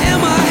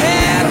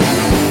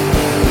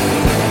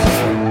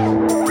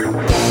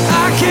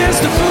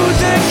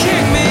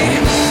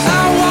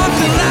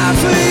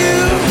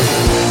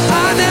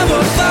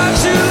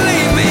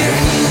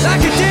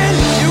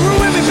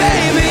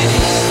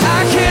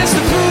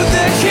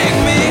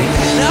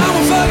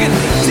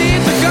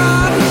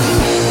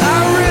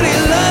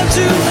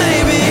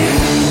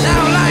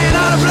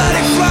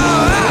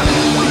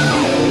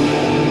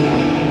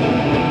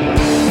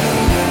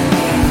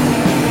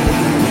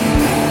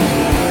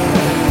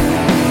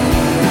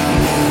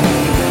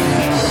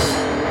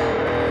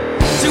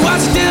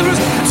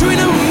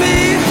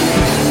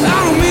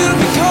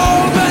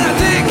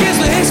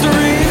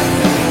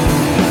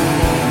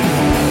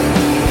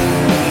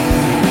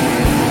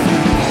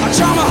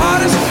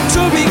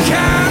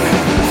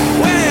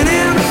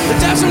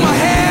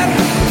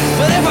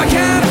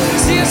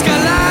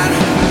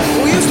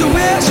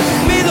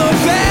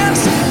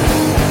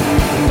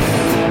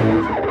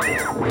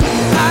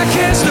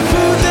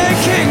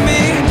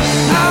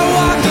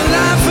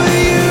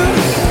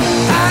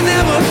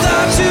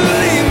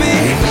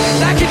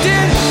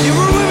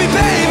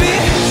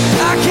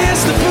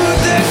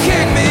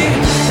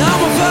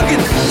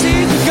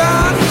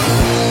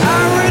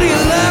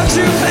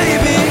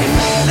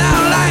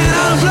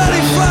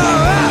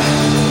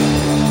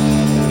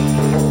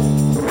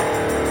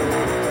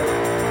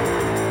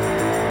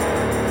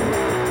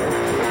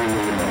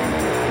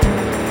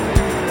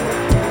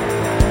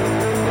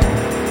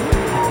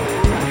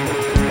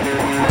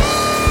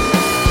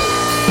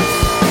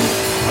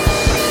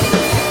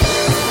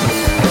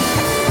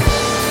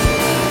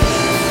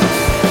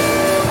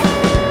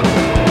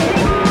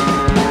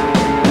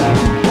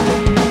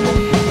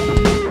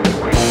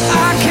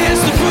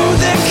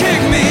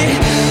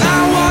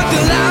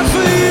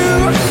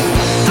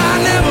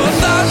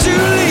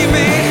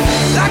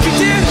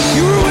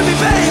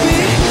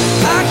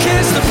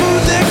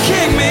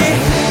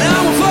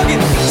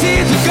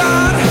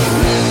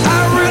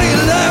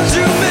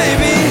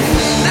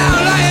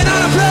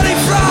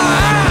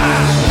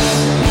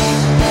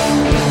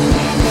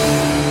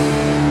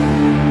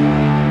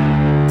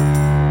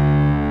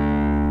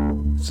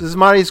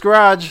Monty's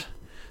Garage.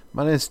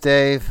 My name's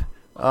Dave.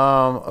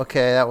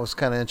 Okay, that was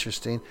kind of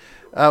interesting.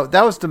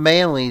 That was the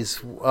Manleys.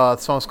 The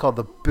song's called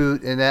The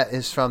Boot, and that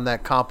is from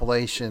that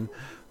compilation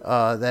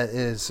that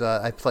is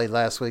I played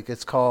last week.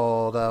 It's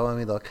called, let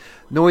me look,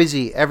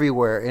 Noisy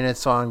Everywhere, and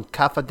it's on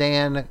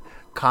Kafadan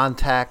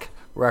Contact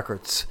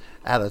Records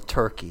out of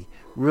Turkey.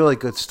 Really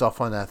good stuff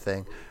on that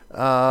thing.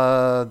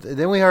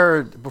 Then we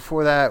heard,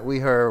 before that, we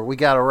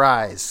Got a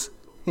Rise.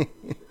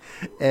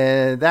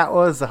 And that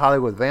was the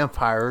Hollywood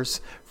Vampires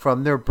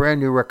from their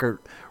brand new record,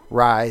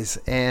 Rise.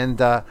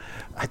 And I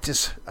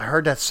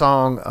heard that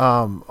song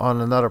on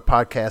another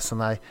podcast,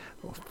 and I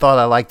thought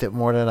I liked it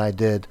more than I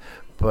did.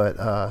 But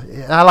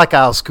I like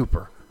Alice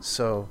Cooper,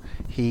 so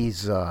he's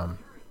so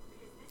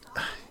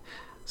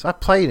I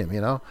played him,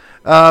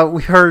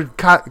 We heard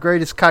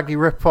Greatest Cockney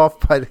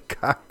Ripoff by the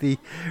Cockney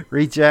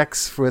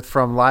Rejects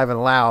from Live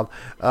and Loud.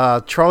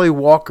 Charlie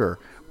Walker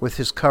with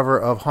his cover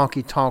of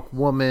Honky Tonk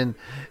Woman,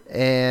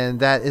 and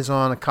that is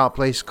on a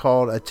compilation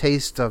called A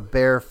Taste of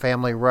Bear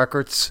Family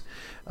Records.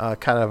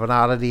 Kind of an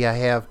oddity I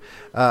have.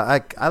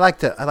 I like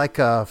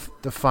to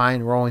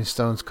find Rolling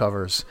Stones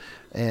covers,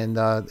 and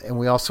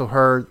we also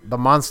heard The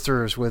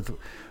Monsters with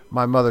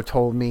My Mother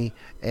Told Me,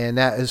 and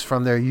that is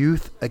from their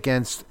Youth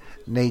Against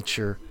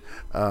Nature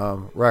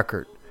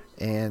record.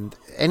 And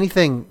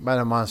anything by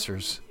the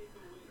Monsters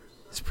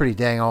is pretty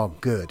dang all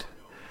good.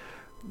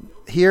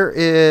 Here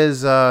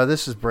is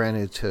this is brand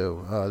new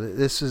too.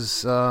 This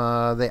is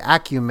the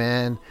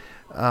Acumen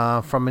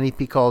from an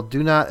EP called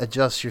Do Not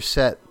Adjust Your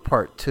Set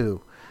Part 2.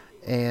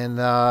 And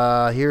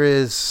here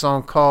is a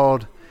song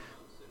called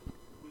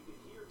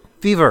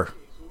Fever.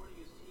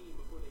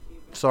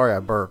 Sorry, I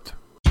burped.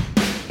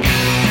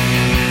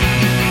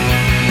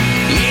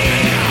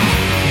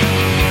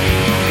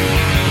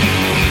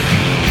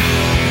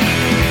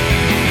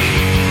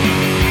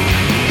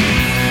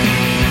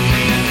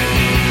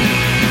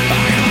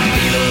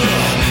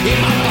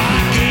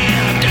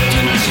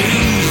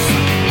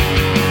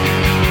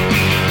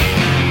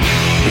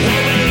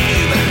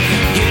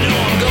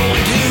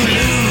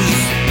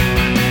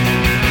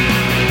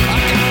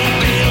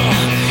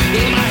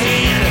 In my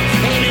head,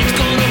 and it's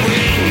gonna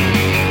ring.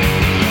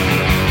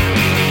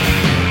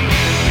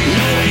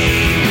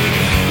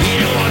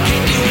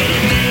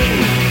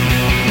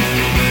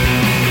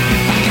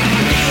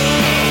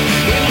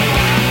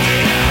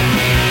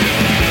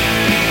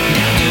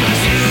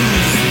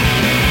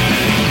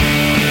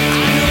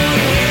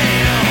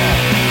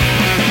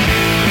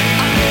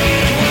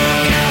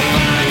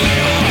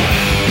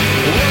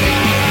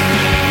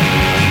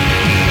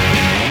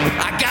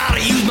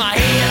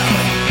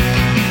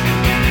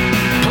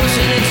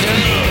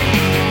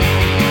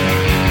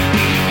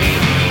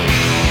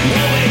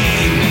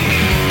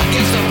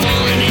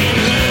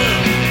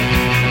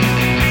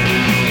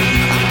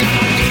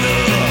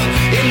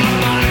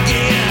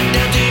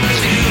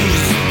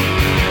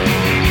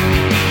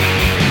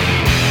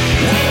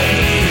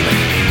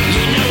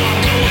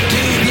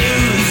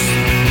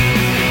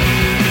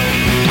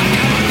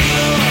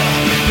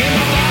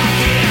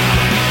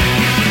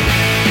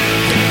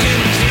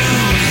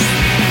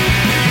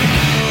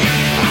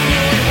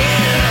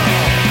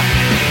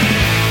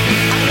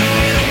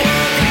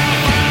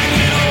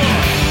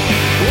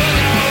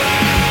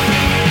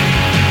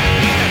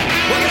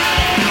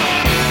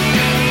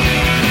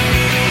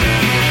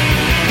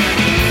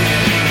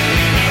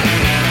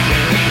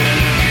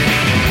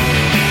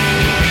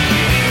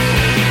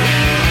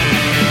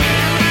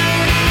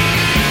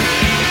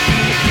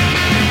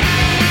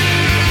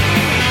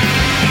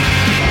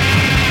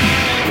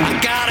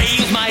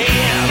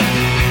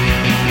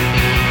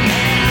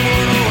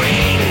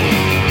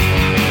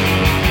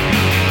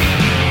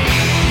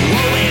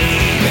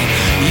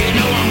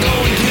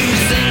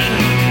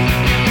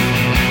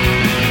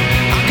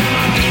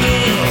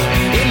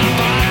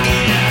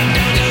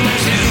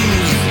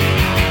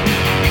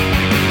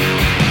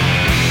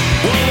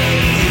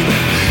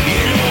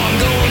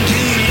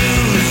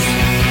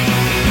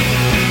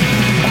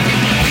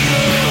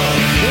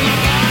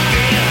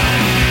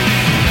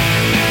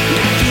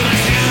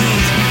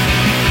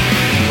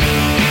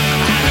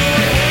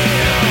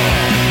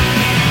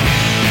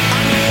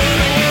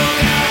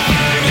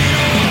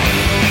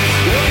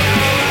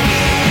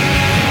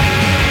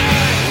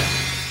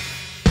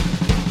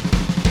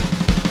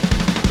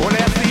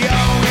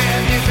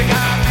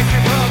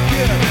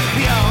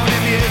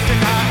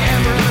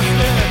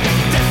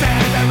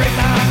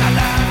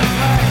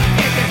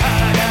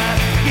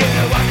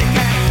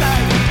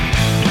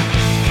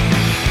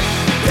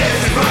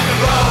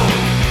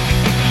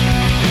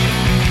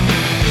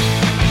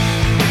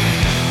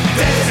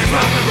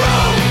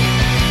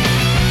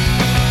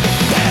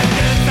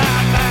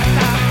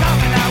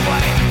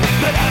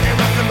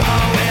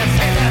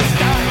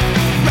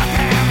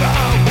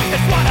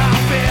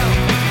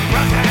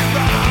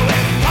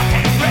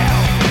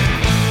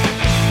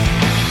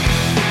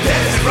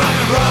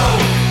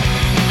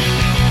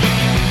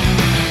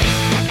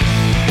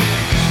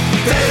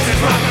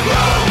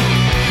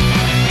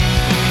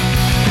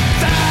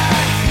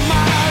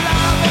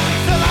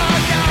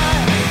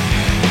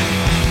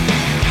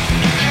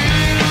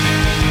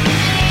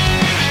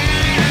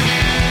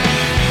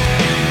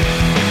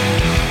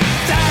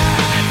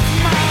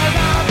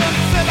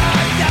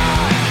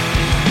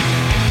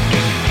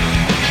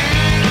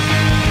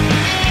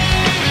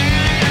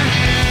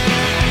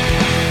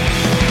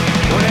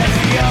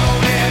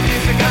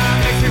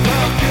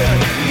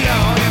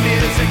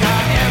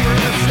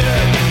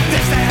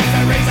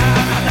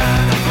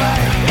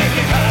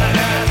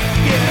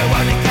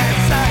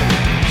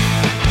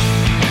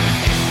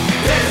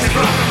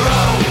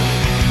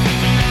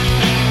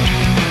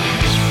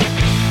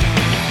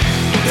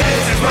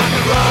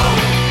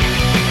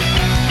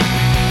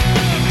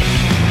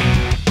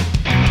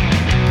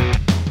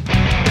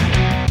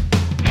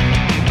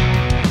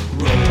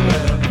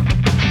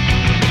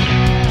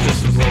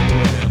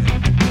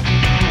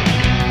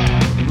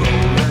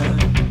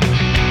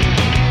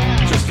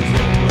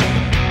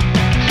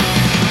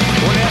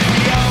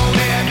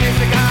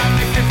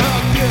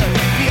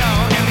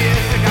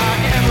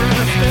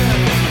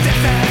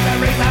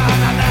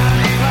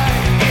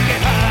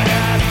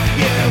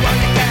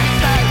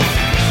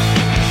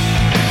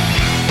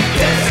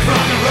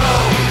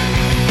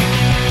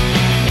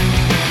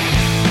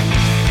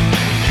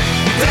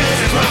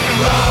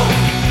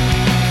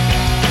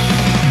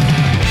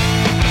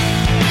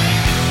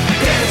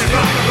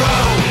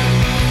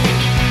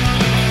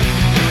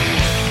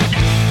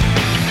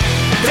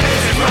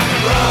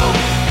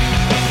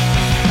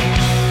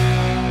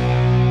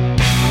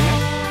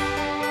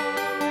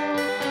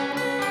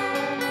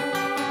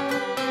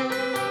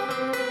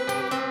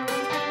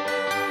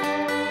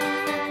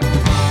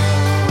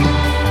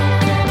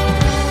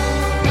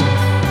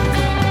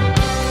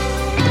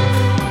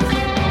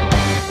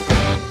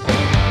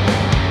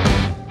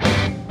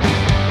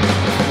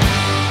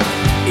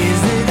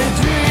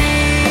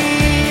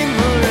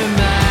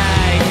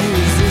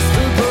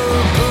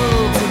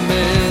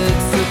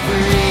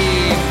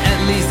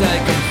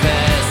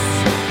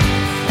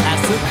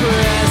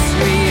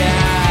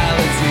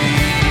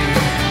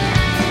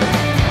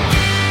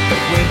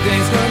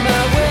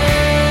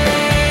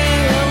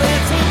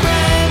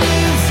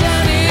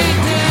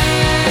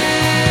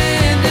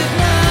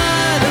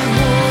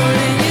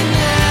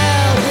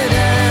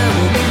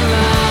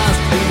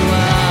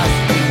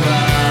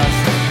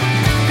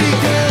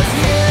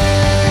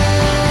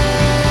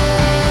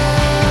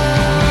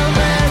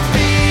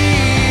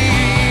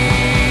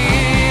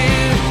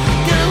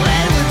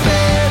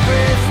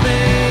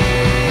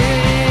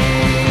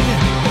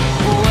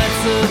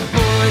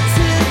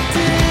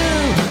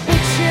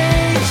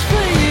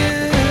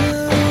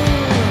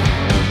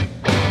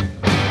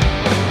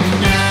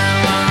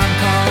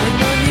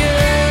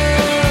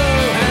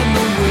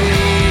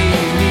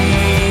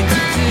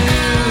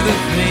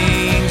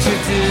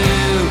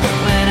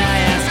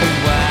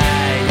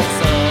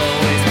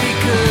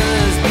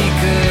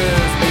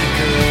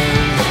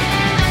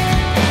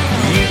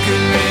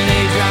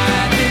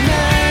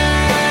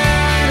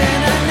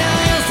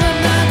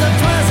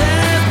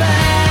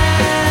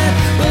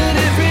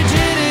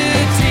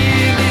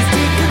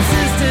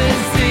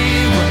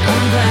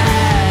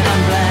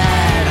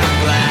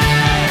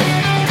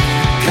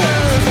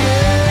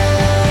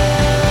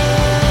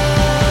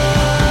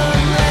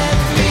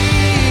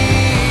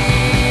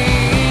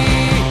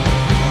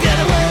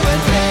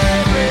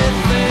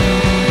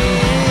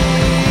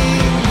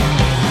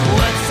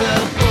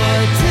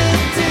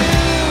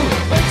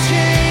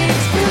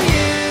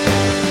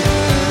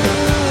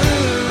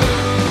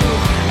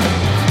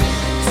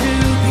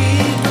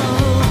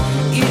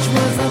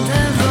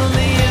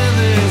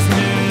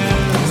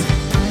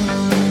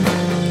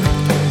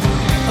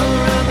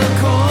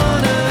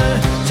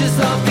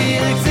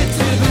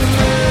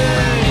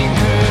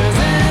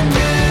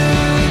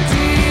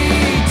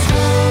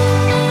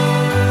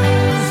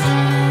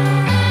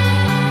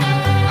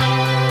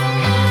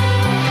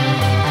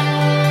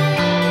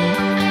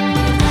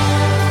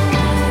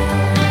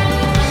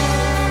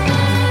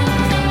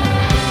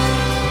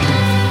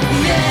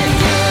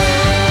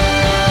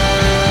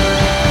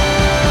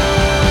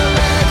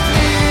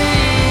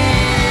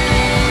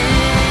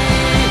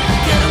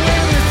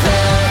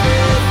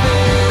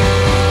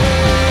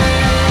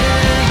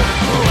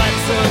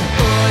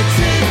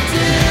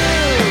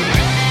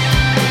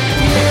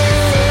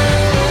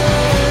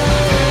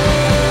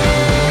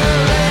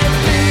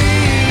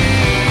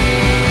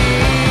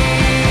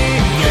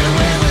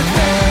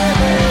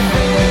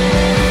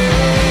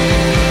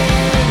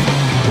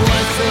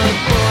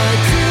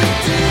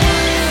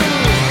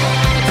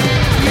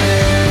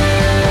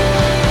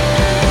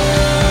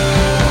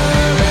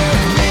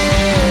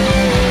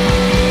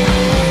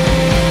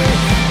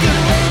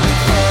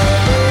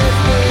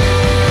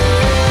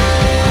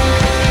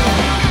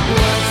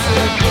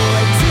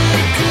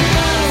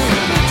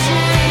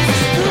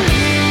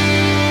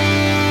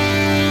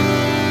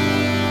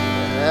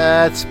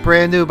 That's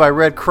brand new by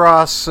Red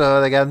Cross.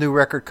 They got a new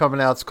record coming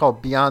out. It's called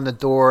Beyond the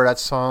Door. That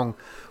song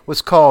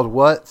was called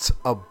What's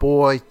a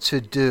Boy to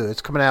Do.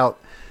 It's coming out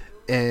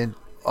in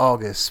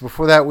August.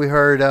 Before that, we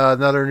heard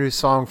another new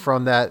song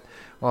from that.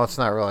 Well, it's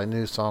not really a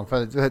new song,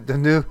 but the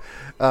new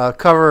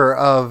cover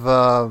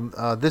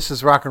of This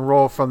Is Rock and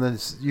Roll from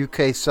the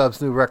UK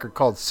Subs new record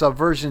called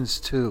Subversions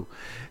 2.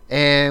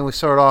 And we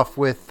start off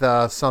with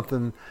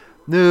something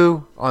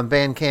new on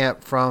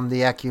Bandcamp from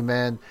the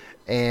Acumen.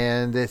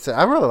 And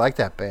I really like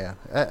that band.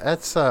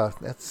 That's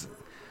didn't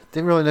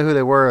really know who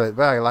they were,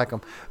 but I like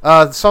them.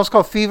 The song's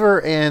called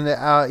Fever, and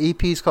the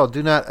EP's called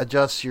Do Not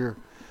Adjust Your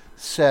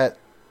Set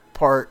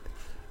Part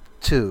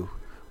 2.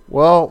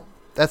 Well,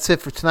 that's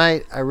it for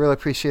tonight. I really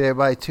appreciate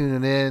everybody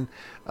tuning in.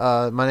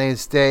 My name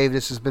is Dave.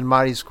 This has been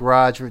Marty's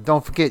Garage.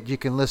 Don't forget, you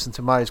can listen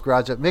to Marty's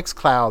Garage at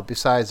Mixcloud,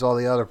 besides all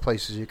the other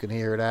places you can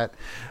hear it at.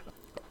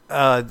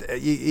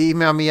 You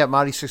email me at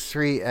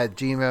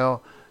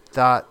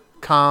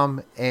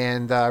marty63@gmail.com.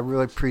 And I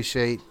really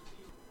appreciate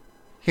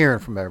hearing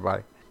from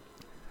everybody.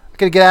 I'm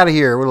going to get out of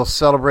here. A little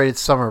Celebrated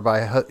Summer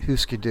by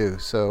Husker Du.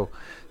 So,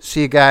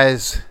 see you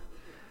guys.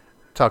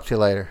 Talk to you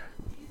later.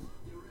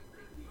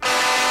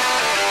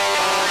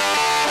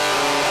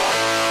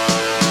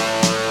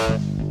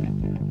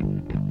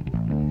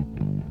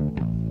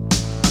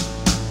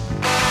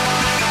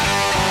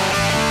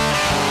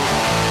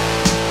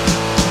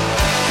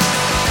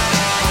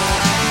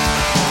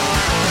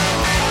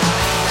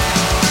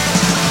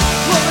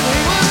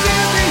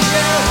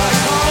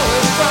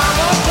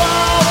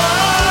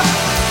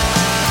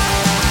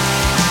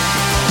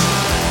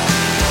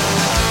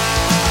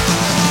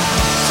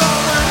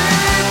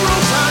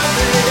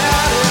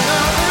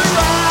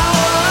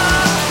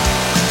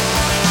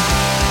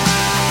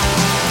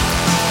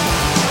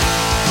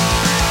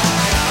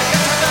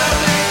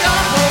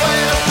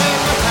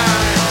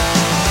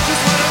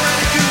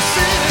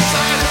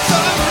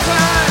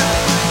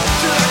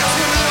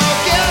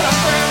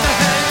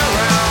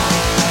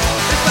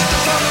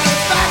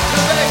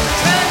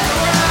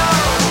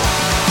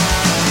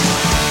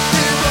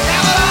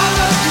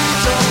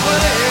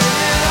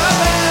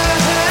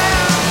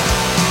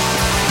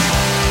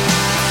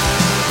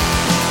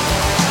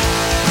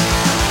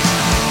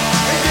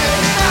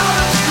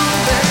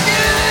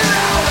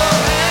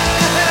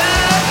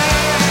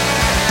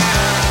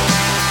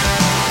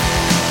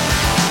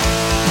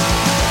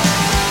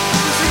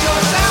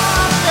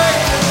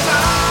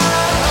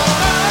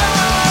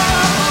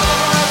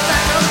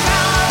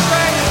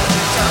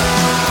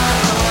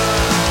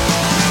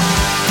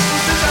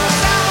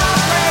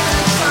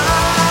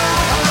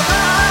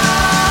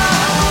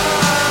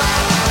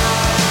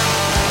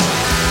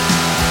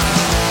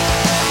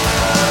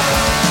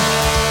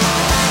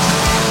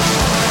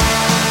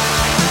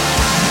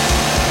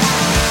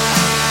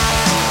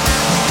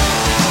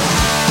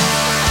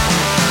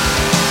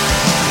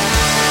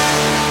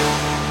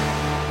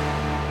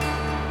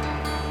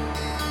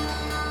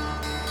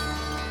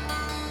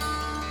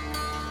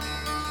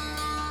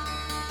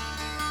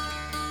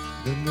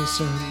 Then the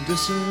sun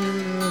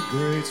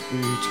disintegrates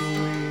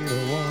between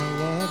a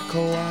wall of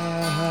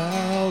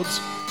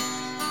clouds.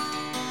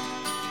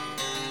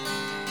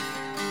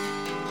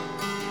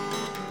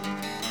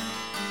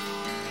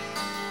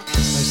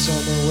 My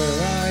summer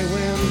where I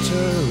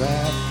winter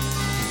at,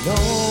 no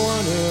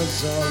one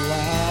is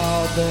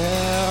allowed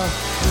there.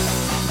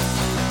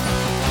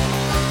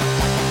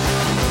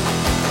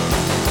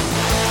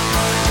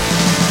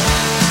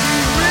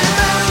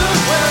 Remember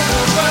when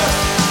the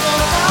first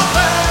of our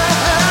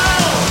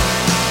bell,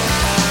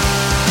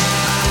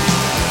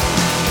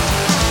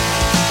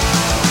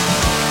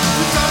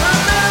 we gonna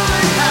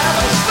merely have a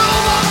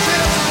snowball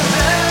chance in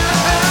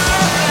hell.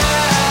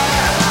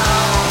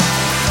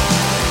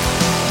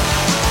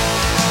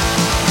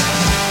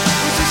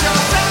 This is your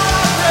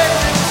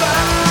celebrating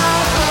song.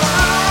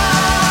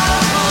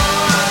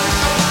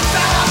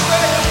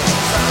 Celebrating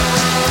song.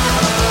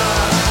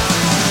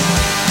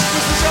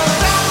 This is your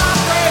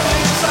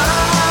celebrating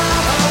song.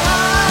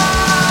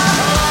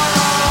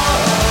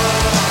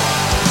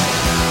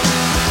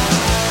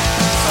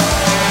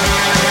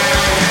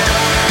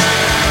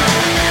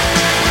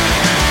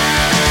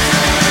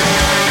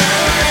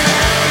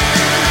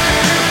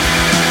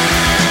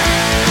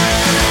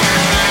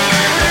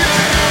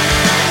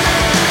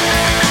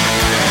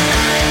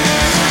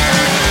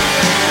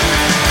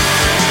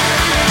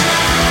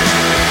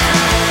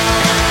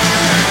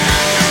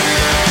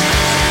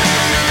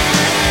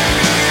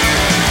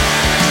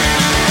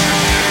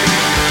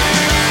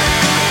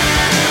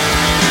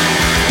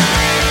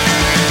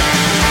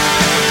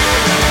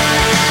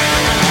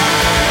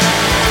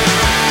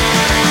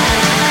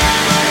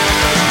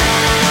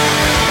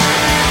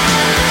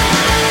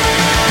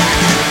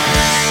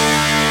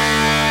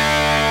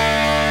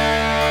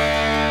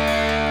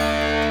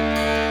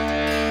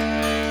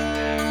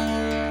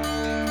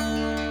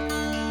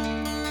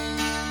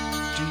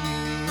 Do you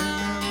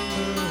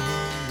remember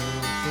when the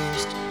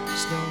first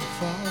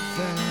snowfall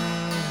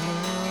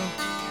fell?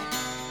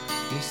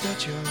 Is that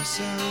your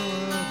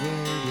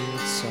celebrating?